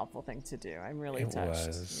really thoughtful thing to do. I'm really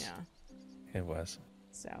touched. Yeah. It was.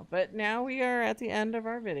 So, but now we are at the end of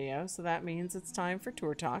our video, so that means it's time for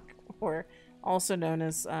Tour Talk, or also known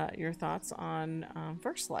as your thoughts on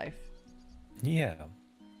First Life. Yeah.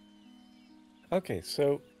 Okay,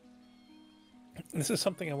 so this is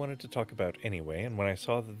something I wanted to talk about anyway, and when I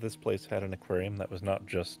saw that this place had an aquarium that was not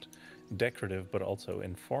just decorative but also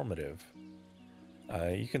informative,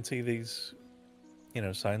 you can see these,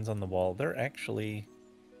 signs on the wall. They actually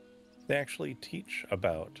teach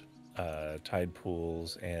about tide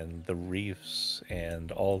pools and the reefs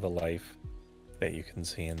and all the life that you can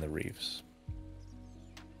see in the reefs.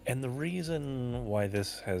 And the reason why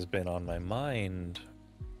this has been on my mind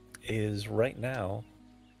is right now,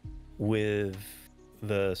 with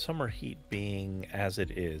the summer heat being as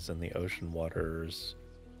it is and the ocean waters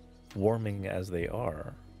warming as they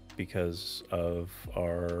are because of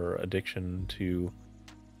our addiction to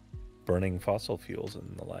burning fossil fuels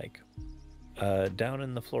and the like. Down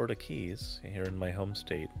in the Florida Keys, here in my home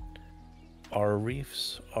state, our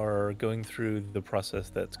reefs are going through the process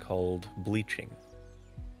that's called bleaching.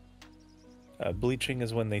 Bleaching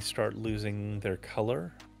is when they start losing their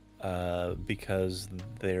color because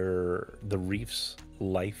the reef's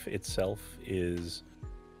life itself is,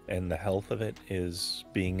 and the health of it is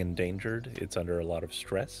being endangered. It's under a lot of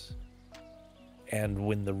stress. And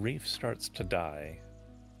when the reef starts to die,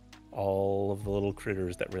 all of the little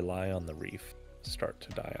critters that rely on the reef start to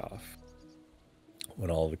die off. When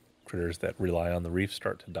all the critters that rely on the reef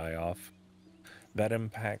start to die off, that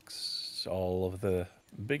impacts all of the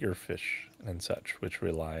bigger fish and such, which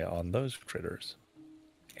rely on those critters.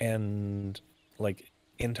 And like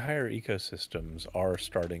entire ecosystems are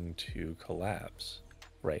starting to collapse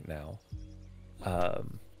right now.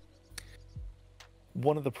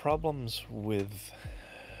 One of the problems with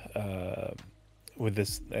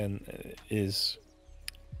this is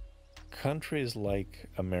countries like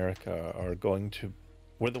America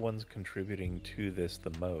we're the ones contributing to this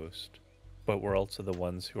the most, but we're also the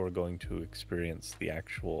ones who are going to experience the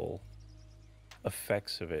actual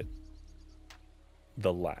effects of it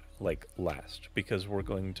last, because we're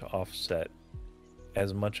going to offset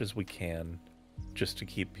as much as we can just to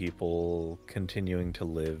keep people continuing to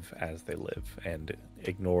live as they live and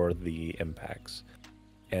ignore the impacts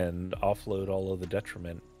and offload all of the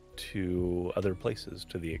detriment to other places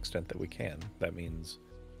to the extent that we can. That means,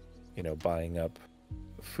 buying up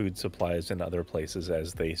food supplies in other places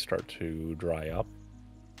as they start to dry up.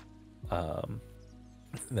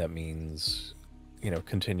 That means,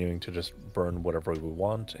 continuing to just burn whatever we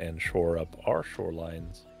want and shore up our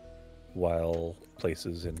shorelines, while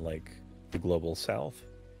places in like the global south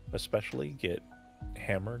especially get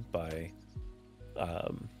hammered by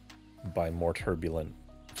more turbulent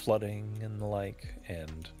flooding and the like.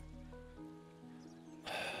 And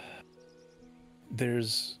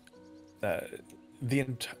there's the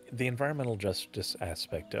environmental justice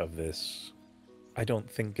aspect of this. I don't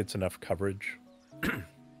think gets enough coverage.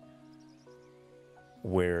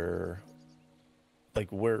 Where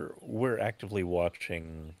we're actively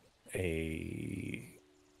watching a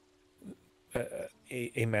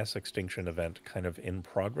mass extinction event kind of in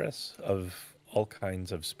progress of all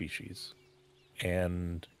kinds of species,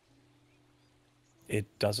 and it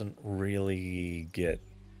doesn't really get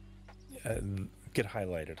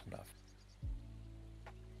highlighted enough.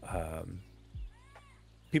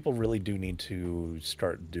 People really do need to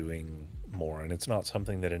start doing more, and it's not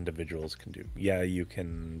something that individuals can do. Yeah, you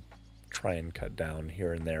can try and cut down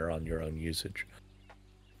here and there on your own usage,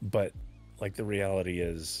 but like the reality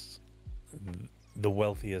is the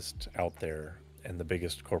wealthiest out there and the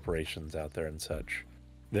biggest corporations out there and such,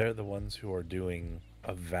 they're the ones who are doing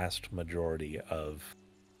a vast majority of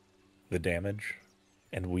the damage,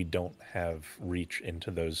 and we don't have reach into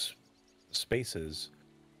those spaces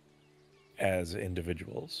as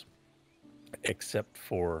individuals, except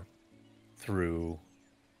for through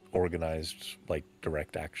organized, like,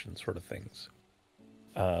 direct action sort of things.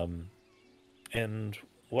 And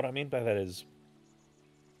what I mean by that is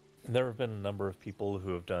there have been a number of people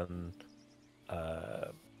who have done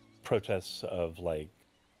protests of like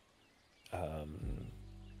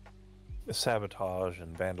sabotage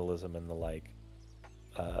and vandalism and the like,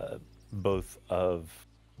 both of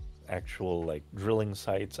actual like drilling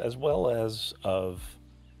sites as well as of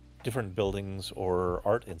different buildings or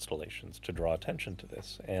art installations to draw attention to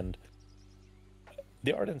this. And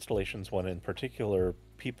the art installations one in particular,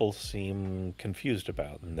 people seem confused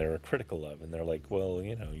about and they're critical of, and they're like, well,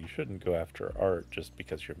 you shouldn't go after art just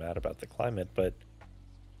because you're mad about the climate. But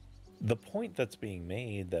the point that's being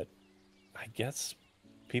made that I guess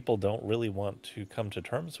people don't really want to come to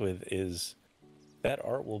terms with is that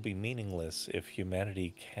art will be meaningless if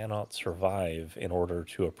humanity cannot survive in order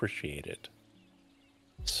to appreciate it.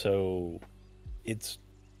 So it's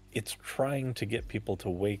trying to get people to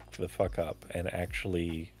wake the fuck up and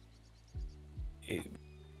actually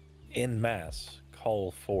en masse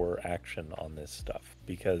call for action on this stuff,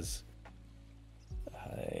 because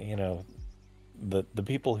you know, the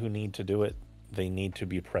people who need to do it, they need to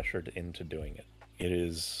be pressured into doing it. It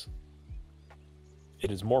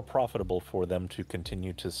is more profitable for them to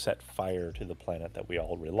continue to set fire to the planet that we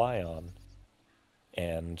all rely on,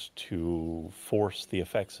 and to force the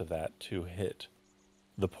effects of that to hit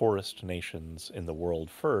the poorest nations in the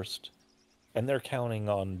world first, and they're counting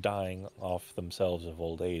on dying off themselves of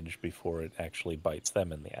old age before it actually bites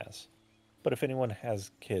them in the ass. But if anyone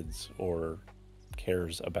has kids or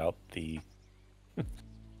cares about the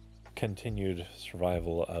continued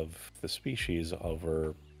survival of the species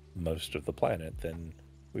over most of the planet, then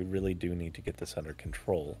we really do need to get this under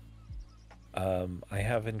control. I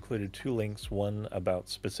have included 2 links, one about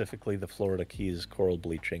specifically the Florida Keys coral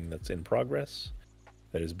bleaching that's in progress,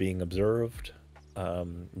 that is being observed.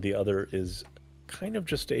 The other is kind of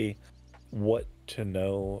just a what to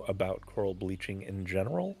know about coral bleaching in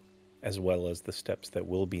general, as well as the steps that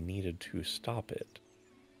will be needed to stop it,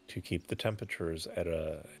 to keep the temperatures at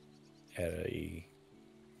a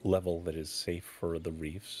level that is safe for the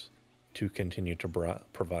reefs, to continue to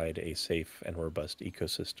provide a safe and robust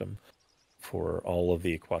ecosystem for all of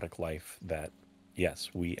the aquatic life that, yes,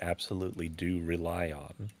 we absolutely do rely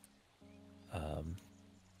on.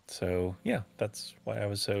 So yeah, that's why I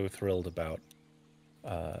was so thrilled about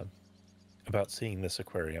seeing this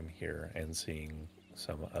aquarium here and seeing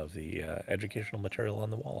some of the educational material on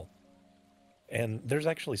the wall. And there's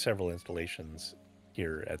actually several installations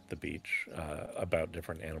here at the beach about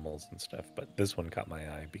different animals and stuff, but this one caught my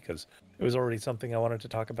eye because it was already something I wanted to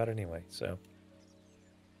talk about anyway. So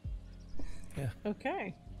yeah.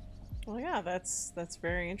 Okay. Well, yeah, that's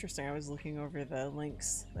very interesting. I was looking over the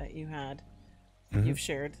links that you had, you've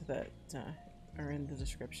shared, that are in the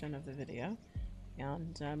description of the video,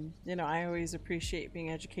 and you know, I always appreciate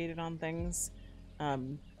being educated on things.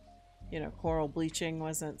 You know, coral bleaching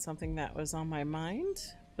wasn't something that was on my mind,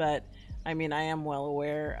 but I mean, I am well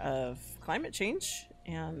aware of climate change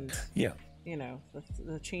and, yeah, you know,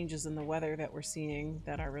 the changes in the weather that we're seeing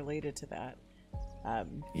that are related to that.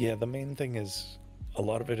 Yeah, the main thing is a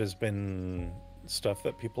lot of it has been stuff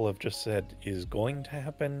that people have just said is going to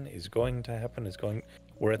happen, is going to happen, is going...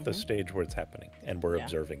 We're at the stage where it's happening, and we're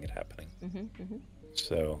observing it happening.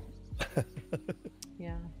 So...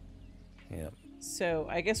 yeah. Yeah. So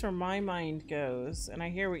I guess where my mind goes, and I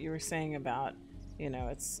hear what you were saying about, you know,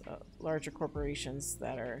 it's larger corporations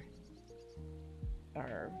that are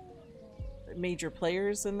major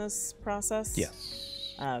players in this process.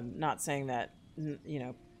 Yes. Not saying that, you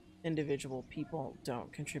know, individual people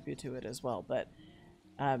don't contribute to it as well, but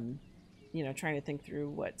you know, trying to think through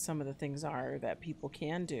what some of the things are that people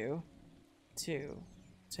can do to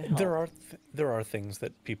help. There are things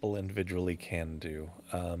that people individually can do,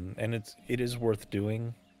 and it is worth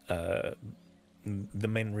doing. The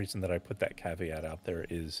main reason that I put that caveat out there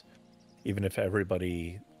is, even if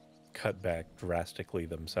everybody cut back drastically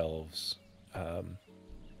themselves,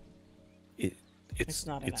 it's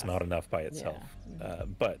not enough by itself. Yeah.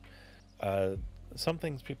 But some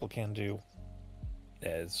things people can do,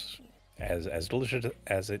 as delicious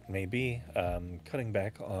as it may be, cutting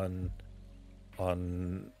back on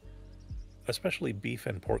especially beef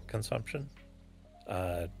and pork consumption.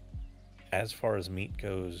 As far as meat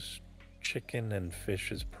goes, chicken and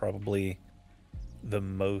fish is probably the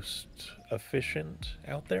most efficient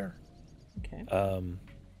out there. Okay.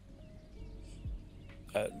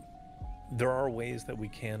 There are ways that we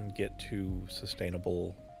can get to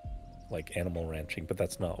sustainable, like, animal ranching, but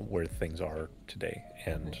that's not where things are today.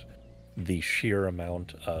 And the sheer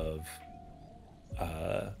amount of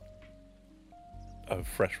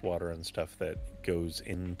fresh water and stuff that goes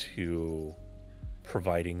into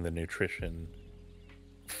providing the nutrition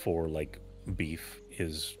for, like, beef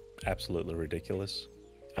is absolutely ridiculous.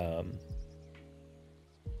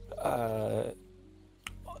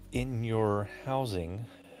 In your housing,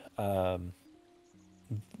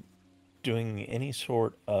 doing any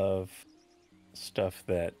sort of stuff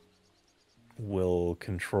that will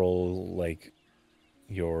control, like,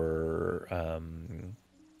 your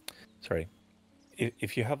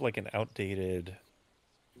if you have, like, an outdated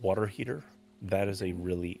water heater, that is a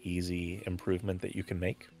really easy improvement that you can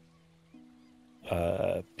make,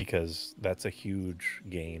 because that's a huge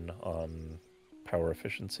gain on power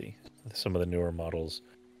efficiency. Some of the newer models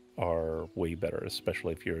are way better,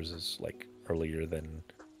 especially if yours is like earlier than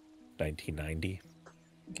 1990.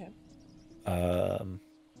 Okay.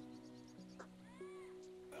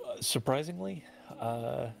 Surprisingly,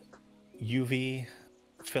 UV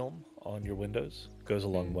film on your windows goes a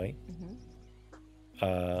long way.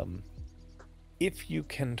 If you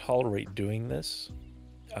can tolerate doing this,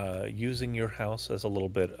 using your house as a little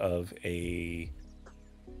bit of a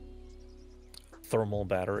thermal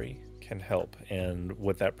battery can help. And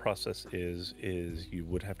what that process is you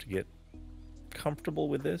would have to get comfortable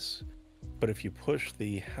with this, but if you push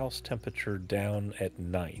the house temperature down at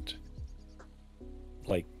night,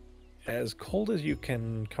 like as cold as you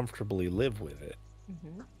can comfortably live with it,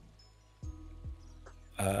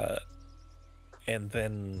 and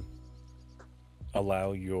then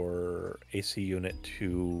allow your AC unit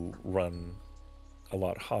to run a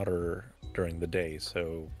lot hotter during the day,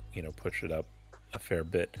 so push it up a fair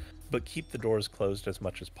bit, but keep the doors closed as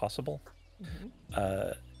much as possible.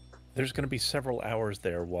 There's going to be several hours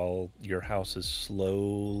there while your house is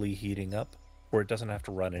slowly heating up where it doesn't have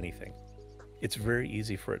to run anything. It's very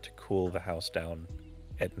easy for it to cool the house down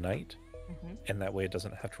at night, and that way it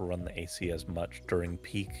doesn't have to run the AC as much during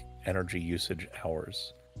peak energy usage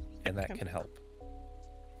hours, and that can help.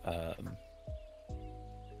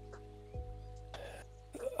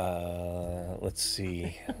 Let's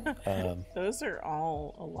see. Those are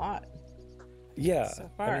all a lot. Yeah. So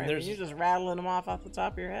far, I mean, you're just rattling them off the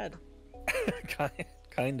top of your head.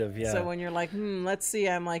 kind of, yeah. So when you're like, let's see,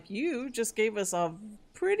 I'm like, you just gave us a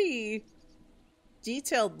pretty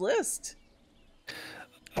detailed list.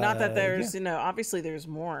 Not that there's, obviously there's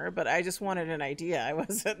more, but I just wanted an idea. I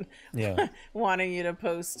wasn't wanting you to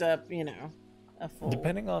post up, a full...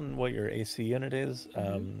 Depending on what your AC unit is,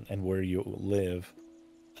 and where you live,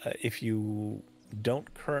 if you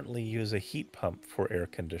don't currently use a heat pump for air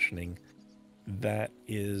conditioning, that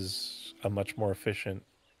is a much more efficient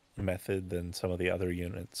method than some of the other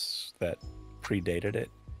units that predated it.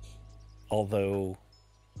 Although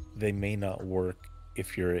they may not work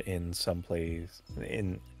if you're in some place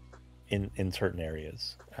in certain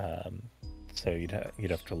areas. So you'd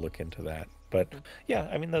have to look into that. But yeah,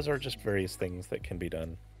 I mean, those are just various things that can be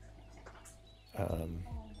done.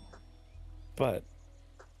 But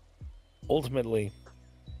ultimately,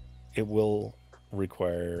 it will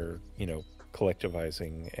require,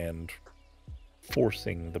 collectivizing and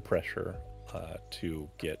forcing the pressure to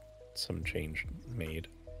get some change made,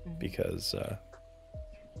 because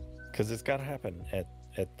it's got to happen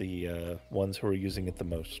at the ones who are using it the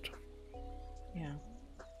most. Yeah,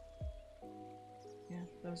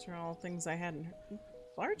 those are all things I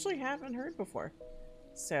largely haven't heard before.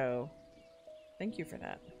 So, thank you for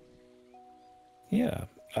that. Yeah.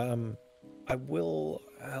 I will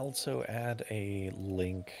also add a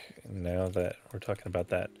link now that we're talking about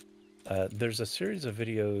that. There's a series of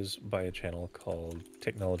videos by a channel called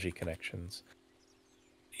Technology Connections,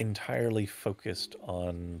 entirely focused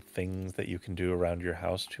on things that you can do around your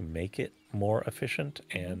house to make it more efficient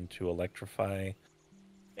and to electrify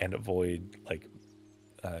and avoid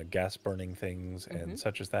gas burning things and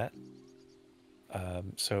such as that.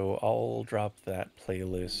 So I'll drop that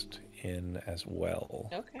playlist in as well.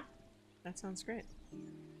 Okay. That sounds great.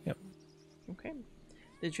 Yep. Okay.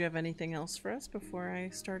 Did you have anything else for us before I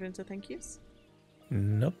start into thank yous?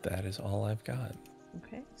 Nope, that is all I've got.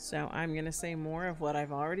 Okay, so I'm going to say more of what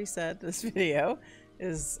I've already said. This video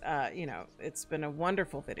is, it's been a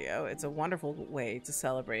wonderful video. It's a wonderful way to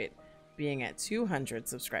celebrate being at 200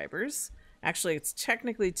 subscribers. Actually, it's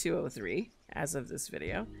technically 203 as of this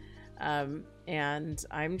video. And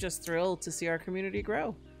I'm just thrilled to see our community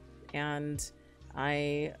grow. And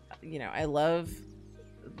I love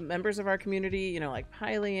members of our community, like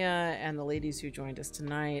Pylia and the ladies who joined us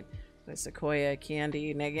tonight, with Sequoia,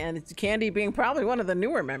 Candy, and again, it's Candy being probably one of the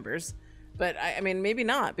newer members, but I mean, maybe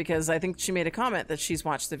not, because I think she made a comment that she's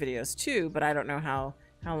watched the videos too, but I don't know how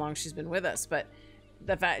long she's been with us. But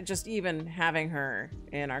the fact, just even having her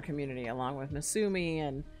in our community, along with Nasumi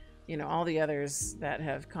and all the others that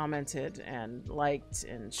have commented and liked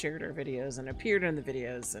and shared our videos and appeared in the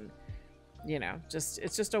videos, and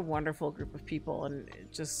it's just a wonderful group of people, and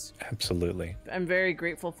it just absolutely, I'm very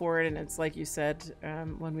grateful for it. And it's like you said,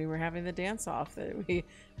 when we were having the dance off, that we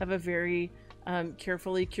have a very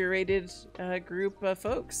carefully curated group of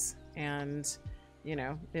folks, and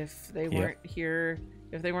if they weren't here,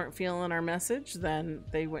 if they weren't feeling our message, then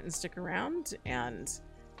they wouldn't stick around, and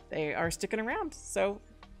they are sticking around. So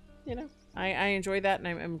I enjoy that, and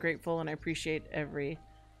I'm grateful, and I appreciate every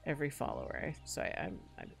follower. So I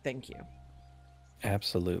thank you.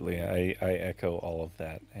 Absolutely. I echo all of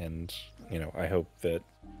that. And, I hope that,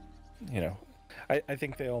 I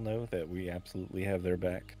think they all know that we absolutely have their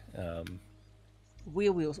back. We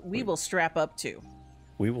will strap up too.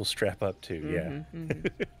 We will strap up too, yeah. Mm-hmm.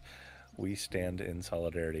 We stand in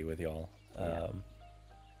solidarity with y'all. Yeah.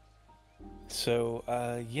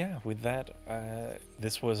 Yeah, with that,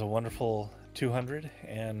 this was a wonderful 200,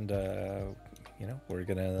 and we're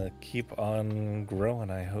gonna keep on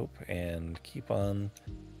growing, I hope, and keep on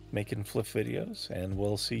making fliff videos, and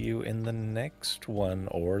we'll see you in the next one,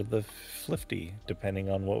 or the flifty, depending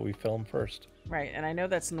on what we film first. Right, and I know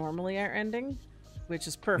that's normally our ending, which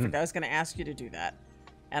is perfect. I was going to ask you to do that,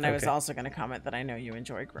 and I was also going to comment that I know you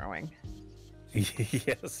enjoy growing.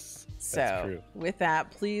 Yes, that's true. With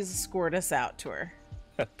that, please escort us out to her.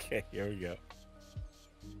 Okay, here we go.